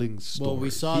at telling stories. Well, we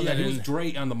saw Yeah, that he was in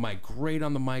great on the mic. Great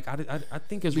on the mic. I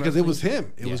think his because it wrestling- was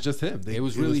him. It Yeah. was just him. It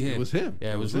was really him. It was him.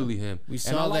 Yeah, it was really him. we And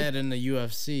saw I like- that in the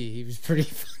UFC. He was pretty.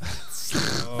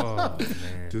 Oh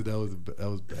man, Dude, that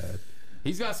was bad.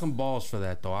 he's got some balls for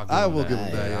that though. I will give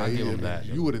him that. Yeah, Yeah, I'll give him yeah. that.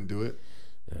 You wouldn't do it.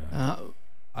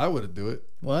 I wouldn't do it.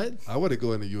 What? I wouldn't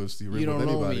go in the UFC ring You don't with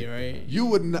know anybody. me, right? You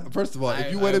would not. First of all,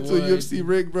 if you I went into a would. UFC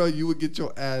ring, bro, you would get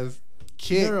your ass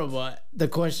kicked. No, but the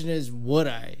question is, would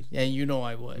I? And you know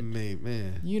I would. Maybe,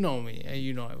 man. You know me, and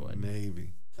you know I would.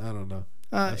 Maybe. I don't know.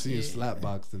 I've seen you yeah. slap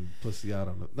box and pussy out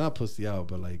on the, not pussy out,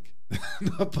 but like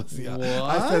not pussy out. What?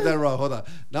 I said that wrong. Hold on.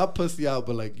 Not pussy out,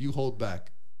 but like you hold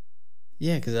back.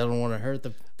 Yeah, because I don't want to hurt the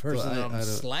So person I'm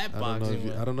slap boxing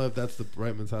with. I don't know if that's the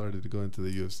right mentality to go into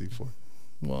the UFC for.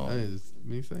 Well, I mean, it's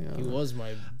me saying. I he don't know. was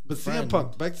my. But friend. CM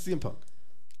Punk, back to CM Punk.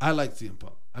 I like CM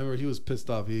Punk. I remember he was pissed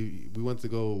off. We went to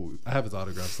go. I have his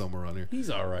autograph somewhere on here. He's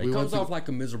all right. We Comes went to- off like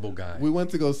a miserable guy. We went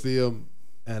to go see him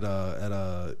at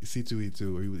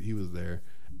C2E2 where he was there,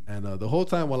 and the whole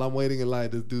time while I'm waiting in line,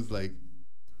 this dude's like,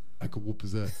 I could whoop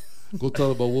his ass. Go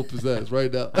tell him I'll whoop his ass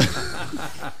right now.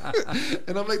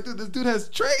 And I'm like, dude, this dude has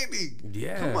training.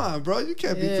 Yeah. Come on, bro. You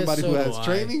can't beat Yeah, somebody who so has do I.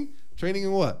 training. Training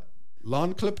in what?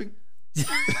 Lawn clipping?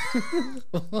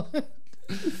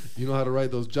 You know how to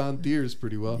ride those John Deeres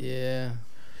pretty well. Yeah.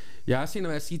 Yeah, I seen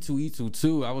him at C2E2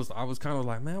 too. I was kind of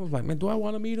like, man, do I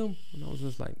want to meet him? And I was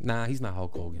just like, nah, he's not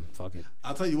Hulk Hogan. Fuck it.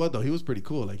 I'll tell you what though, he was pretty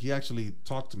cool. Like he actually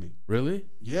talked to me. Really?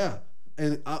 Yeah,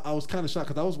 and I was kind of shocked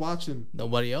because I was watching.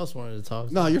 Nobody else wanted to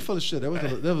talk. No, you're full of shit. There was a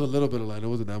little bit of line. It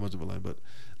wasn't that much of a line, but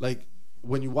like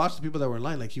when you watch the people that were in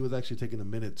line, like he was actually taking a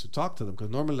minute to talk to them because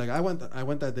normally, like I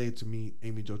went that day to meet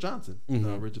Amy Jo Johnson,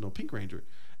 the original Pink Ranger,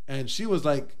 and she was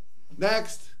like,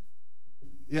 next.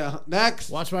 Yeah, next.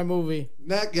 Watch my movie.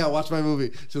 Next, yeah, watch my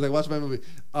movie. She was like, watch my movie.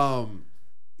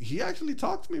 He actually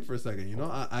talked to me for a second. You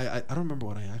know, I don't remember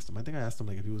what I asked him. I think I asked him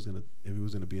like if he was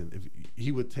gonna be if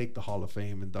he would take the Hall of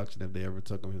Fame induction if they ever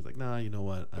took him. He was like, nah, you know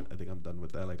what? I think I'm done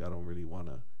with that. Like I don't really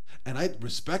wanna. And I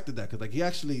respected that because like he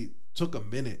actually took a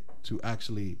minute to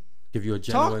actually Give you a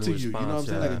genuine talk to response. you. You know what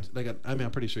I'm saying? Yeah. I mean,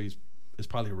 I'm pretty sure it's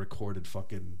probably a recorded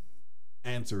fucking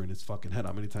answer in his fucking head.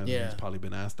 How many times he's probably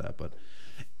been asked that, but.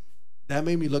 That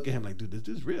made me look at him like, dude,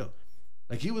 this is real.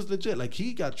 Like he was legit. Like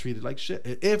he got treated like shit.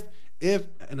 If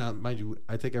and mind you,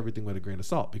 I take everything with a grain of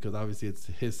salt because obviously it's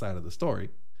his side of the story.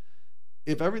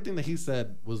 If everything that he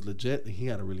said was legit, he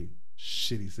had a really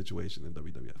shitty situation in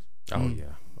WWF. Oh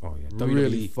yeah.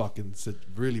 Really WWE.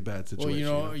 really bad situation.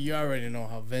 Well, you already know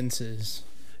how Vince is.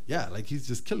 Yeah, like he's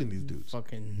just killing these dudes.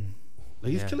 Fucking.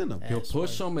 Like he's killing them. He'll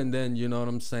push them and then you know what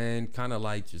I'm saying, kind of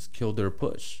like just kill their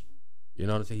push. You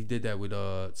know what I'm saying? He did that with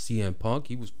CM Punk.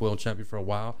 He was world champion for a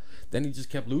while. Then he just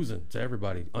kept losing to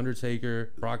everybody.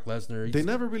 Undertaker, Brock Lesnar. They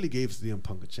never really gave CM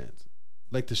Punk a chance,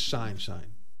 like to shine.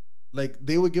 Like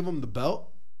they would give him the belt,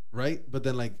 right? But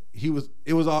then like it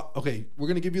was all okay. We're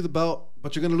gonna give you the belt,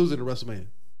 but you're gonna lose it in WrestleMania.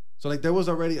 So like there was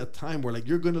already a time where like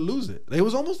you're gonna lose it. It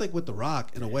was almost like with The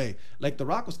Rock in a way. Like The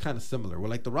Rock was kind of similar, where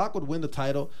like The Rock would win the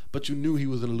title, but you knew he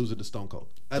was gonna lose it to Stone Cold.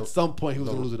 At some point, he was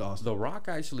gonna lose it to Austin. The Rock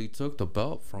actually took the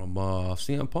belt from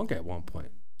CM Punk at one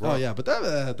point. Oh yeah, but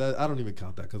that I don't even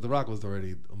count that because The Rock was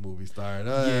already a movie star.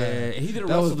 Yeah, he didn't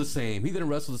wrestle the same. He didn't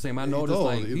wrestle the same. I noticed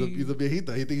like he's a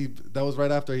viejito. That was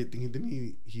right after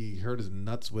he hurt his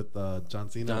nuts with John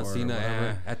Cena. John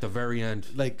Cena at the very end.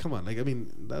 Like, come on, like I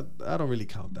mean, I don't really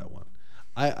count that one.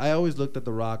 I always looked at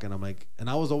The Rock and I'm like, and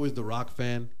I was always The Rock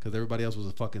fan because everybody else was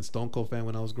a fucking Stone Cold fan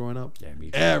when I was growing up. Yeah,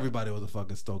 me too. Everybody was a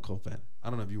fucking Stone Cold fan. I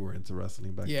don't know if you were into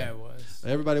wrestling back then. Yeah, it was.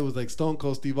 Everybody was like Stone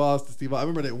Cold, Steve Austin, I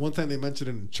remember that one time they mentioned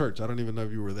it in church. I don't even know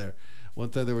if you were there. One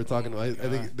time they were talking about, I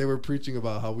think they were preaching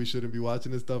about how we shouldn't be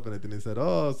watching this stuff, and I think they said,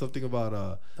 oh, something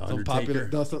about some popular,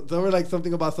 they were like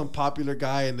something about some popular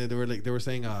guy, and they were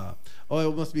saying, oh,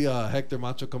 it must be Hector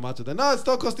Macho Camacho. Then no, it's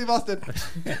Stone Cold Steve Austin,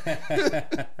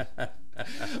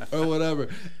 or whatever.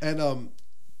 And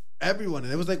everyone,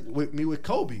 and it was like with me with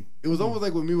Kobe. It was almost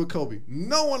like with me with Kobe.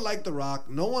 No one liked The Rock.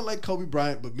 No one liked Kobe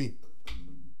Bryant, but me.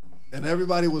 And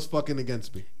everybody was fucking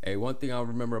against me. Hey, one thing I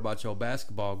remember about your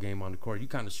basketball game on the court, you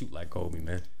kind of shoot like Kobe,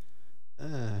 man.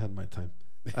 I had my time.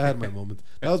 I had my moments.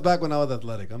 That was back when I was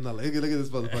athletic. I'm not like, look at this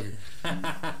motherfucker.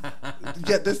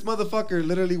 Yeah, this motherfucker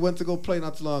literally went to go play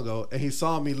not too long ago, and he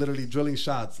saw me literally drilling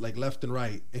shots like left and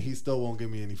right, and he still won't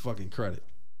give me any fucking credit.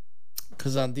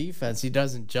 Because on defense, he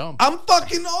doesn't jump. I'm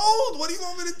fucking old. What do you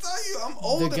want me to tell you? I'm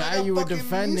old. The guy you were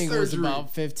defending was about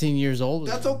 15 years old.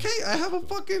 That's okay. I have a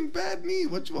fucking bad knee.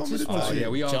 What you want me to tell you? Yeah,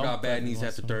 we all got bad knees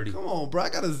after 30. Come on, bro. I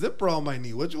got a zipper on my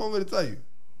knee. What you want me to tell you?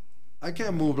 I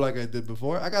can't move like I did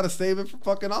before. I got to save it for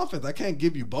fucking offense. I can't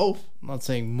give you both. I'm not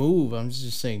saying move. I'm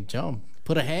just saying jump.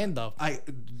 Put a hand up.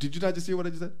 Did you not just hear what I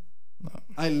just said? No.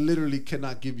 I literally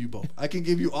cannot give you both. I can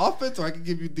give you offense or I can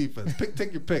give you defense.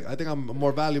 Take your pick. I think I'm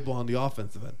more valuable on the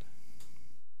offensive end.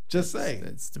 Just saying.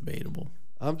 It's debatable.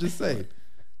 I'm just saying.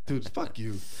 Dude, fuck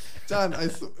you. John,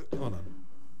 hold on.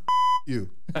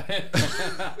 You.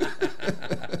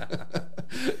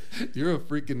 You're a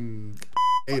freaking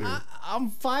hater.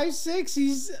 I'm 5'6".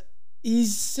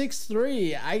 He's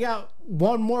 6'3". I got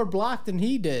one more block than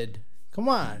he did. Come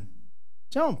on.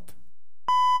 Jump.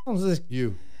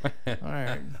 You. All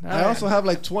right. I also have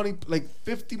like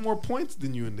 50 more points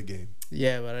than you in the game.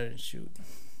 Yeah, but I didn't shoot.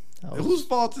 Whose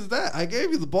fault is that? I gave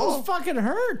you the ball. I was fucking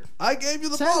hurt. I gave you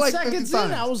the ball like 50 seconds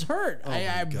times. in, I was hurt. Oh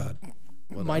my God.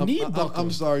 My knee buckled. I'm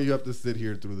sorry you have to sit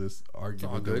here through this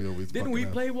argument. That we always Didn't we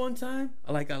play one time?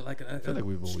 Like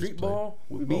a street ball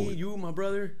with me, you, my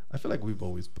brother. I feel like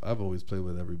I've always played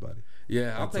with everybody.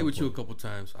 Yeah, I'll play with you a couple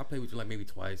times. I'll play with you like maybe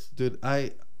twice. Dude,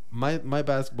 my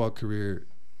basketball career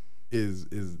is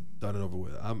done and over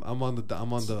with. I'm on the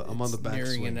backswing. I'm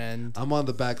on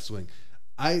the backswing.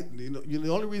 The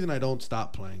only reason I don't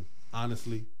stop playing,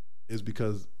 honestly, is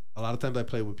because a lot of times I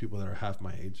play with people that are half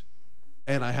my age,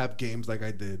 and I have games like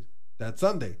I did that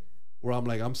Sunday where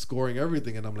I'm scoring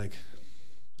everything, and I'm like,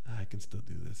 I can still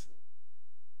do this.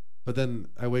 But then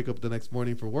I wake up the next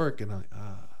morning for work, and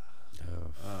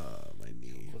My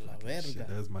knee. La Fucking shit,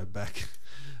 verga. there's my back.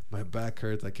 My back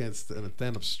hurts. I can't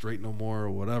stand up straight no more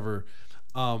or whatever.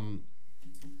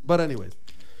 But anyways,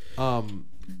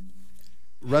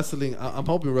 wrestling. I'm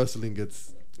hoping wrestling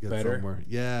gets Better? somewhere.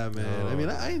 Yeah, man. I mean,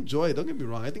 I enjoy it. Don't get me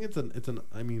wrong. I think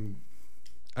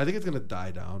I think it's gonna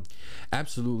die down.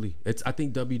 Absolutely. I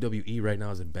think WWE right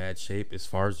now is in bad shape as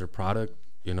far as their product.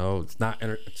 You know, it's not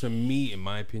to me, in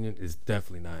my opinion, it's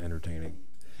definitely not entertaining.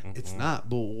 It's not.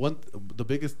 But the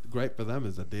biggest gripe for them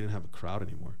is that they didn't have a crowd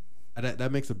anymore. And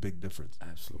that makes a big difference.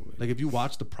 Absolutely. Like if you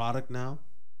watch the product now,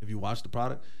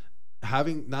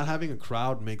 not having a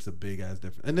crowd makes a big ass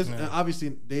difference. And this and obviously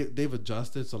they've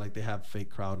adjusted, so like they have fake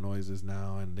crowd noises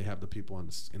now, and they have the people in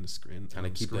the screen Kinda on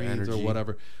keep the screens or energy.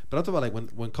 whatever. But I'm talking about like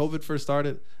when COVID first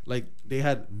started, like they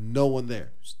had no one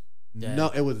there. Dead. No,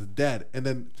 it was dead. And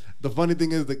then the funny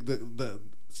thing is the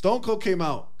Stone Cold came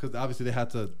out because obviously they had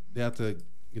to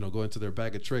go into their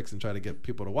bag of tricks and try to get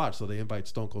people to watch. So they invite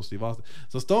Stone Cold Steve Austin.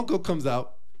 So Stone Cold comes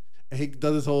out and he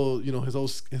does his whole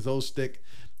his whole shtick,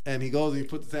 and he goes and he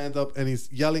puts his hands up and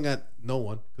he's yelling at no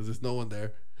one because there's no one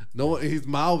there. No one. He's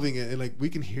mouthing it and like, we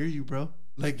can hear you, bro.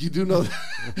 Like, you do know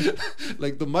that.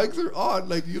 Like the mics are on.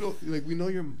 Like, you don't, like, we know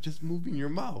you're just moving your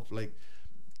mouth. Like,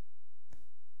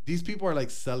 these people are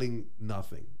like selling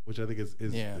nothing, which I think is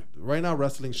right now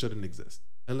wrestling shouldn't exist.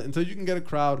 And until you can get a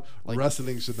crowd, Like,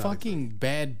 wrestling should not Fucking exist.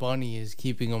 Bad Bunny is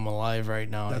keeping him alive right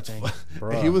now. That's I think.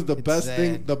 Bruh. he was the It's best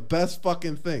thing, sad. the best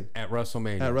fucking thing At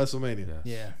WrestleMania. at WrestleMania. Yeah.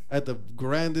 Yeah. At the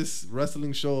grandest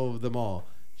wrestling show of them all,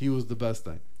 he was the best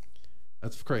thing.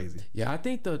 That's crazy. Yeah, I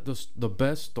think the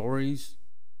best stories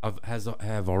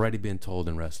have already been told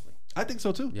in wrestling. I think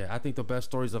so too. Yeah, I think the best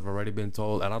stories have already been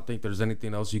told. I don't think there's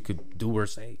anything else you could do or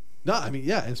say. No, I mean,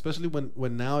 yeah, especially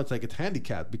when now it's like it's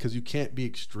handicapped because you can't be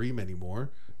extreme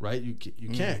anymore, right? You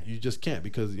can't, you just can't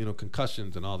because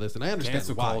concussions and all this. And I understand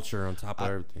Cancel why. culture on top of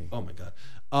everything. Oh my god,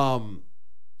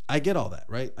 I get all that,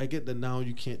 right? I get that now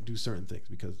you can't do certain things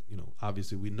because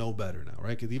obviously we know better now,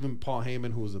 right? Because even Paul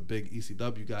Heyman, who was a big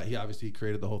ECW guy, he obviously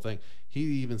created the whole thing. He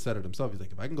even said it himself. He's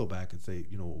like, if I can go back and say,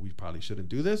 we probably shouldn't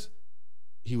do this,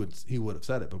 he would have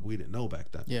said it, but we didn't know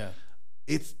back then. Yeah.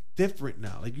 It's different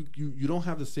now. Like you don't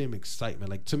have the same excitement.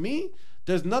 Like to me,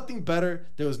 there's nothing better.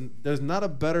 There's not a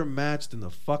better match than the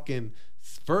fucking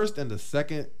first and the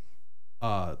second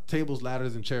tables,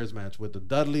 ladders, and chairs match with the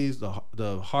Dudleys,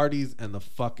 the Hardys, and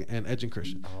and Edge and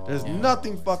Christian. There's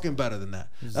nothing fucking better than that.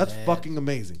 That's Sad. fucking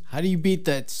amazing. How do you beat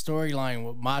that storyline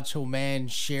with Macho Man,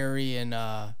 Sherry, and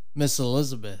Miss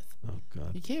Elizabeth? Oh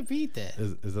god. You can't beat that.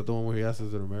 Is that the one where he asks,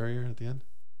 is it a marry her at the end?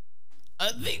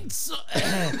 I think so.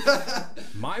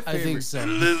 My favorite. I think so.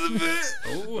 Elizabeth,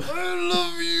 Oh. I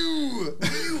love you.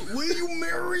 Will you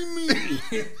marry me?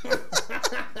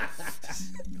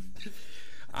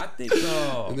 I think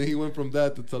And then he went from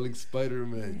that to telling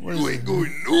Spider-Man, What "You is ain't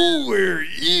going nowhere,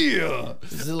 yeah.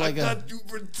 Is it like I got you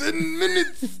for 10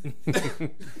 minutes."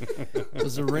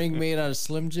 was a ring made out of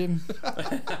Slim Jim?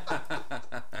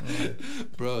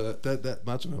 Bro, that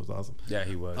Macho Man was awesome. yeah,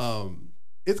 he was.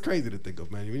 It's crazy to think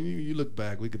of, man. When you look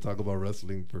back, we could talk about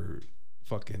wrestling for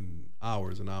fucking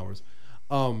hours and hours.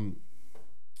 All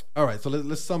right, so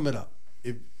let's sum it up.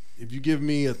 If you give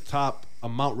me a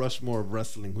Mount Rushmore of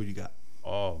wrestling, who you got?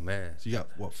 Oh man. So you got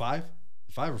what, 5?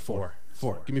 5 or 4?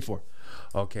 4. Give me 4.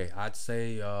 Okay, I'd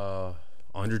say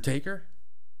Undertaker,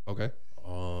 Okay.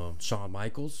 Shawn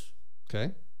Michaels,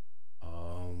 Okay.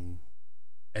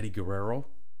 Eddie Guerrero,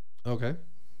 Okay.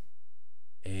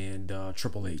 and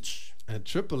Triple H. And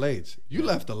Triple H. You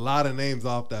left a lot of names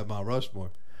off that Mount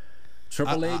Rushmore.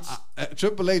 Triple H.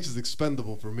 Triple H is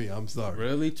expendable for me. I'm sorry.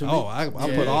 Really? To me? Oh, I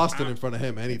put Austin in front of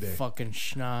him any day. Fucking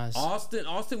schnoz.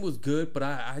 Austin was good, but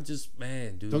I just,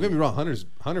 man, dude. Don't get me wrong.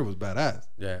 Hunter was badass.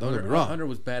 Yeah, Don't Hunter, get me wrong. Hunter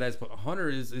was badass, but Hunter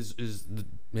is the,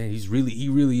 man. He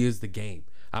really is the game.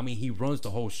 I mean, he runs the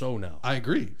whole show now, I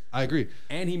agree.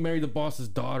 and he married the boss's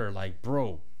daughter. Like,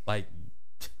 bro, like,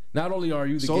 not only are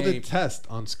you the So game did Test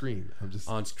on screen. I'm just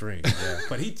on screen, yeah,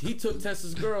 but he took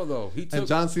Tessa's girl though. He took and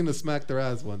John Cena smacked their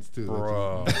ass once too.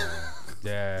 bro.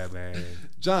 Yeah, man.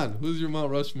 John, who's your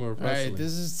Mount Rushmore of All right, wrestling?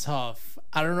 this is tough.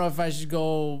 I don't know if I should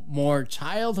go more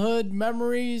childhood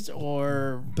memories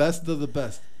or Best of the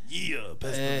best. Yeah,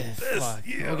 best of the best. fuck.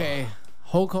 Yeah. Okay,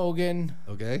 Hulk Hogan,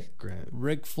 Okay, Grant.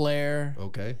 Ric Flair,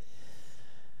 Okay.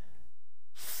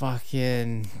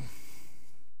 fucking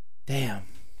damn,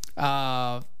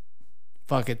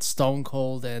 fuck it, Stone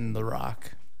Cold and The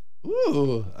Rock.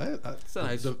 Ooh,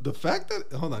 nice. the fact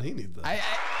that hold on, he needs that. I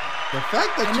The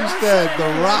fact that you never said I The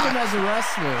don't like him Rock. as a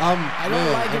wrestler. I don't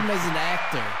man, like him as an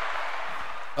actor.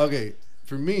 Okay,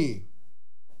 for me,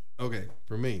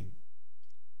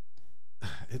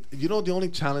 you know, the only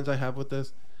challenge I have with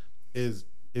this is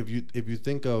if you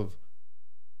think of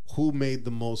who made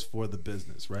the most for the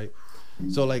business, right?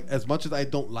 So like, as much as I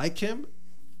don't like him,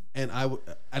 and I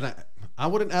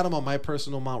wouldn't add him on my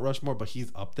personal Mount Rushmore, but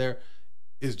he's up there,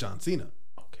 is John Cena.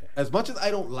 Okay. As much as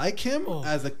I don't like him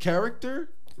as a character,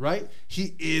 right?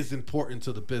 He is important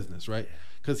to the business, right?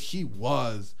 Because he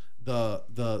was the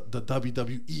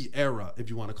WWE era, if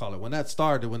you want to call it. When that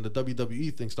started, when the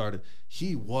WWE thing started,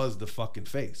 he was the fucking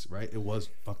face, right? It was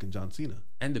fucking John Cena.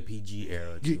 And the PG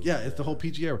era too. Yeah, it's the whole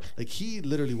PG era. Like, he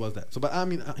literally was that. So, but I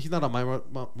mean, he's not on my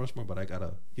Mount Rushmore, but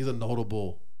he's a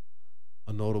notable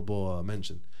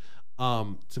mention.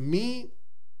 To me,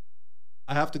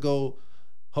 I have to go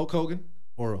Hulk Hogan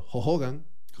or Hogan,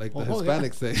 like the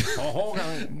Hispanics say.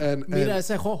 and Mira ese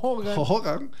Hogan.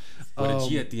 Hogan. With a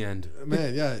G at the end.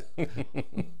 Man, yeah.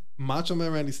 Macho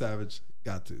Man Randy Savage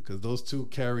got to, because those two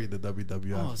carried the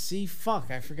WWF. Oh, see, fuck,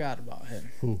 I forgot about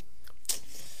him.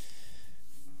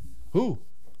 Who?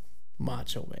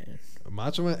 Macho Man.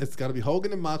 Macho Man. It's got to be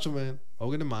Hogan and Macho Man.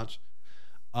 Hogan and Mach.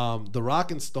 The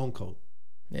Rock and Stone Cold.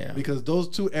 Yeah. Because those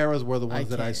two eras were the ones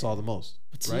that I saw the most.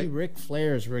 But see, right? Ric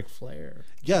Flair is Ric Flair.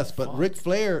 Yes, but Ric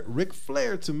Flair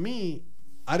to me,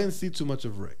 I didn't see too much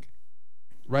of Rick.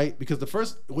 Right?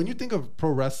 Because when you think of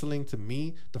pro wrestling, to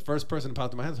me, the first person that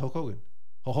popped in my head is Hulk Hogan.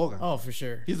 Hulk Hogan. Oh, for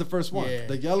sure. He's the first one. Yeah.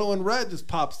 The yellow and red just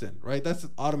pops in, right? That's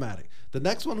automatic. The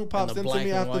next one who pops into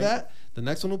me after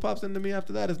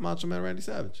that is Macho Man Randy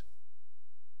Savage.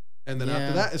 And then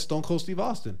after that is Stone Cold Steve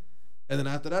Austin. And then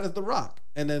after that is The Rock.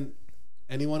 And then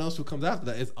anyone else who comes after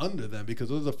that is under them, because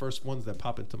those are the first ones that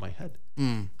pop into my head.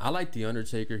 I like The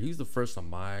Undertaker. He's the first on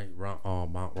my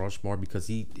Mount Rushmore because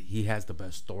he has the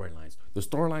best storylines. The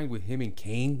storyline with him and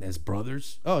Kane as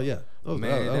brothers. Oh yeah,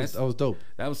 that was dope.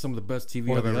 That was some of the best TV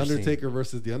Or I've the ever seen. Undertaker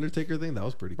versus the Undertaker thing, that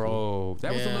was pretty cool. Bro,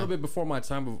 that was a little bit before my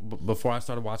time. Before I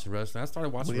started watching wrestling, I started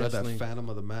watching wrestling. That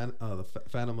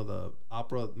Phantom of the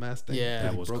Opera mask thing. Yeah,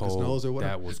 that was broke cold. His nose or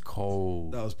whatever. That was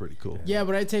cold. That was pretty cool. Yeah,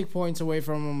 but I take points away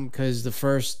from him because the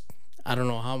first, I don't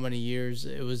know how many years,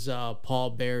 it was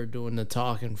Paul Bear doing the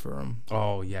talking for him.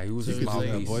 Oh yeah, he was You his can do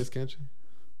that mouthpiece. voice, can't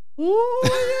you? Ooh,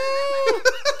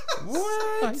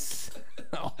 What?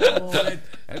 Oh,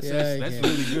 that's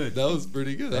really good. That was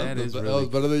pretty good. That is that really was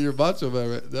better than your Macho Man.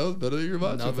 Right? That was better than your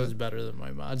Macho nothing's Man. better than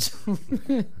my macho.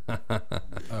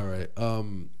 All right.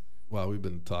 Wow, we've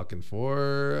been talking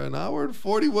for an hour and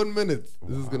 41 minutes.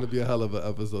 This is gonna be a hell of an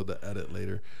episode to edit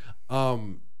later.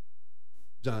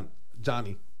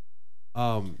 Johnny,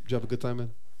 did you have a good time,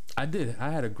 man? I did.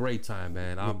 I had a great time,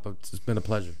 man. It's been a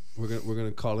pleasure. We're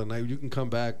gonna call it a night. You can come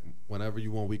back whenever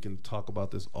you want. We can talk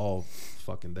about this all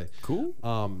fucking day. Cool.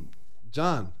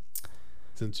 John,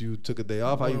 since you took a day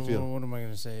off, how you feel? What am I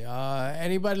gonna say?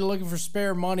 Anybody looking for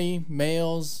spare money,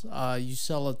 males? You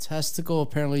sell a testicle,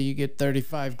 apparently you get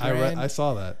 35 grand. I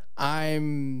saw that.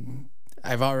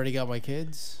 I've already got my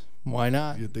kids. Why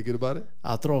not? You thinking about it?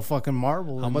 I'll throw a fucking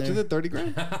marble. How much is it? 30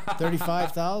 grand?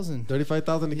 35,000.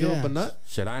 35,000 to give up a nut?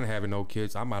 Shit, I ain't having no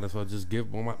kids. I might as well just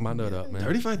give my nut up, man.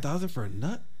 35,000 for a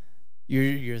nut?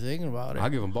 You're thinking about it. I'll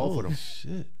give them both of them.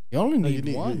 Shit. You only need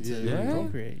need- one yeah, to yeah.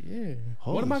 procreate. Yeah.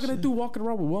 What am I gonna do walking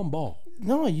around with one ball?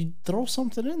 No, you throw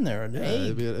something in there. An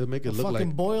egg. It'll make it A look fucking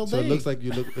like boiled so. It looks egg. like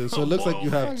you look. So it looks like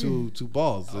you have two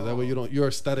balls. So that way you're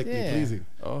aesthetically Yeah. pleasing.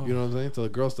 Oh. You know what I'm saying? So the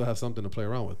girls still have something to play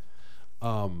around with.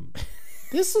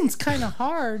 This one's kind of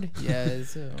hard. Yeah.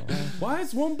 It's, Why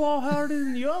is one ball harder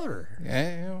than the other?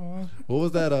 yeah. Well, What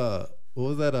was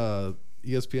that?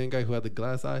 ESPN guy who had the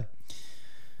glass eye?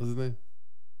 What's his name?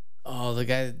 oh, the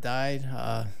guy that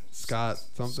died. Scott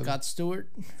something. Scott Stewart.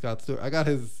 Scott Stewart. I got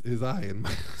his eye in my,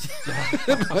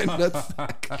 my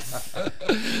nutsack.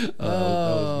 That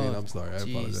was mean. I'm sorry. I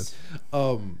apologize.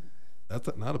 That's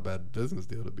not a bad business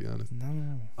deal, to be honest.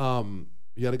 No.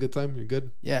 You had a good time? You're good?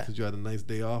 Yeah. Because you had a nice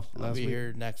day off I'll last be week?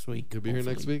 here next week. You'll be here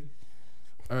next hopefully. week?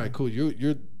 All right, cool.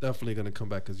 You're definitely going to come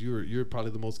back because you're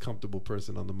probably the most comfortable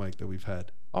person on the mic that we've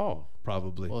had. Oh,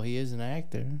 Probably. Well, he is an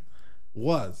actor.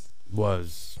 Was.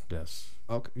 yes.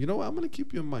 Okay. You know what? I'm going to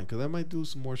keep you in mind because I might do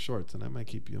some more shorts and I might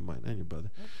keep you in mind and your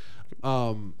brother.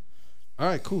 All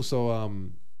right, cool. So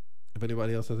if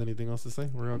anybody else has anything else to say,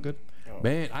 we're all good?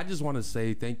 Man, I just want to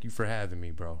say thank you for having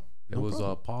me, bro. It No was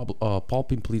problem. a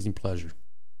pulping, pleasing pleasure.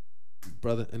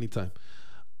 Brother, anytime.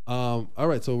 All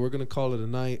right, so we're gonna call it a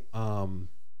night.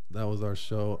 That was our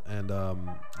show, and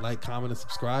like, comment, and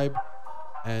subscribe.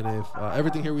 And if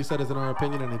everything here we said is in our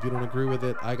opinion, and if you don't agree with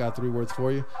it, I got 3 words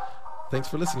for you. Thanks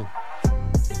for listening.